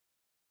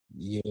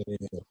 Yeah.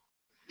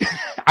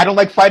 I don't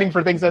like fighting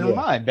for things that are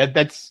mine.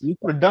 That's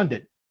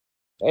redundant.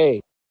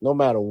 Hey, no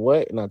matter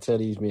what, and I tell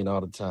these men all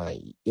the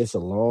time, it's a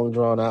long,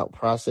 drawn out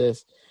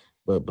process,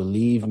 but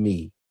believe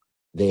me,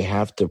 they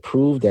have to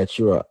prove that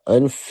you're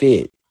an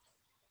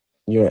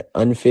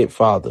unfit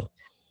father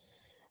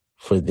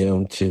for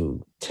them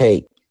to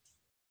take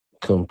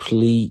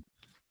complete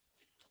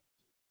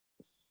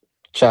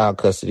child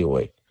custody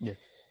away. Yeah.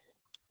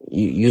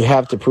 You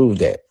have to prove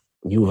that.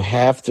 You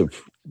have to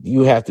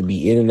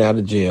be in and out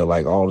of jail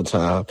like all the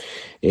time,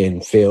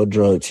 and failed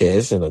drug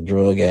tests and a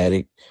drug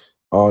addict,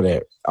 all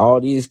that.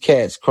 All these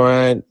cats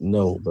crying,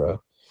 no,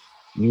 bro.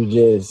 You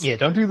just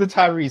don't do the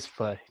Tyrese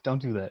play.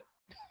 Don't do that.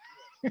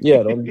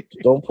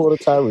 don't pull the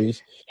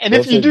Tyrese. And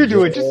if you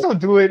do it, just don't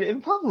do it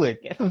in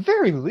public. At the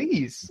very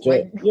least,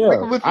 like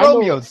with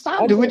Romeo,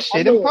 stop doing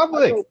shit in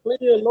public. I know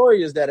plenty of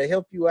lawyers that'll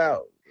help you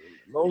out,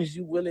 as long as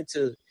you're willing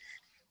to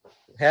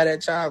have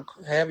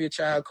your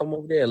child come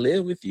over there and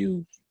live with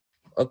you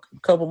a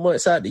couple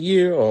months out the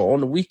year or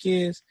on the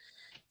weekends.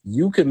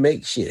 You can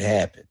make shit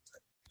happen.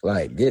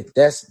 Like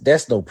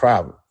that's no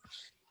problem.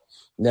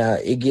 Now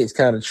it gets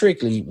kind of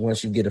tricky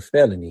once you get a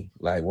felony.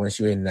 Like once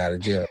you're in and out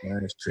of jail,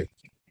 man, it's tricky.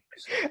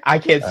 I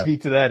can't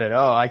speak to that at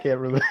all. I can't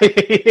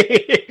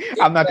relate.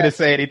 I'm not going to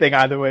say anything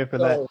either way for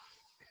that.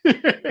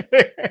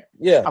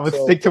 Yeah, I'm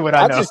gonna stick to what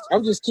I know.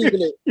 I'm just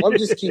keeping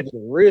it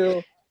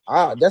real.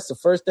 That's the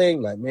first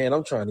thing. Like, man,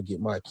 I'm trying to get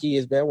my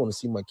kids back. I want to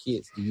see my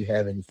kids. Do you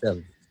have any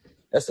felonies?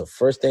 That's the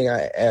first thing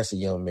I ask a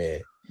young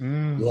man.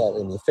 You have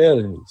any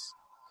felonies?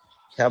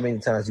 How many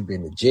times you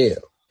been to jail?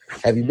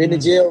 Have you been to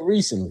jail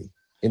recently?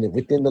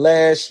 Within the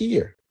last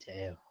year?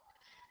 Damn.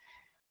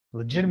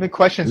 Legitimate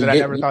questions that I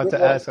never thought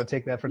to ask. I'll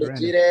take that for granted.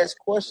 Legit ask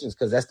questions,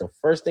 because that's the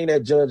first thing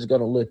that judge is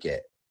going to look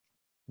at.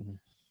 Mm-hmm.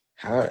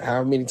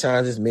 How many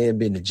times this man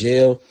been to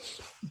jail?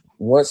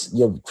 Once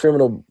your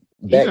criminal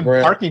background,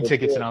 even parking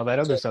tickets and all that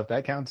other stuff,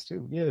 that counts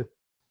too.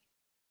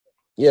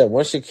 Yeah.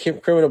 Once your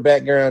criminal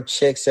background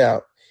checks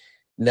out,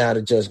 now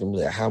the judge gonna be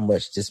like, how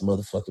much this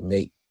motherfucker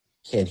make?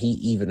 Can he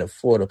even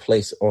afford a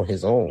place on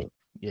his own?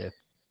 Yeah.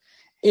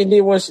 And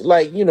then once,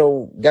 like, you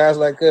know, guys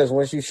like us,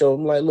 once you show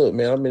them, like, look,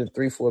 man, I'm in a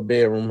 3-4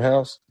 bedroom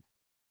house.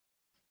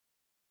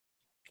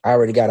 I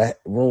already got a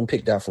room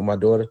picked out for my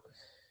daughter.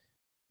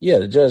 Yeah,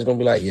 the judge gonna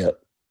be like, yep.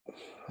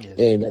 Yeah.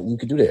 And you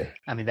could do that.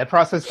 I mean, that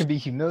process can be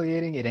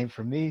humiliating. It ain't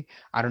for me.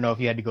 I don't know if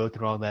you had to go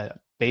through all that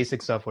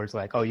basic stuff where it's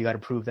like, oh, you got to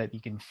prove that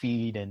you can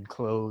feed and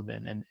clothe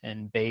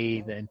and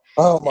bathe and.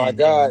 Oh my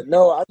God,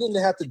 no! I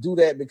didn't have to do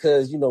that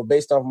because, you know,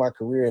 based off my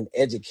career in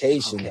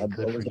education,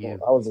 okay,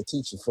 I was a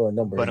teacher for a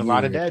number of years. But a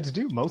lot of dads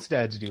do. Most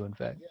dads do, in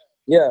fact.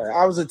 Yeah,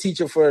 I was a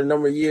teacher for a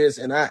number of years,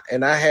 and I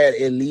had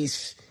at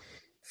least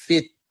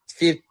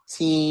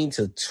 15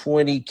 to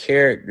 20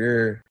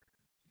 character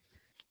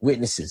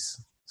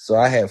witnesses. So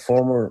I had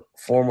former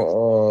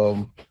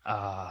football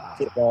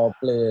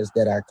players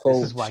that I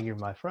coached. This is why you're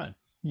my friend.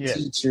 Yeah.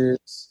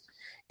 Teachers.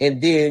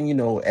 And then, you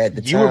know, at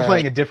the time. You were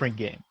playing a different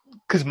game.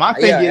 Because my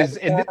thing is...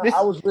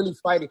 I was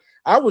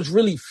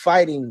really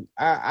fighting.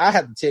 I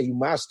have to tell you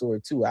my story,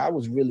 too. I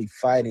was really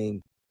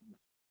fighting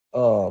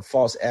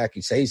false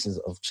accusations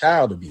of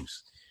child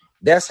abuse.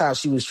 That's how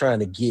she was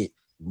trying to get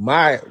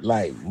my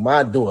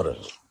daughter.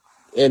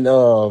 And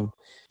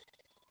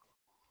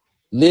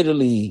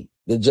literally...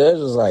 the judge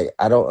was like,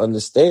 I don't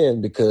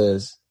understand,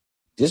 because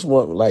this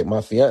one, like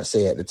my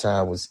fiance at the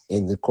time, was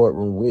in the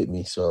courtroom with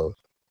me. So,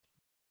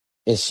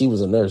 and she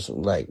was a nurse.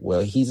 I'm like,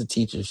 well, he's a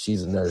teacher,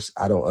 she's a nurse.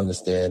 I don't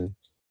understand.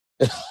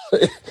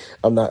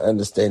 I'm not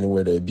understanding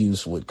where the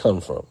abuse would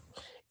come from.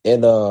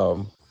 And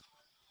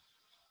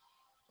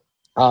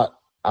I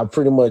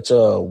pretty much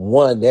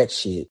won that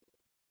shit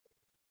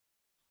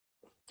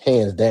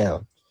hands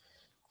down,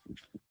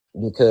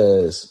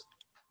 because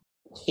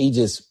he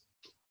just,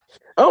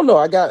 I don't know.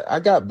 I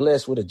got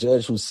blessed with a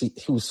judge who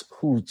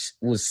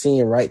was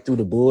seeing right through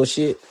the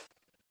bullshit.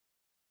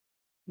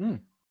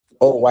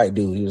 Old white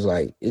dude. He was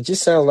like, it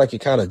just sounds like you're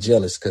kind of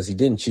jealous because he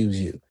didn't choose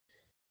you.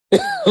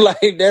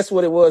 Like, that's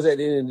what it was at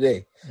the end of the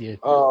day. Yeah.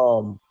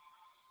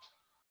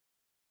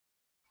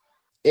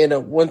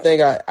 And one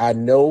thing I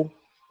know,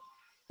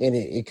 and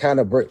it kind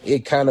of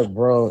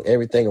brought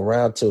everything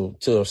around to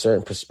a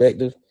certain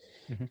perspective.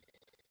 Mm-hmm.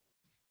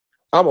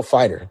 I'm a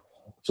fighter.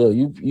 So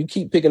you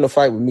keep picking a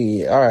fight with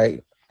me, all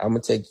right? I'm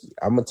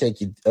gonna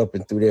take you up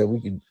and through there.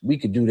 We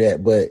could do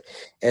that, but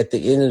at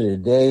the end of the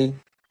day,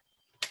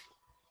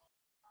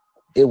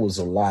 it was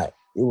a lot.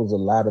 It was a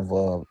lot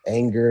of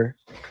anger.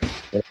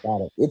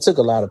 It took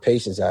a lot of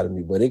patience out of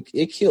me, but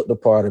it killed the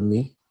part of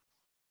me.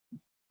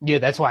 Yeah,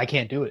 that's why I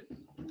can't do it.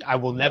 I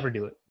will never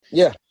do it.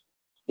 Yeah,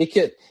 it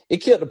killed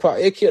the part.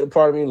 It killed the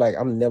part of me. Like,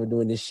 I'm never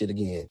doing this shit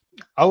again.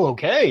 Oh,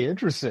 okay,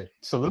 interesting.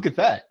 So look at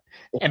that.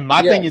 And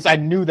my thing is, I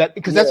knew that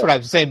because that's what I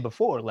was saying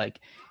before. Like,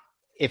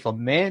 if a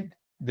man,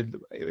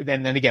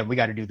 then again, we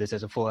got to do this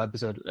as a full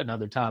episode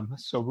another time.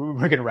 So we're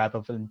going to wrap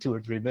up in 2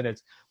 or 3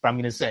 minutes. But I'm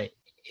going to say,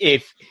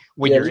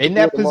 when you're in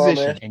that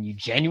position and you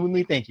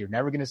genuinely think you're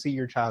never going to see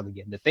your child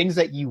again, the things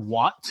that you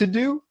want to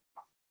do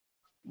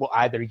will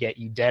either get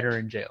you dead or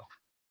in jail,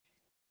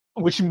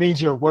 which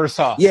means you're worse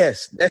off.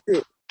 Yes, that's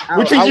it.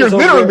 Which means you're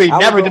literally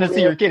never going to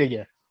see your kid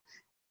again.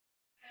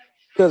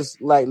 because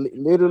like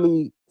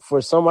literally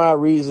for some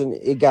odd reason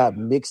it got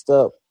mixed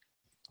up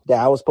that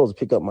I was supposed to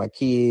pick up my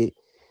kid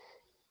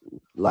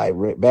like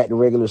back to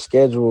regular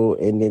schedule,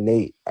 and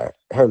then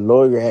her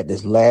lawyer at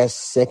this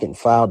last second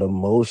filed a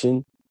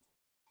motion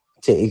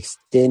to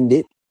extend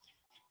it.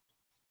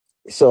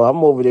 So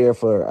I'm over there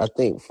I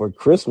think for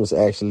Christmas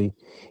actually,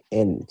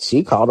 and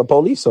she called the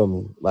police on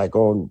me like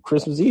on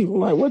Christmas Eve. I'm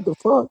like, what the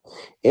fuck?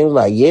 And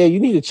like, yeah, you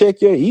need to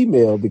check your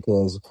email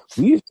because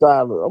we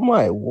filed. I'm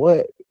like,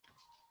 what?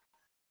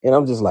 And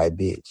I'm just like,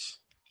 bitch,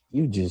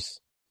 you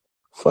just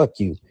fuck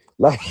you,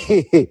 like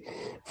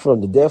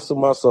from the depths of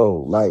my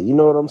soul, like you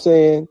know what I'm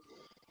saying?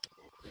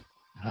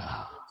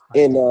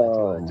 And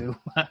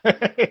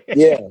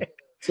yeah,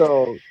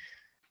 so.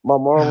 My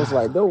mom was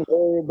like, "Don't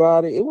worry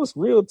about it." It was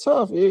real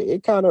tough.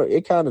 It kind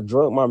of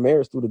drug my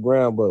marriage through the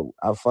ground. But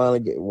I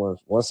finally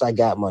once I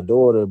got my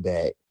daughter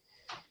back,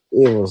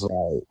 it was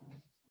like,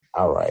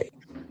 all right,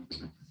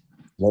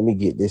 let me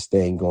get this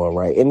thing going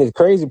right. And the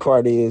crazy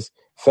part is,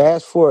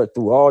 fast forward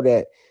through all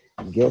that.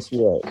 Guess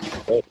what?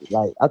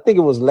 Like I think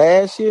it was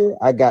last year,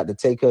 I got to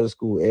take her to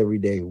school every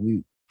day.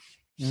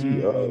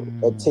 She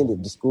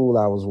attended the school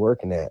I was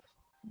working at,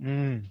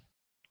 and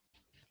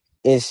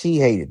she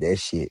hated that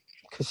shit.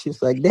 Because she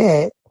was like,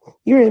 Dad,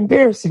 you're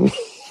embarrassing me.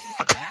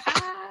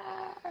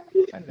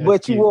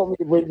 But you want me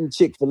to bring you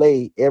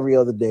Chick-fil-A every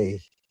other day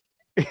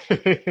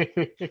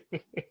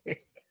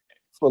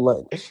for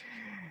lunch.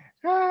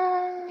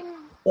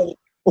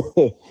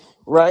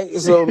 Right?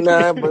 So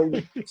now I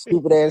bring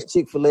stupid ass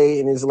Chick-fil-A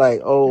and it's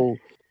like, oh,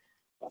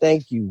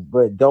 thank you,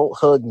 but don't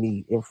hug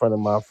me in front of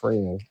my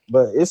friends.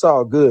 But it's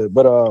all good.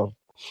 But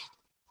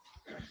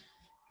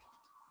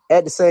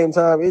at the same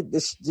time,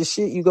 the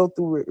shit you go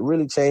through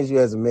really changes you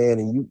as a man,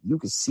 and you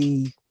can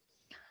see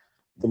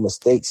the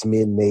mistakes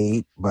men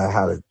made by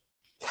how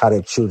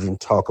their children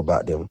talk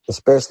about them,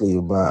 especially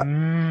about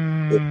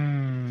like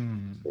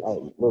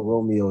with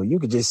Romeo. You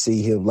could just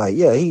see him like,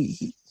 yeah,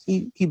 he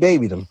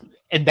babied him,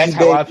 and that's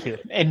how I feel,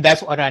 and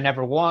that's what I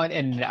never want.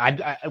 And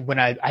when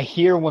I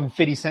hear when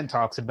 50 Cent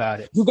talks about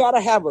it, you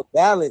gotta have a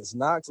balance,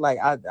 Knox. Like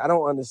I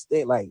don't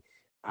understand, like.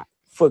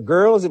 For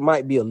girls, it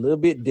might be a little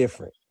bit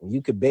different.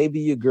 You could baby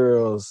your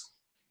girls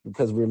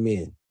because we're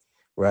men,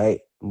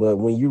 right? But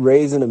when you're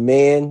raising a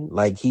man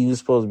like he was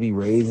supposed to be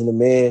raising a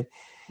man,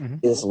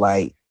 it's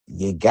like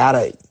you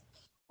gotta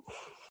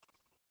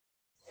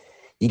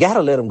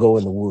let him go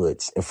in the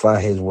woods and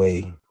find his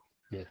way.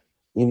 Yeah.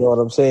 You know what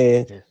I'm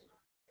saying? Yeah.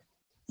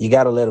 You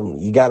gotta let him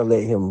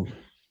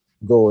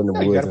go in the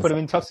woods. You gotta put him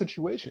in tough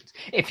situations.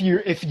 If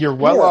you're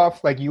well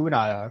off like you and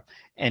I are,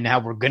 and now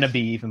we're gonna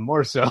be even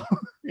more so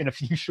in a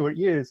few short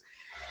years,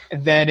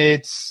 then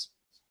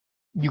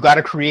you got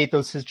to create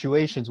those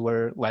situations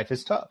where life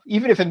is tough,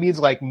 even if it means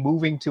like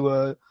moving to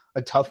a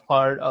tough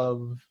part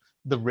of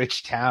the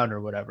rich town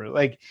or whatever,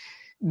 like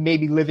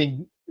maybe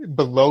living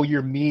below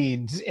your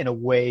means in a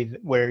way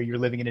where you're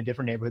living in a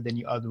different neighborhood than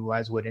you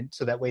otherwise wouldn't,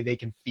 so that way they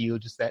can feel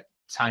just that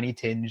tiny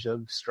tinge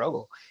of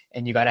struggle.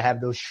 And you got to have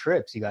those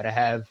trips. You got to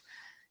have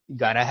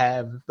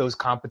those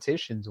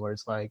competitions where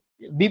it's like,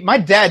 my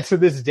dad to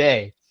this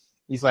day,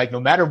 he's like, no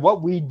matter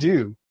what we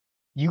do,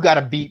 you got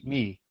to beat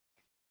me.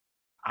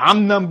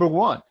 I'm number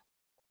one.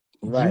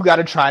 Right. You got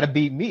to try to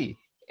beat me.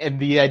 And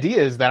the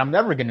idea is that I'm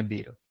never going to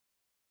beat him.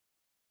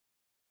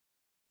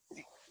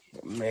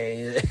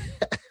 Man.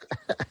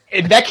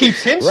 And that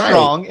keeps him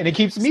strong, and it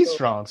keeps me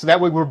strong. So that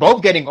way we're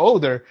both getting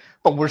older,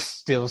 but we're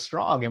still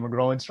strong and we're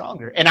growing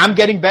stronger. And I'm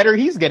getting better.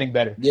 He's getting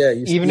better. Yeah.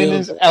 Even in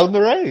his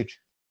elder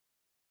age.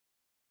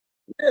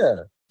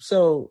 Yeah.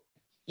 So,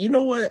 you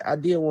know what? I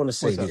did want to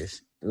say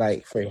this.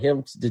 Like, for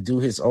him to do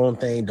his own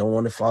thing, don't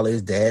want to follow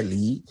his dad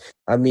lead.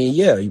 I mean,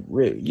 yeah,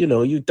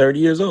 you're 30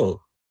 years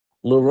old.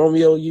 Little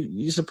Romeo,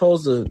 you're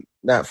supposed to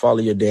not follow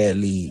your dad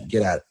lead,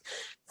 get out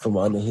from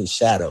under his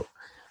shadow.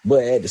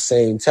 But at the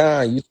same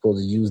time, you're supposed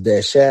to use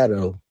that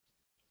shadow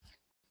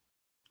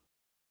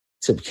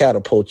to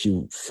catapult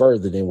you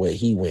further than where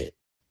he went,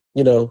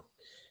 And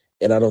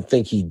I don't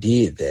think he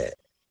did that.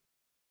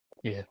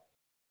 Yeah.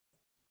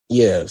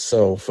 Yeah,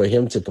 so for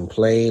him to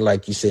complain,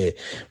 like you said,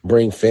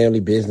 bring family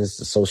business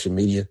to social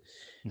media,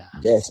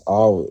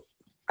 that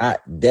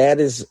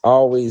has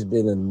always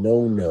been a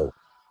no-no.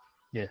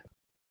 Yeah.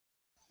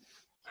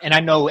 And I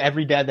know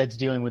every dad that's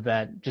dealing with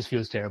that just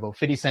feels terrible.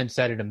 50 Cent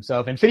said it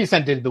himself, and 50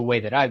 Cent did it the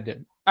way that I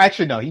did.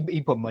 Actually, no, he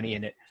put money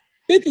in it.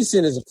 50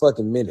 Cent is a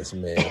fucking menace,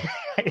 man.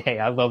 Hey,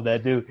 I love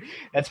that dude.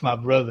 That's my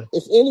brother.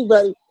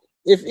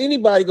 If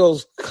anybody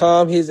goes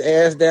calm his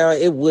ass down,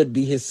 it would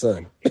be his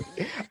son.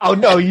 Oh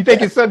no, you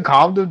think his son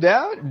calmed him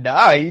down?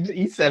 Nah,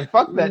 he said,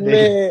 "Fuck that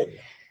nigga."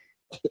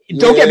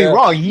 Don't get me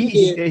wrong.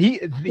 He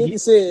 50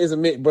 Cent is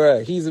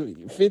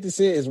bruh. 50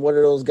 Cent is one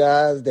of those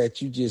guys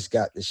that you just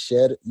got to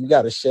shut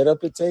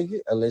up and take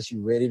it unless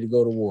you're ready to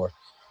go to war.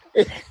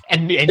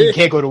 and you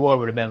can't go to war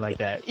with a man like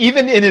that.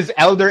 Even in his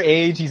elder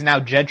age, he's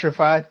now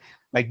gentrified.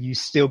 Like, you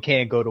still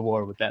can't go to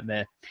war with that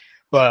man.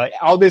 But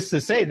all this to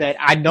say that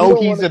I You know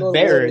don't he's wanna go to war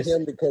with embarrassed.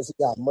 him because he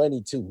got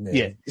money too, man.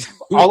 Yeah.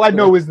 All I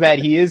know is that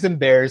he is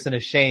embarrassed and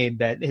ashamed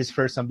that his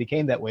first son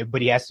became that way,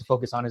 but he has to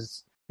focus on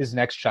his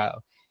next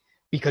child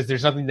because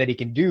there's nothing that he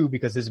can do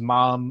because his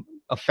mom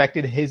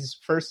affected his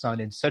first son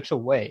in such a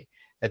way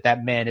that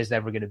that man is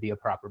never going to be a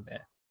proper man.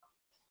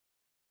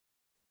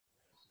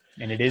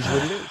 And it is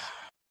what it is.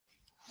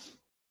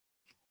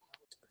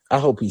 I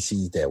hope he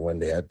sees that one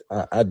day.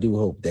 I do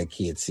hope that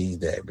kid sees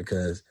that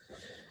because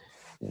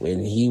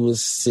when he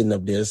was sitting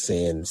up there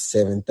saying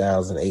 $7,000,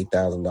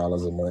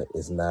 $8,000 a month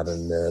is not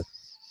enough.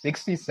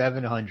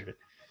 $6,700.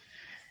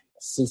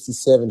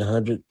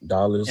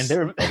 $6,700 And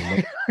they're a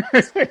month.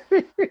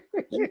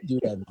 Let me do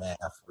that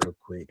math real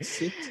quick.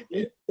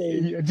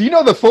 Do you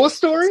know the full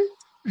story?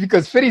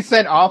 Because 50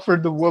 Cent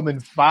offered the woman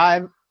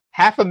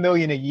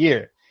 $500,000 a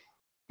year.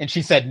 And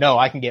she said, no,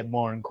 I can get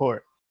more in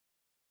court.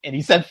 And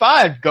he said,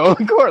 fine, go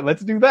in court.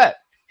 Let's do that.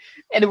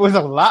 And it was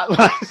a lot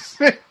less.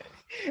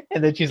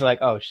 And then she's like,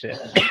 oh, shit.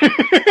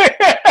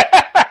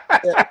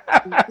 Yeah,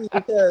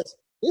 because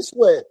this is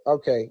what,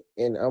 okay,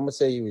 and I'm going to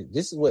tell you,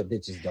 this is what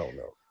bitches don't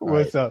know.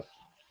 What's up?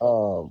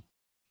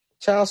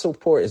 Child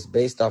support is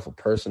based off of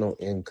personal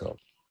income.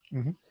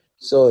 Mm-hmm.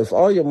 So if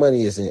all your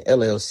money is in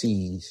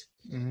LLCs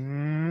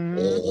Mm-hmm.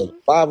 and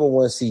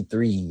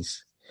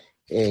 501c3s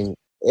and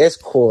S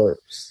corps,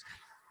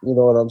 you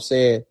know what I'm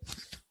saying?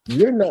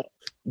 You're not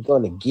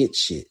gonna get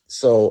shit.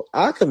 So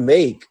I can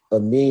make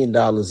 $1 million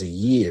a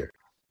year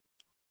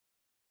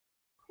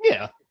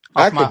Yeah.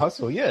 Off my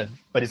hustle, yeah.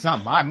 But it's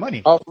not my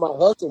money. off my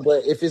hustle.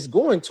 But if it's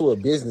going to a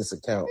business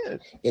account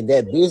and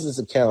that business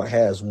account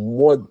has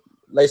more,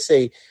 let's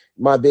say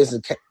my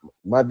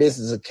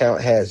business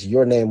account has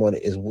your name on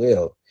it as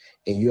well,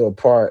 and you're a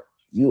part,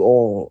 you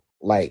own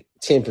like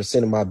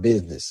 10% of my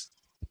business.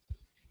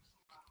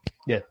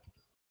 Yeah.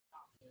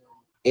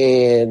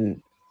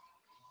 And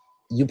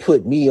you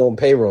put me on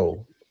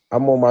payroll.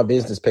 I'm on my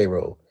business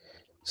payroll.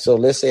 So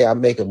let's say I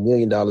make $1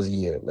 million a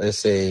year. Let's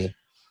say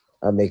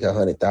I make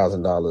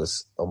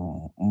 $100,000 a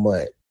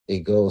month. It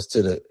goes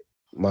to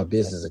my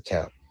business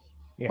account.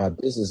 Yeah. My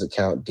business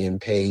account then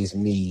pays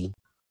me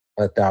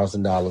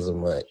 $1,000 a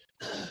month.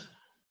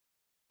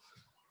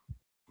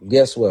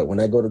 Guess what? When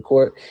I go to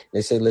court,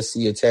 they say, let's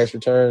see your tax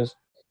returns.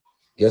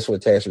 Guess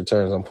what tax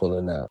returns I'm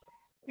pulling out?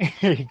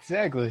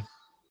 Exactly.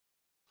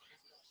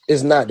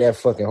 It's not that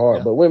fucking hard.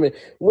 Yeah. But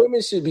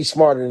women should be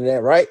smarter than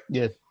that, right?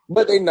 Yeah.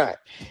 But they're not.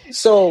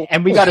 So,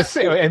 and we got to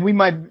say, and we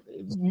might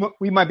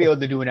be able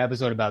to do an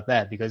episode about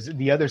that because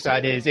the other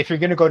side is if you're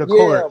going to go to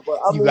court,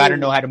 you got to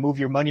know how to move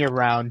your money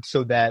around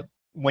so that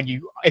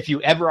if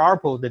you ever are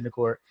pulled into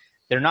court,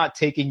 they're not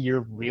taking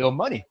your real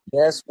money.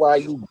 That's why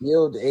you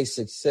build a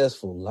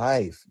successful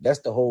life. That's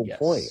the whole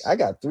point. I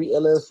got 3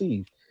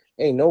 LLCs.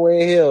 Ain't no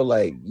way in hell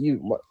like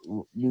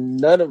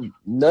none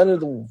of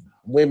the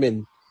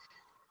women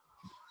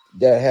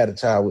that had a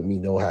child with me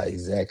know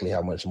exactly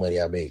how much money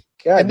I make.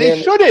 God and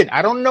they shouldn't.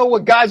 I don't know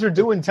what guys are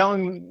doing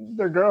telling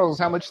their girls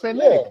how much they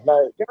make. Like,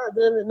 God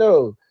damn it,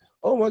 no.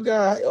 Oh my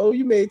God. Oh,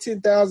 you made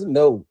 10,000.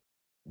 No,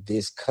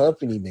 this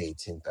company made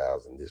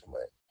 10,000 this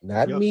month,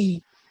 not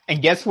me.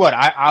 And guess what?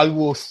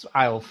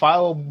 I'll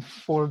file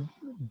for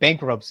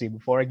bankruptcy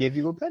before I give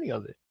you a penny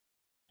of it.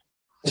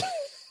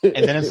 And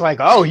then it's like,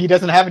 oh, he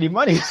doesn't have any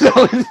money. So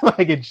it's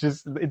like,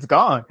 it's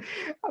gone.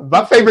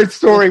 My favorite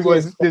story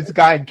was this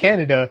guy in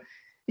Canada.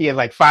 He had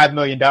like $5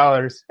 million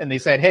and they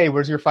said, hey,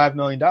 where's your $5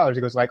 million?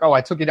 He goes like, oh,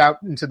 I took it out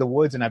into the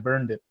woods and I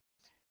burned it.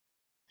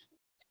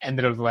 And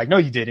then it was like, no,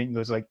 you didn't. He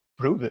goes like,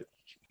 prove it.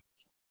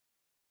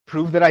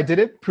 Prove that I did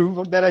it.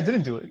 Prove that I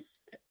didn't do it.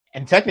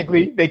 And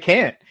technically they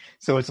can't.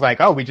 So it's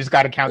like, oh, we just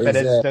got to count that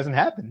it doesn't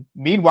happen.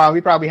 Meanwhile,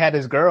 he probably had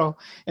his girl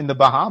in the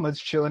Bahamas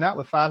chilling out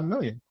with $5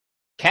 million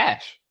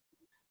cash.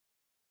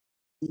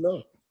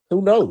 No.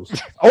 Who knows?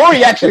 Or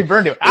he actually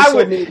burned it.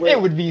 It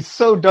would be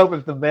so dope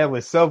if the man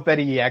was so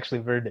petty he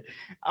actually burned it.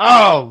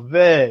 Oh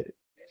man.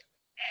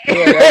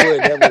 Yeah,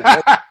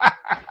 that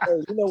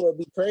would. You know what would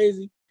be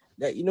crazy?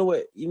 You know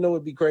what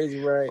would be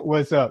crazy, right?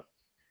 What's up?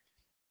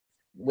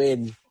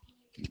 When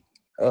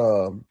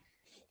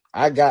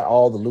I got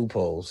all the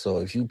loopholes. So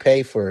if you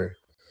pay for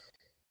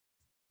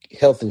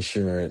health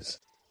insurance,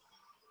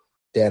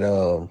 that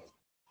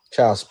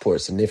child support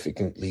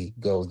significantly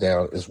goes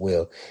down as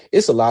well.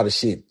 It's a lot of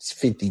shit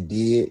 50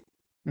 did.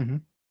 Mm-hmm.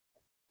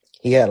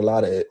 He had a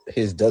lot of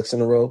his ducks in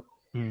a row,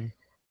 and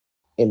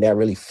that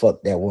really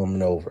fucked that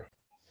woman over.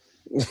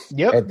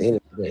 Yep. At the end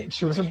of the day.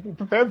 She wasn't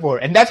prepared for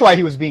it. And that's why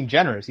he was being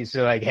generous. He's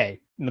like,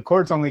 hey, the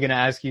court's only going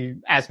to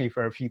ask me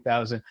for a few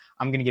thousand.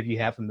 I'm going to give you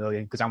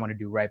 $500,000 because I want to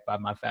do right by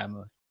my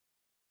family.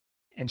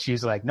 And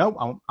she's like, nope,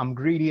 I'm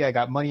greedy. I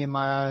got money in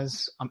my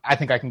eyes. I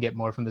think I can get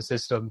more from the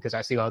system because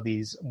I see all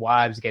these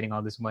wives getting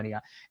all this money,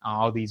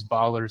 all these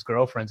ballers'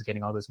 girlfriends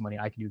getting all this money.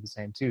 I can do the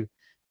same too,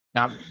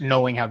 not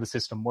knowing how the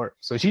system works.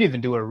 So she didn't even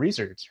do her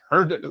research.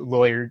 Her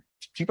lawyer,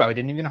 she probably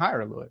didn't even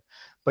hire a lawyer.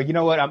 But you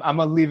know what? I'm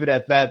going to leave it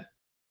at that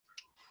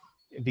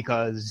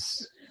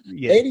because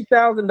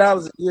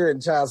 $80,000 a year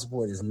in child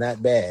support is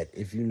not bad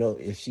if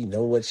she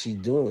know what she's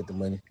doing with the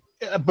money.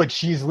 But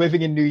she's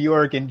living in New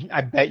York, and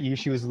I bet you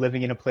she was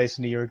living in a place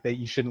in New York that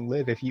you shouldn't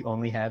live if you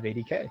only have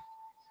 80K.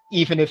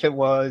 Even if it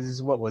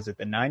was, what was it,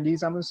 the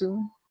 90s, I'm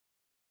assuming?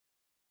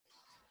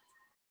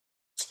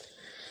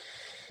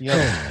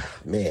 Yeah.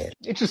 Man.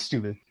 It's just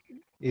stupid.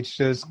 It's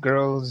just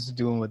girls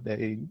doing what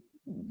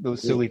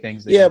those silly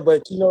things. Yeah,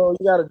 but you know,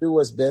 you got to do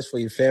what's best for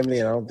your family,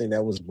 and I don't think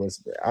that was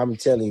what's. I'm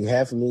telling you,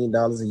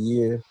 $500,000 a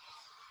year.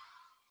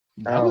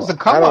 That was a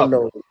come I up. don't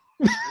know.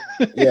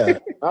 Yeah,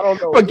 I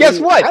don't know. But guess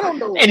what? I don't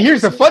know. And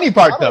here's the funny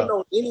part, I though. don't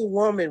know any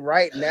woman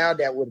right now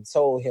that would have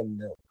told him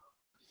no.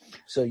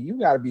 So you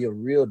got to be a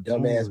real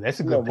dumbass. Ooh, that's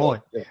a good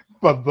point.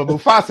 But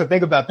Mufasa,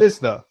 think about this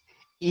though.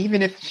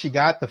 Even if she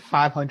got the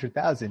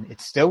 500,000,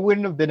 it still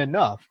wouldn't have been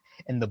enough,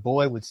 and the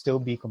boy would still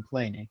be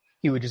complaining.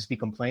 He would just be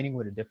complaining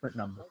with a different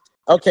number.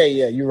 Okay,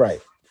 yeah, you're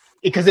right.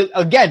 Because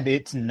again,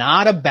 it's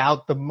not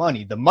about the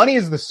money. The money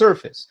is the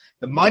surface.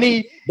 The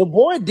money. The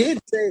boy did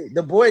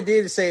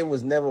say it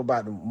was never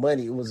about the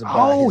money. It was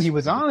about. Oh, he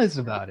was honest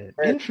about it.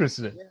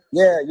 Interesting.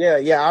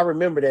 Yeah. I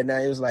remember that now.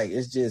 It was like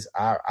it's just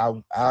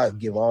I'll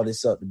give all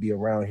this up to be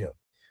around him.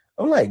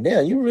 I'm like,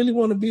 damn, you really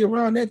want to be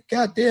around that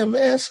goddamn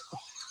ass?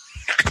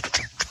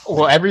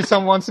 Well, every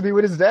son wants to be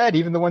with his dad,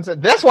 even the ones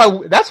that's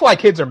why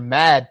kids are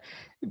mad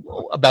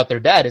about their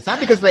dad. It's not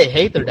because they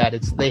hate their dad,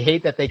 it's they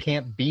hate that they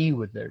can't be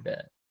with their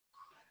dad.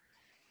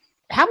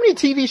 How many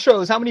TV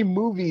shows, how many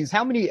movies,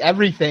 how many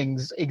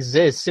everythings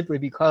exist simply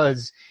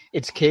because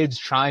it's kids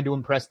trying to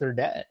impress their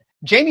dad?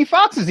 Jamie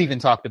Foxx has even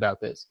talked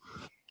about this.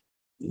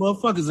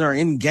 Motherfuckers are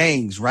in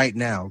gangs right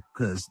now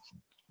because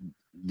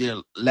their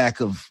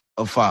lack of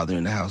a father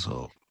in the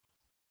household.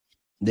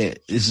 That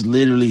is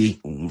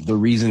literally the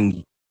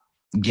reason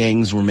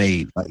gangs were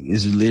made. Like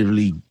it's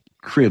literally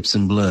Crips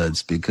and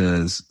Bloods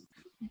because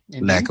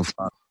lack of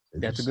father.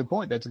 That's a good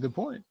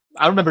point.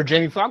 I remember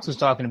Jamie Foxx was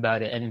talking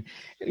about it, and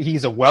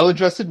he's a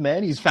well-adjusted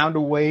man. He's found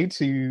a way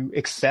to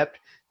accept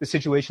the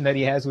situation that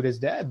he has with his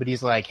dad, but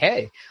he's like,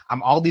 hey,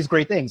 I'm all these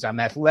great things. I'm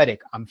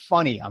athletic. I'm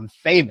funny. I'm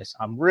famous.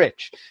 I'm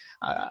rich.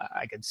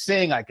 I can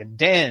sing. I can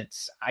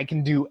dance. I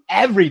can do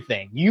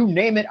everything. You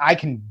name it, I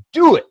can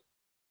do it.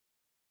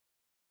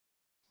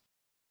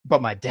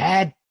 But my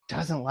dad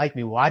doesn't like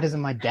me. Why doesn't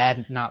my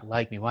dad not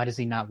like me? Why does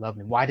he not love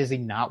me? Why does he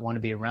not want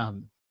to be around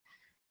me?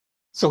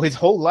 So his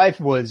whole life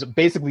was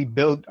basically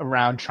built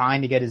around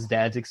trying to get his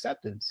dad's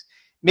acceptance.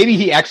 Maybe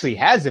he actually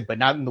has it, but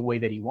not in the way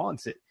that he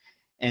wants it.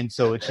 And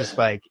so it's just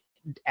like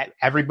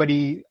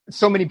everybody,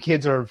 so many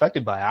kids are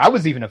affected by it. I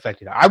was even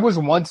affected. I was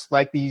once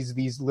like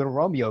these Little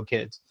Romeo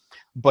kids.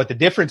 But the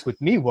difference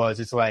with me was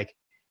it's like,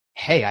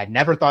 hey, I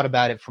never thought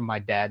about it from my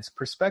dad's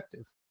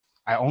perspective.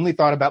 I only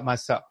thought about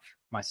myself.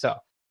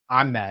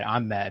 I'm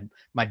mad.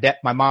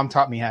 My mom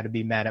taught me how to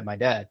be mad at my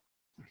dad.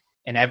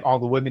 And all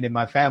the women in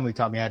my family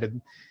taught me how to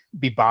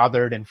be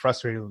bothered and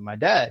frustrated with my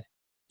dad.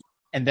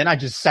 And then I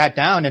just sat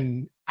down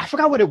and I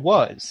forgot what it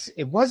was.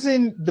 It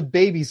wasn't the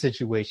baby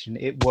situation.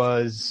 It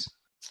was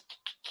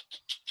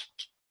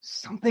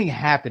something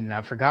happened and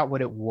I forgot what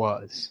it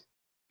was.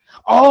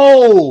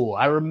 Oh,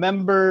 I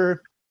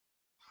remember.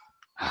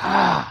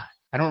 I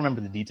don't remember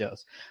the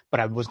details,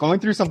 but I was going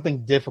through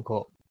something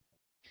difficult.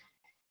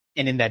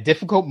 And in that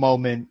difficult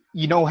moment,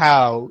 you know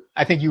how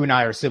I think you and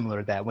I are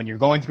similar that when you're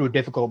going through a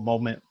difficult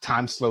moment,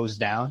 time slows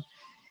down.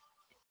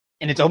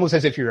 And it's almost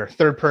as if you're a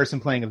third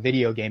person playing a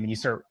video game and you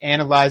start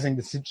analyzing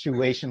the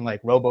situation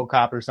like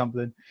RoboCop or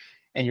something.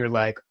 And you're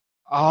like,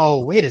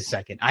 oh, wait a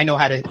second. I know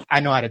how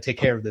to take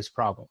care of this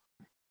problem.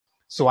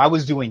 So I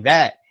was doing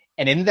that.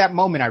 And in that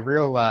moment, I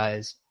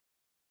realized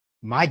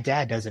my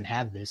dad doesn't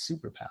have this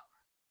superpower.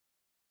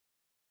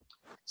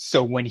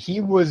 So when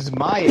he was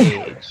my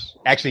age,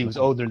 actually he was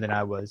older than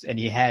I was, and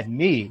he had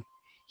me,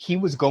 he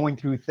was going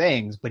through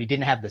things, but he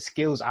didn't have the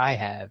skills I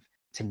have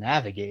to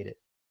navigate it.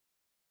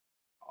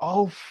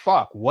 Oh,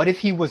 fuck. What if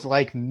he was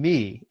like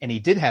me and he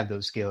did have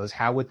those skills?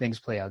 How would things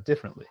play out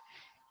differently?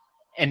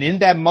 And in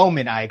that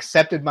moment, I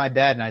accepted my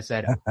dad and I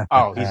said,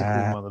 oh, he's a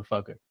cool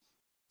motherfucker.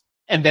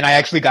 And then I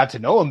actually got to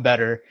know him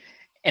better.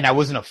 And I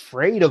wasn't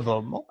afraid of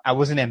him. I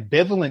wasn't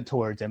ambivalent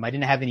towards him. I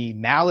didn't have any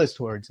malice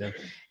towards him.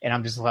 And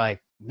I'm just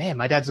like, man,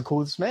 my dad's the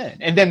coolest man.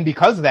 And then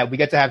because of that, we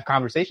get to have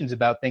conversations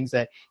about things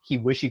that he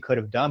wish he could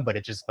have done. But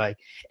it's just like,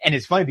 and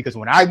it's funny because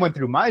when I went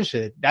through my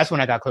shit, that's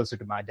when I got closer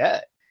to my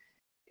dad.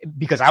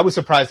 Because I was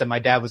surprised that my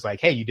dad was like,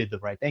 hey, you did the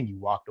right thing. You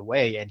walked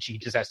away and she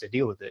just has to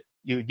deal with it.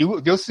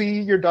 You'll see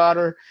your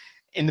daughter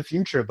in the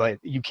future, but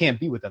you can't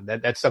be with them.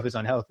 That stuff is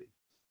unhealthy.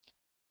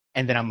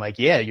 And then I'm like,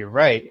 yeah, you're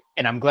right.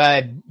 And I'm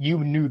glad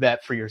you knew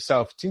that for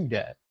yourself too,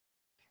 Dad.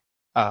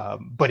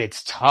 But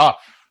it's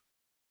tough.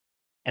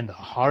 And the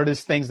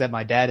hardest things that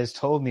my dad has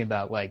told me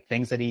about, like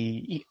things that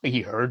he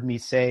heard me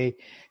say,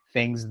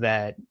 things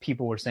that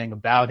people were saying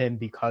about him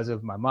because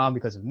of my mom,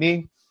 because of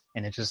me.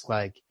 And it's just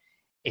like,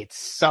 it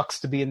sucks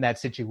to be in that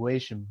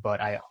situation,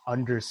 but I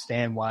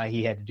understand why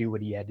he had to do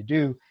what he had to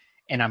do.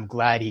 And I'm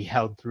glad he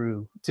held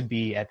through to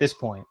be at this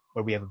point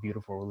where we have a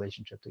beautiful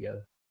relationship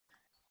together.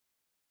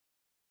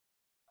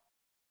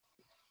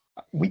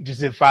 We just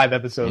did 5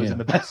 episodes in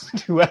the past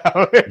 2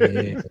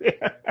 hours.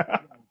 Yeah.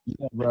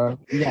 Yeah, bro.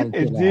 We gotta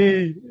chill out.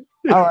 Indeed.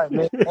 All right,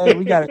 man. Hey,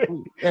 we gotta.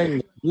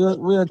 Hey,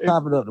 we'll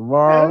top it up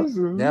tomorrow. That was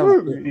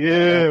Absolutely.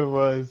 Yeah, it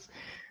was.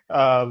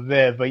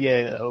 Man, but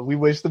yeah, we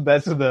wish the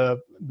best of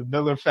the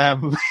Miller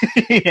family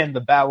and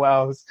the Bow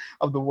Wows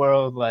of the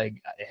world. Like,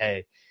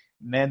 hey,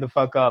 man, the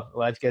fuck up.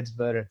 Life gets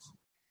better.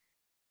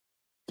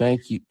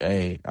 Thank you.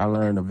 Hey, I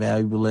learned a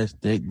valuable lesson.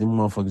 Them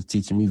motherfuckers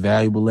teaching me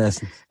valuable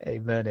lessons.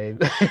 Amen.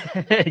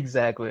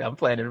 Exactly. I'm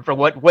planning for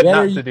what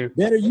not to do.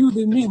 Better you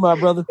than me, my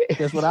brother.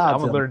 That's what I'm I'll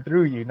gonna tell learn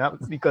through you,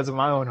 not because of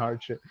my own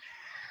hardship.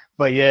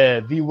 But yeah,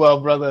 be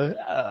well, brother.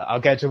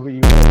 I'll catch up with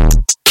you.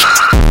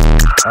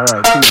 All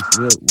right, peace.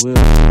 We'll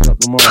pick up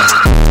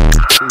tomorrow.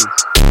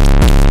 Peace.